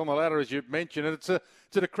and 6th on the ladder, as you mentioned, and it's at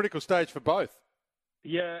a critical stage for both.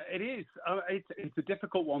 Yeah, it is. It's a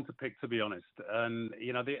difficult one to pick, to be honest. And,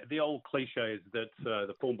 the old cliche is that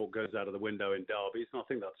the form book goes out of the window in derbies, and I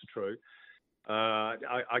think that's true.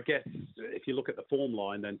 I guess if you look at the form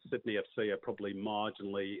line, then Sydney FC are probably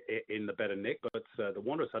marginally in the better nick, but the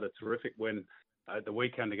Wanderers had a terrific win the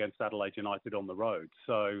weekend against Adelaide United on the road.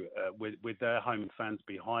 So with their home fans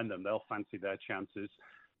behind them, they'll fancy their chances.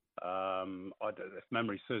 If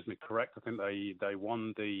memory serves me correct, I think they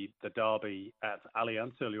won the derby at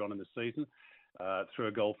Allianz earlier on in the season through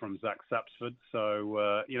a goal from Zach Sapsford.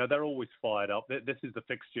 So, they're always fired up. This is the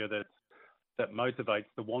fixture that motivates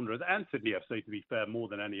the Wanderers and Sydney FC, to be fair, more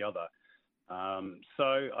than any other. So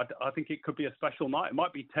I think it could be a special night. It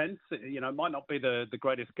might be tense. It might not be the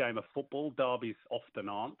greatest game of football. Derbies often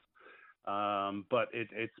aren't. But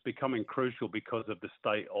it's becoming crucial because of the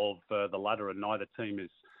state of the ladder, and neither team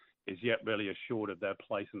is yet really assured of their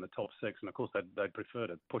place in the top 6. And, of course, they'd prefer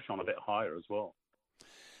to push on a bit higher as well.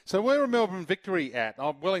 So where are Melbourne Victory at?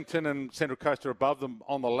 Wellington and Central Coast are above them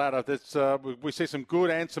on the ladder. We see some good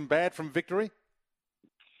and some bad from Victory.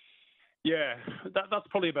 Yeah, that's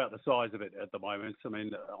probably about the size of it at the moment. I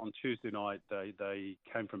mean, on Tuesday night, they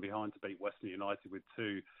came from behind to beat Western United with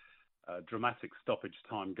 2 dramatic stoppage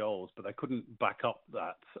time goals, but they couldn't back up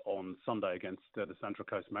that on Sunday against the Central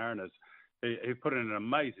Coast Mariners, who put in an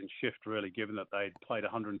amazing shift, really, given that they'd played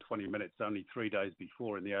 120 minutes only 3 days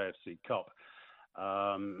before in the AFC Cup.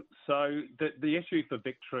 So the issue for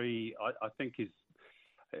Victory, I think, is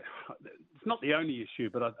it's not the only issue,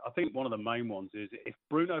 but I think one of the main ones is if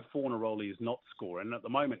Bruno Fornaroli is not scoring, and at the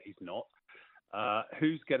moment he's not,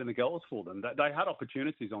 who's getting the goals for them? They had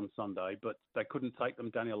opportunities on Sunday, but they couldn't take them.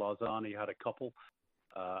 Daniel Arzani had a couple.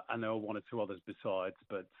 and there were one or two others besides.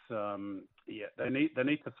 But they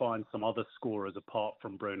need to find some other scorers apart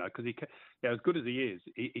from Bruno, because as good as he is,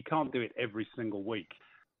 he can't do it every single week,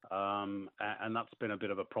 and that's been a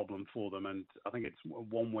bit of a problem for them. And I think it's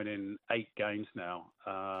one win in 8 games now.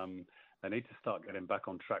 They need to start getting back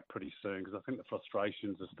on track pretty soon, because I think the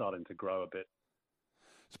frustrations are starting to grow a bit.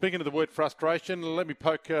 Speaking of the word frustration, let me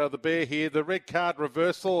poke the bear here. The red card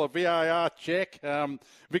reversal, a VAR check,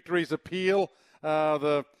 Victory's appeal,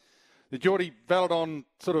 the Geordie valid on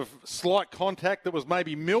sort of slight contact that was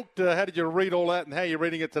maybe milked. How did you read all that, and how are you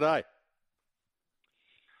reading it today?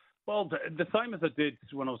 Well, the same as I did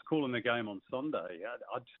when I was calling the game on Sunday.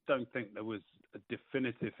 I just don't think there was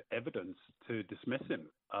definitive evidence to dismiss him.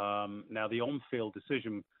 Now, the on-field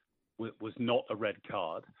decision was not a red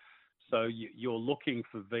card. So you're looking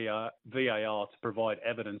for VAR to provide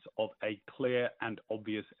evidence of a clear and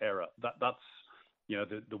obvious error. That's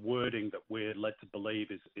the wording that we're led to believe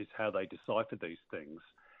is how they decipher these things.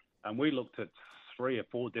 And we looked at 3 or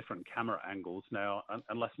 4 different camera angles. Now,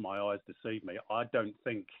 unless my eyes deceive me, I don't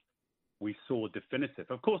think we saw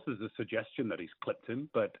definitive. Of course, there's a suggestion that he's clipped him,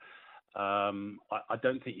 but I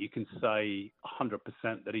don't think you can say 100%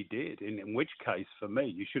 that he did. In which case, for me,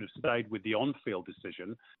 you should have stayed with the on-field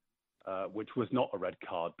decision, which was not a red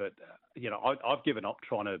card. But, I've given up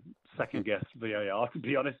trying to second-guess VAR, to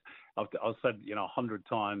be honest. I've said, 100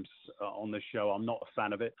 times on this show, I'm not a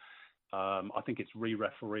fan of it. I think it's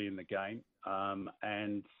re-refereeing the game.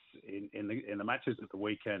 And in the matches at the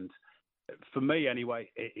weekend, for me anyway,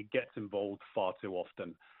 it gets involved far too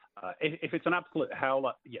often. If it's an absolute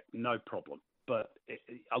howler, no problem. But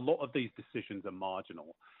a lot of these decisions are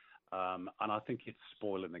marginal. And I think it's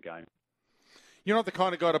spoiling the game. You're not the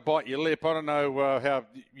kind of guy to bite your lip. I don't know how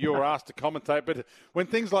you were asked to commentate, but when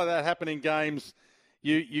things like that happen in games,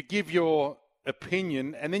 you give your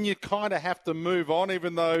opinion and then you kind of have to move on,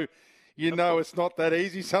 even though you know it's not that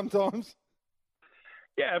easy sometimes.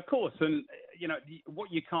 Yeah, of course. And,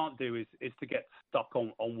 what you can't do is to get stuck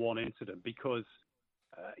on one incident, because,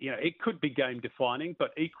 it could be game defining,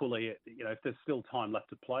 but equally, if there's still time left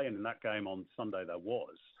to play, and in that game on Sunday there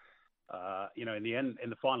was, in the end,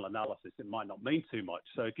 in the final analysis, it might not mean too much.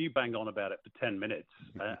 So if you bang on about it for 10 minutes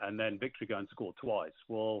and then Victory go and score twice,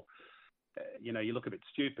 well, you look a bit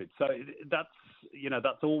stupid. So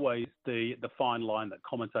that's always the fine line that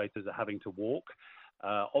commentators are having to walk.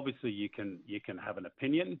 Obviously, you can have an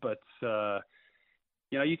opinion, but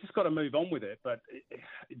you just got to move on with it. But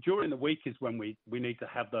during the week is when we need to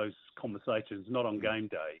have those conversations, not on game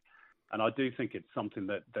day. And I do think it's something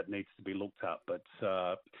that needs to be looked at. But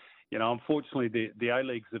unfortunately, the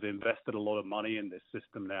A-Leagues have invested a lot of money in this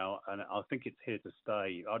system now, and I think it's here to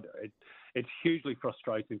stay. It's hugely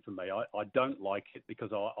frustrating for me. I don't like it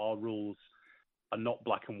because our rules are not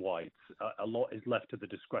black and white. A lot is left to the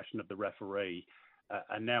discretion of the referee.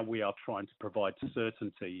 And now we are trying to provide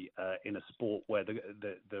certainty in a sport where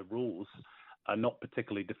the rules are not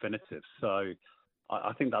particularly definitive. So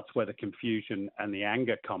I think that's where the confusion and the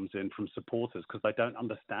anger comes in from supporters, because they don't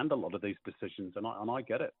understand a lot of these decisions, and I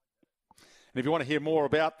get it. And if you want to hear more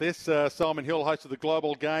about this, Simon Hill, host of The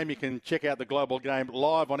Global Game, you can check out The Global Game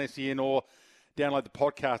live on SEN or download the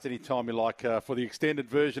podcast anytime you like for the extended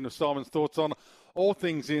version of Simon's thoughts on all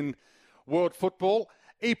things in world football,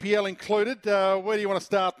 EPL included. Where do you want to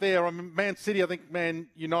start there? Man City, I think Man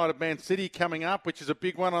City coming up, which is a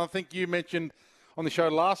big one. I think you mentioned on the show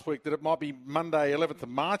last week that it might be Monday, 11th of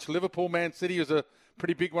March. Liverpool, Man City is a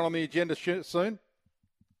pretty big one on the agenda soon.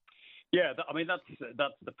 Yeah,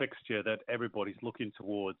 that's the fixture that everybody's looking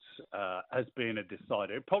towards as being a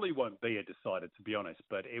decider. It probably won't be a decider, to be honest,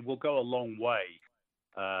 but it will go a long way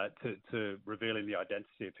to revealing the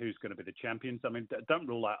identity of who's going to be the champions. I mean, don't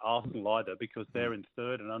rule out Arsenal either, because they're in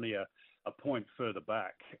third and only a point further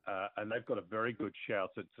back, and they've got a very good shout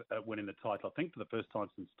at winning the title, I think for the first time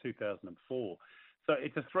since 2004. So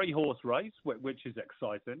it's a 3-horse race, which is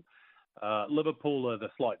exciting. Liverpool are the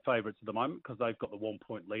slight favourites at the moment because they've got the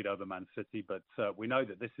 1-point lead over Man City, but we know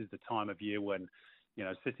that this is the time of year when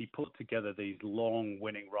City put together these long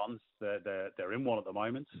winning runs. They're in one at the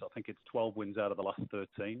moment. I think it's 12 wins out of the last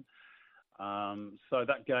 13. So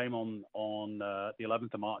that game on the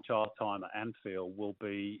 11th of March, our time at Anfield, will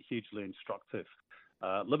be hugely instructive.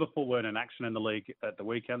 Liverpool weren't in action in the league at the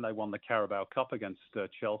weekend. They won the Carabao Cup against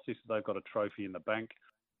Chelsea, so they've got a trophy in the bank.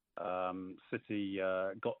 City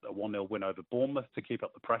got a 1-0 win over Bournemouth to keep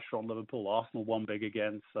up the pressure on Liverpool. Arsenal won big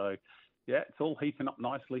again. So, yeah, it's all heating up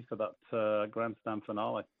nicely for that grandstand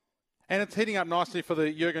finale. And it's heating up nicely for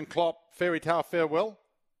the Jurgen Klopp fairy tale farewell?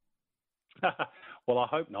 Well, I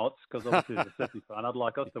hope not, because obviously as a City fan, I'd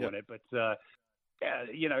like us to win it. But Yeah,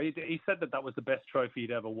 he said that was the best trophy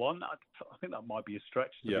he'd ever won. I think that might be a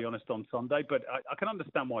stretch, to be honest, on Sunday. But I can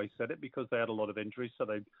understand why he said it, because they had a lot of injuries, so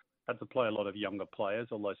they had to play a lot of younger players.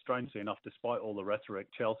 Although, strangely enough, despite all the rhetoric,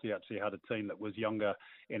 Chelsea actually had a team that was younger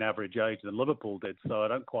in average age than Liverpool did. So I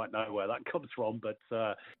don't quite know where that comes from. But,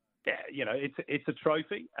 it's a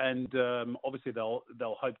trophy. And obviously they'll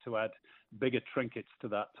hope to add bigger trinkets to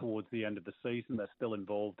that towards the end of the season. They're still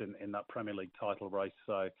involved in that Premier League title race.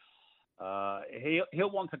 So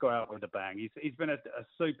he'll want to go out with a bang. He's been a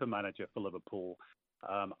super manager for Liverpool.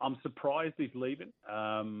 I'm surprised he's leaving,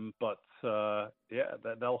 but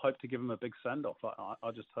they'll hope to give him a big send-off.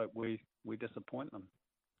 I just hope we disappoint them.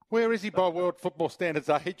 Where is he by world football standards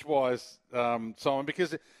age-wise, Simon?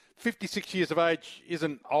 Because 56 years of age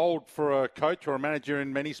isn't old for a coach or a manager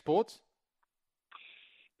in many sports.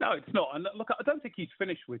 No, it's not. And look, I don't think he's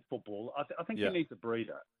finished with football. I think he needs a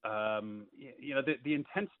breather. The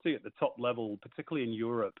intensity at the top level, particularly in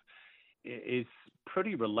Europe, is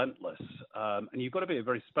pretty relentless. And you've got to be a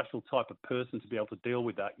very special type of person to be able to deal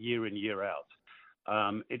with that year in, year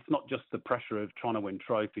out. It's not just the pressure of trying to win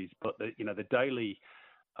trophies, but the daily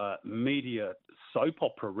media soap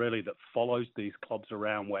opera really that follows these clubs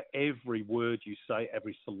around, where every word you say,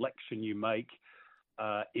 every selection you make,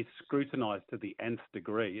 is scrutinised to the nth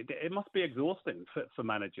degree. It must be exhausting for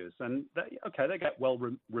managers. And they get well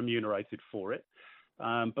remunerated for it,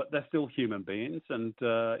 but they're still human beings. And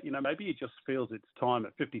maybe he just feels it's time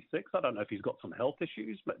at 56. I don't know if he's got some health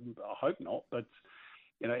issues, but I hope not. But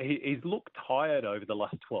he's looked tired over the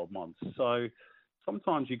last 12 months. So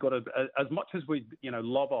sometimes you've got to, as much as we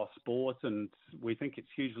love our sport and we think it's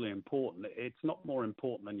hugely important, it's not more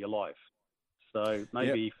important than your life. So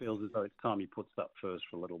maybe he feels as though it's time he puts that first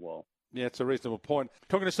for a little while. Yeah, it's a reasonable point.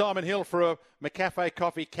 Talking to Simon Hill for a McCafe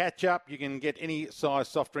coffee catch-up. You can get any size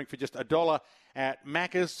soft drink for just $1 at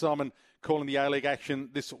Macca's. Simon calling the A-League action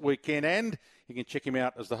this weekend. And you can check him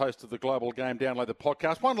out as the host of the Global Game. Download the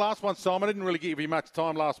podcast. One last one, Simon. I didn't really give you much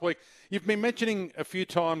time last week. You've been mentioning a few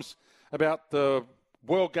times about the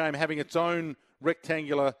World Game having its own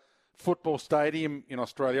rectangular football stadium in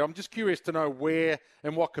Australia. I'm just curious to know where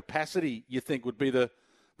and what capacity you think would be the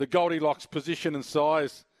Goldilocks position and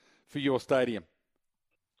size for your stadium.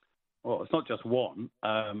 Well, it's not just one.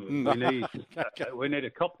 We need a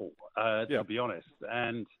couple, to be honest.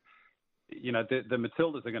 And the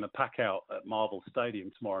Matildas are going to pack out at Marvel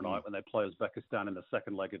Stadium tomorrow night when they play Uzbekistan in the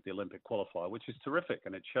second leg of the Olympic qualifier, which is terrific,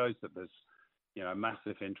 and it shows that there's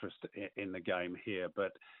massive interest in the game here.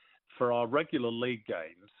 But for our regular league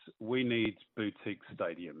games, we need boutique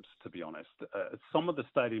stadiums, to be honest. Some of the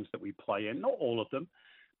stadiums that we play in, not all of them,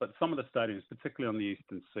 but some of the stadiums, particularly on the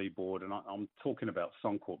eastern seaboard, and I'm talking about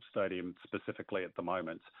Suncorp Stadium specifically at the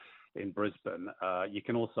moment in Brisbane. You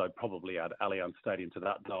can also probably add Allianz Stadium to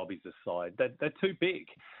that, Derby's aside. They're too big,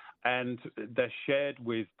 and they're shared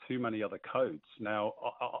with too many other codes. Now,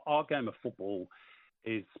 our game of football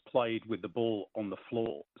is played with the ball on the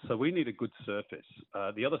floor. So we need a good surface.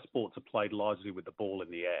 The other sports are played largely with the ball in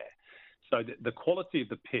the air. So the quality of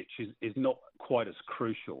the pitch is not quite as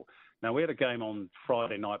crucial. Now, we had a game on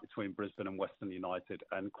Friday night between Brisbane and Western United,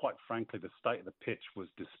 and quite frankly, the state of the pitch was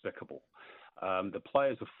despicable. The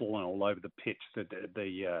players were falling all over the pitch.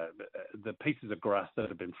 The pieces of grass that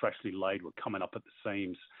had been freshly laid were coming up at the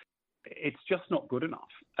seams. It's just not good enough.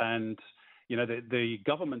 And the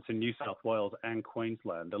governments in New South Wales and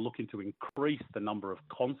Queensland are looking to increase the number of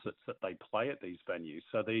concerts that they play at these venues.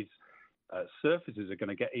 So these surfaces are going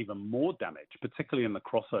to get even more damage, particularly in the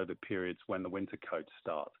crossover periods when the winter codes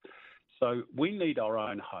start. So we need our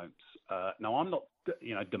own homes. Now, I'm not,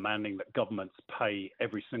 demanding that governments pay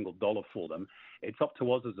every single dollar for them. It's up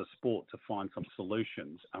to us as a sport to find some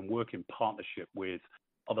solutions and work in partnership with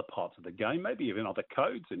other parts of the game, maybe even other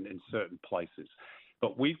codes in certain places.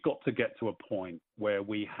 But we've got to get to a point where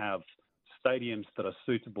we have stadiums that are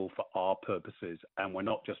suitable for our purposes, and we're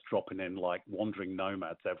not just dropping in like wandering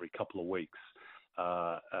nomads every couple of weeks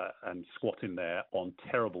and squatting there on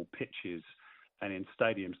terrible pitches and in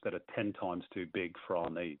stadiums that are 10 times too big for our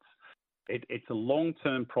needs. It's a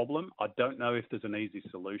long-term problem. I don't know if there's an easy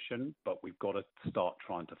solution, but we've got to start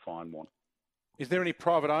trying to find one. Is there any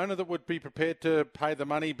private owner that would be prepared to pay the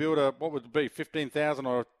money, build what would it be, 15,000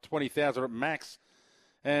 or 20,000 at max,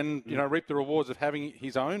 and reap the rewards of having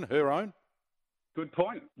her own? Good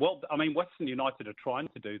point. Well, I mean, Western United are trying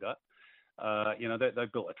to do that.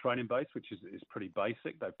 They've built a training base, which is pretty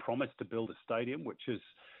basic. They promised to build a stadium, which has,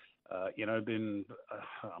 been,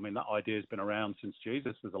 that idea has been around since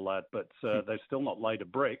Jesus was a lad, but they've still not laid a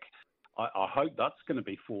brick. I hope that's going to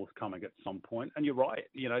be forthcoming at some point. And you're right.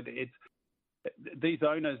 these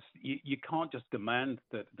owners, you can't just demand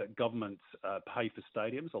that governments pay for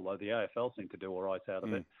stadiums, although the AFL seem to do all right out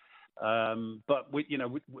of it. But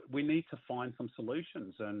we need to find some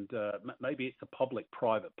solutions, and maybe it's a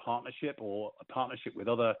public-private partnership or a partnership with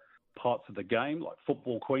other parts of the game, like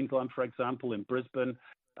Football Queensland, for example, in Brisbane,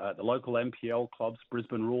 the local NPL clubs,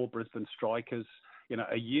 Brisbane Roar, Brisbane Strikers.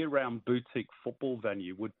 A year-round boutique football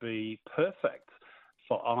venue would be perfect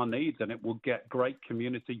for our needs, and it will get great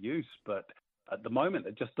community use. But at the moment,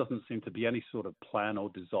 there just doesn't seem to be any sort of plan or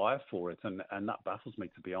desire for it, and that baffles me,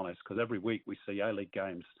 to be honest, because every week we see A-League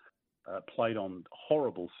games played on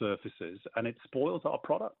horrible surfaces, and it spoils our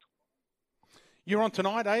product. You're on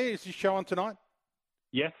tonight, eh? Is your show on tonight?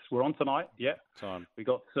 Yes, we're on tonight. Yeah, time. We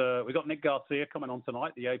got Nick Garcia coming on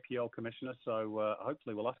tonight, the APL commissioner. So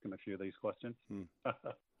hopefully we'll ask him a few of these questions.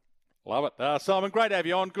 Love it, Simon. Great to have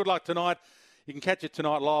you on. Good luck tonight. You can catch it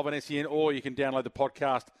tonight live on SEN, or you can download the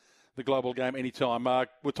podcast, The Global Game, anytime.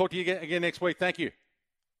 We'll talk to you again next week. Thank you.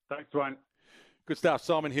 Thanks, Dwayne. Good stuff.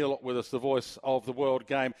 Simon Hill with us, the voice of the world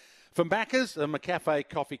game. For Macca's, a McCafe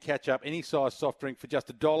coffee catch-up, any size soft drink for just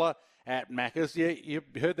 $1 at Macca's. Yeah, you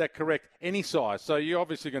heard that correct. Any size. So you're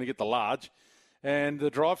obviously going to get the large. And the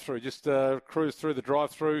drive-through, just cruise through the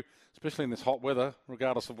drive-through, especially in this hot weather,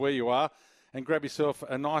 regardless of where you are, and grab yourself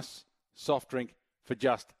a nice soft drink for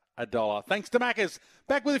just $1. Thanks to Macca's.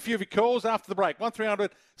 Back with a few of your calls after the break.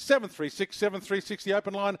 1300 736 736, the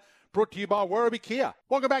open line, brought to you by Werribee Kia.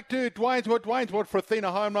 Welcome back to Dwayne's Word for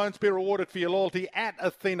Athena Home Loans. Be rewarded for your loyalty at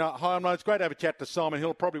Athena Home Loans. Great to have a chat to Simon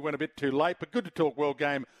Hill. Probably went a bit too late, but good to talk World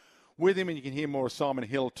Game with him, and you can hear more of Simon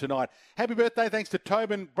Hill tonight. Happy birthday, thanks to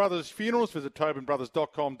Tobin Brothers Funerals. Visit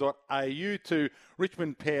tobinbrothers.com.au. To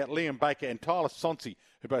Richmond pair Liam Baker and Tyler Sonsi,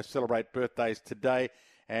 who both celebrate birthdays today.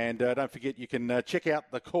 And don't forget, you can check out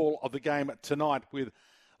the call of the game tonight with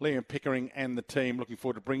Liam Pickering and the team. Looking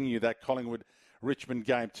forward to bringing you that Collingwood-Richmond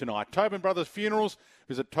game tonight. Tobin Brothers Funerals.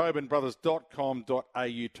 Visit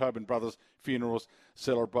tobinbrothers.com.au. Tobin Brothers Funerals,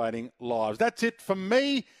 celebrating lives. That's it for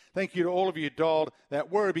me. Thank you to all of you who dialed that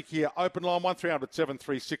Werribee Kia open line, 1300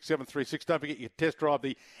 736 736. Don't forget you can test drive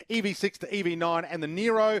the EV6 to EV9 and the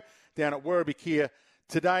Nero down at Werribee Kia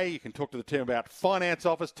today. You can talk to the team about finance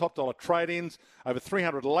offers, top dollar trade-ins, over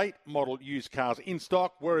 300 late model used cars in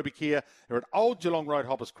stock. Werribee Kia, they're at Old Geelong Road,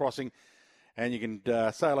 Hoppers Crossing. And you can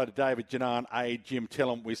say hello to David, Janan, Jim, tell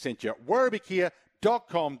them we sent you.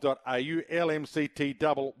 WerribeeKia.com.au,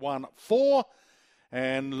 LMCT 114.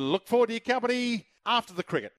 And look forward to your company after the cricket.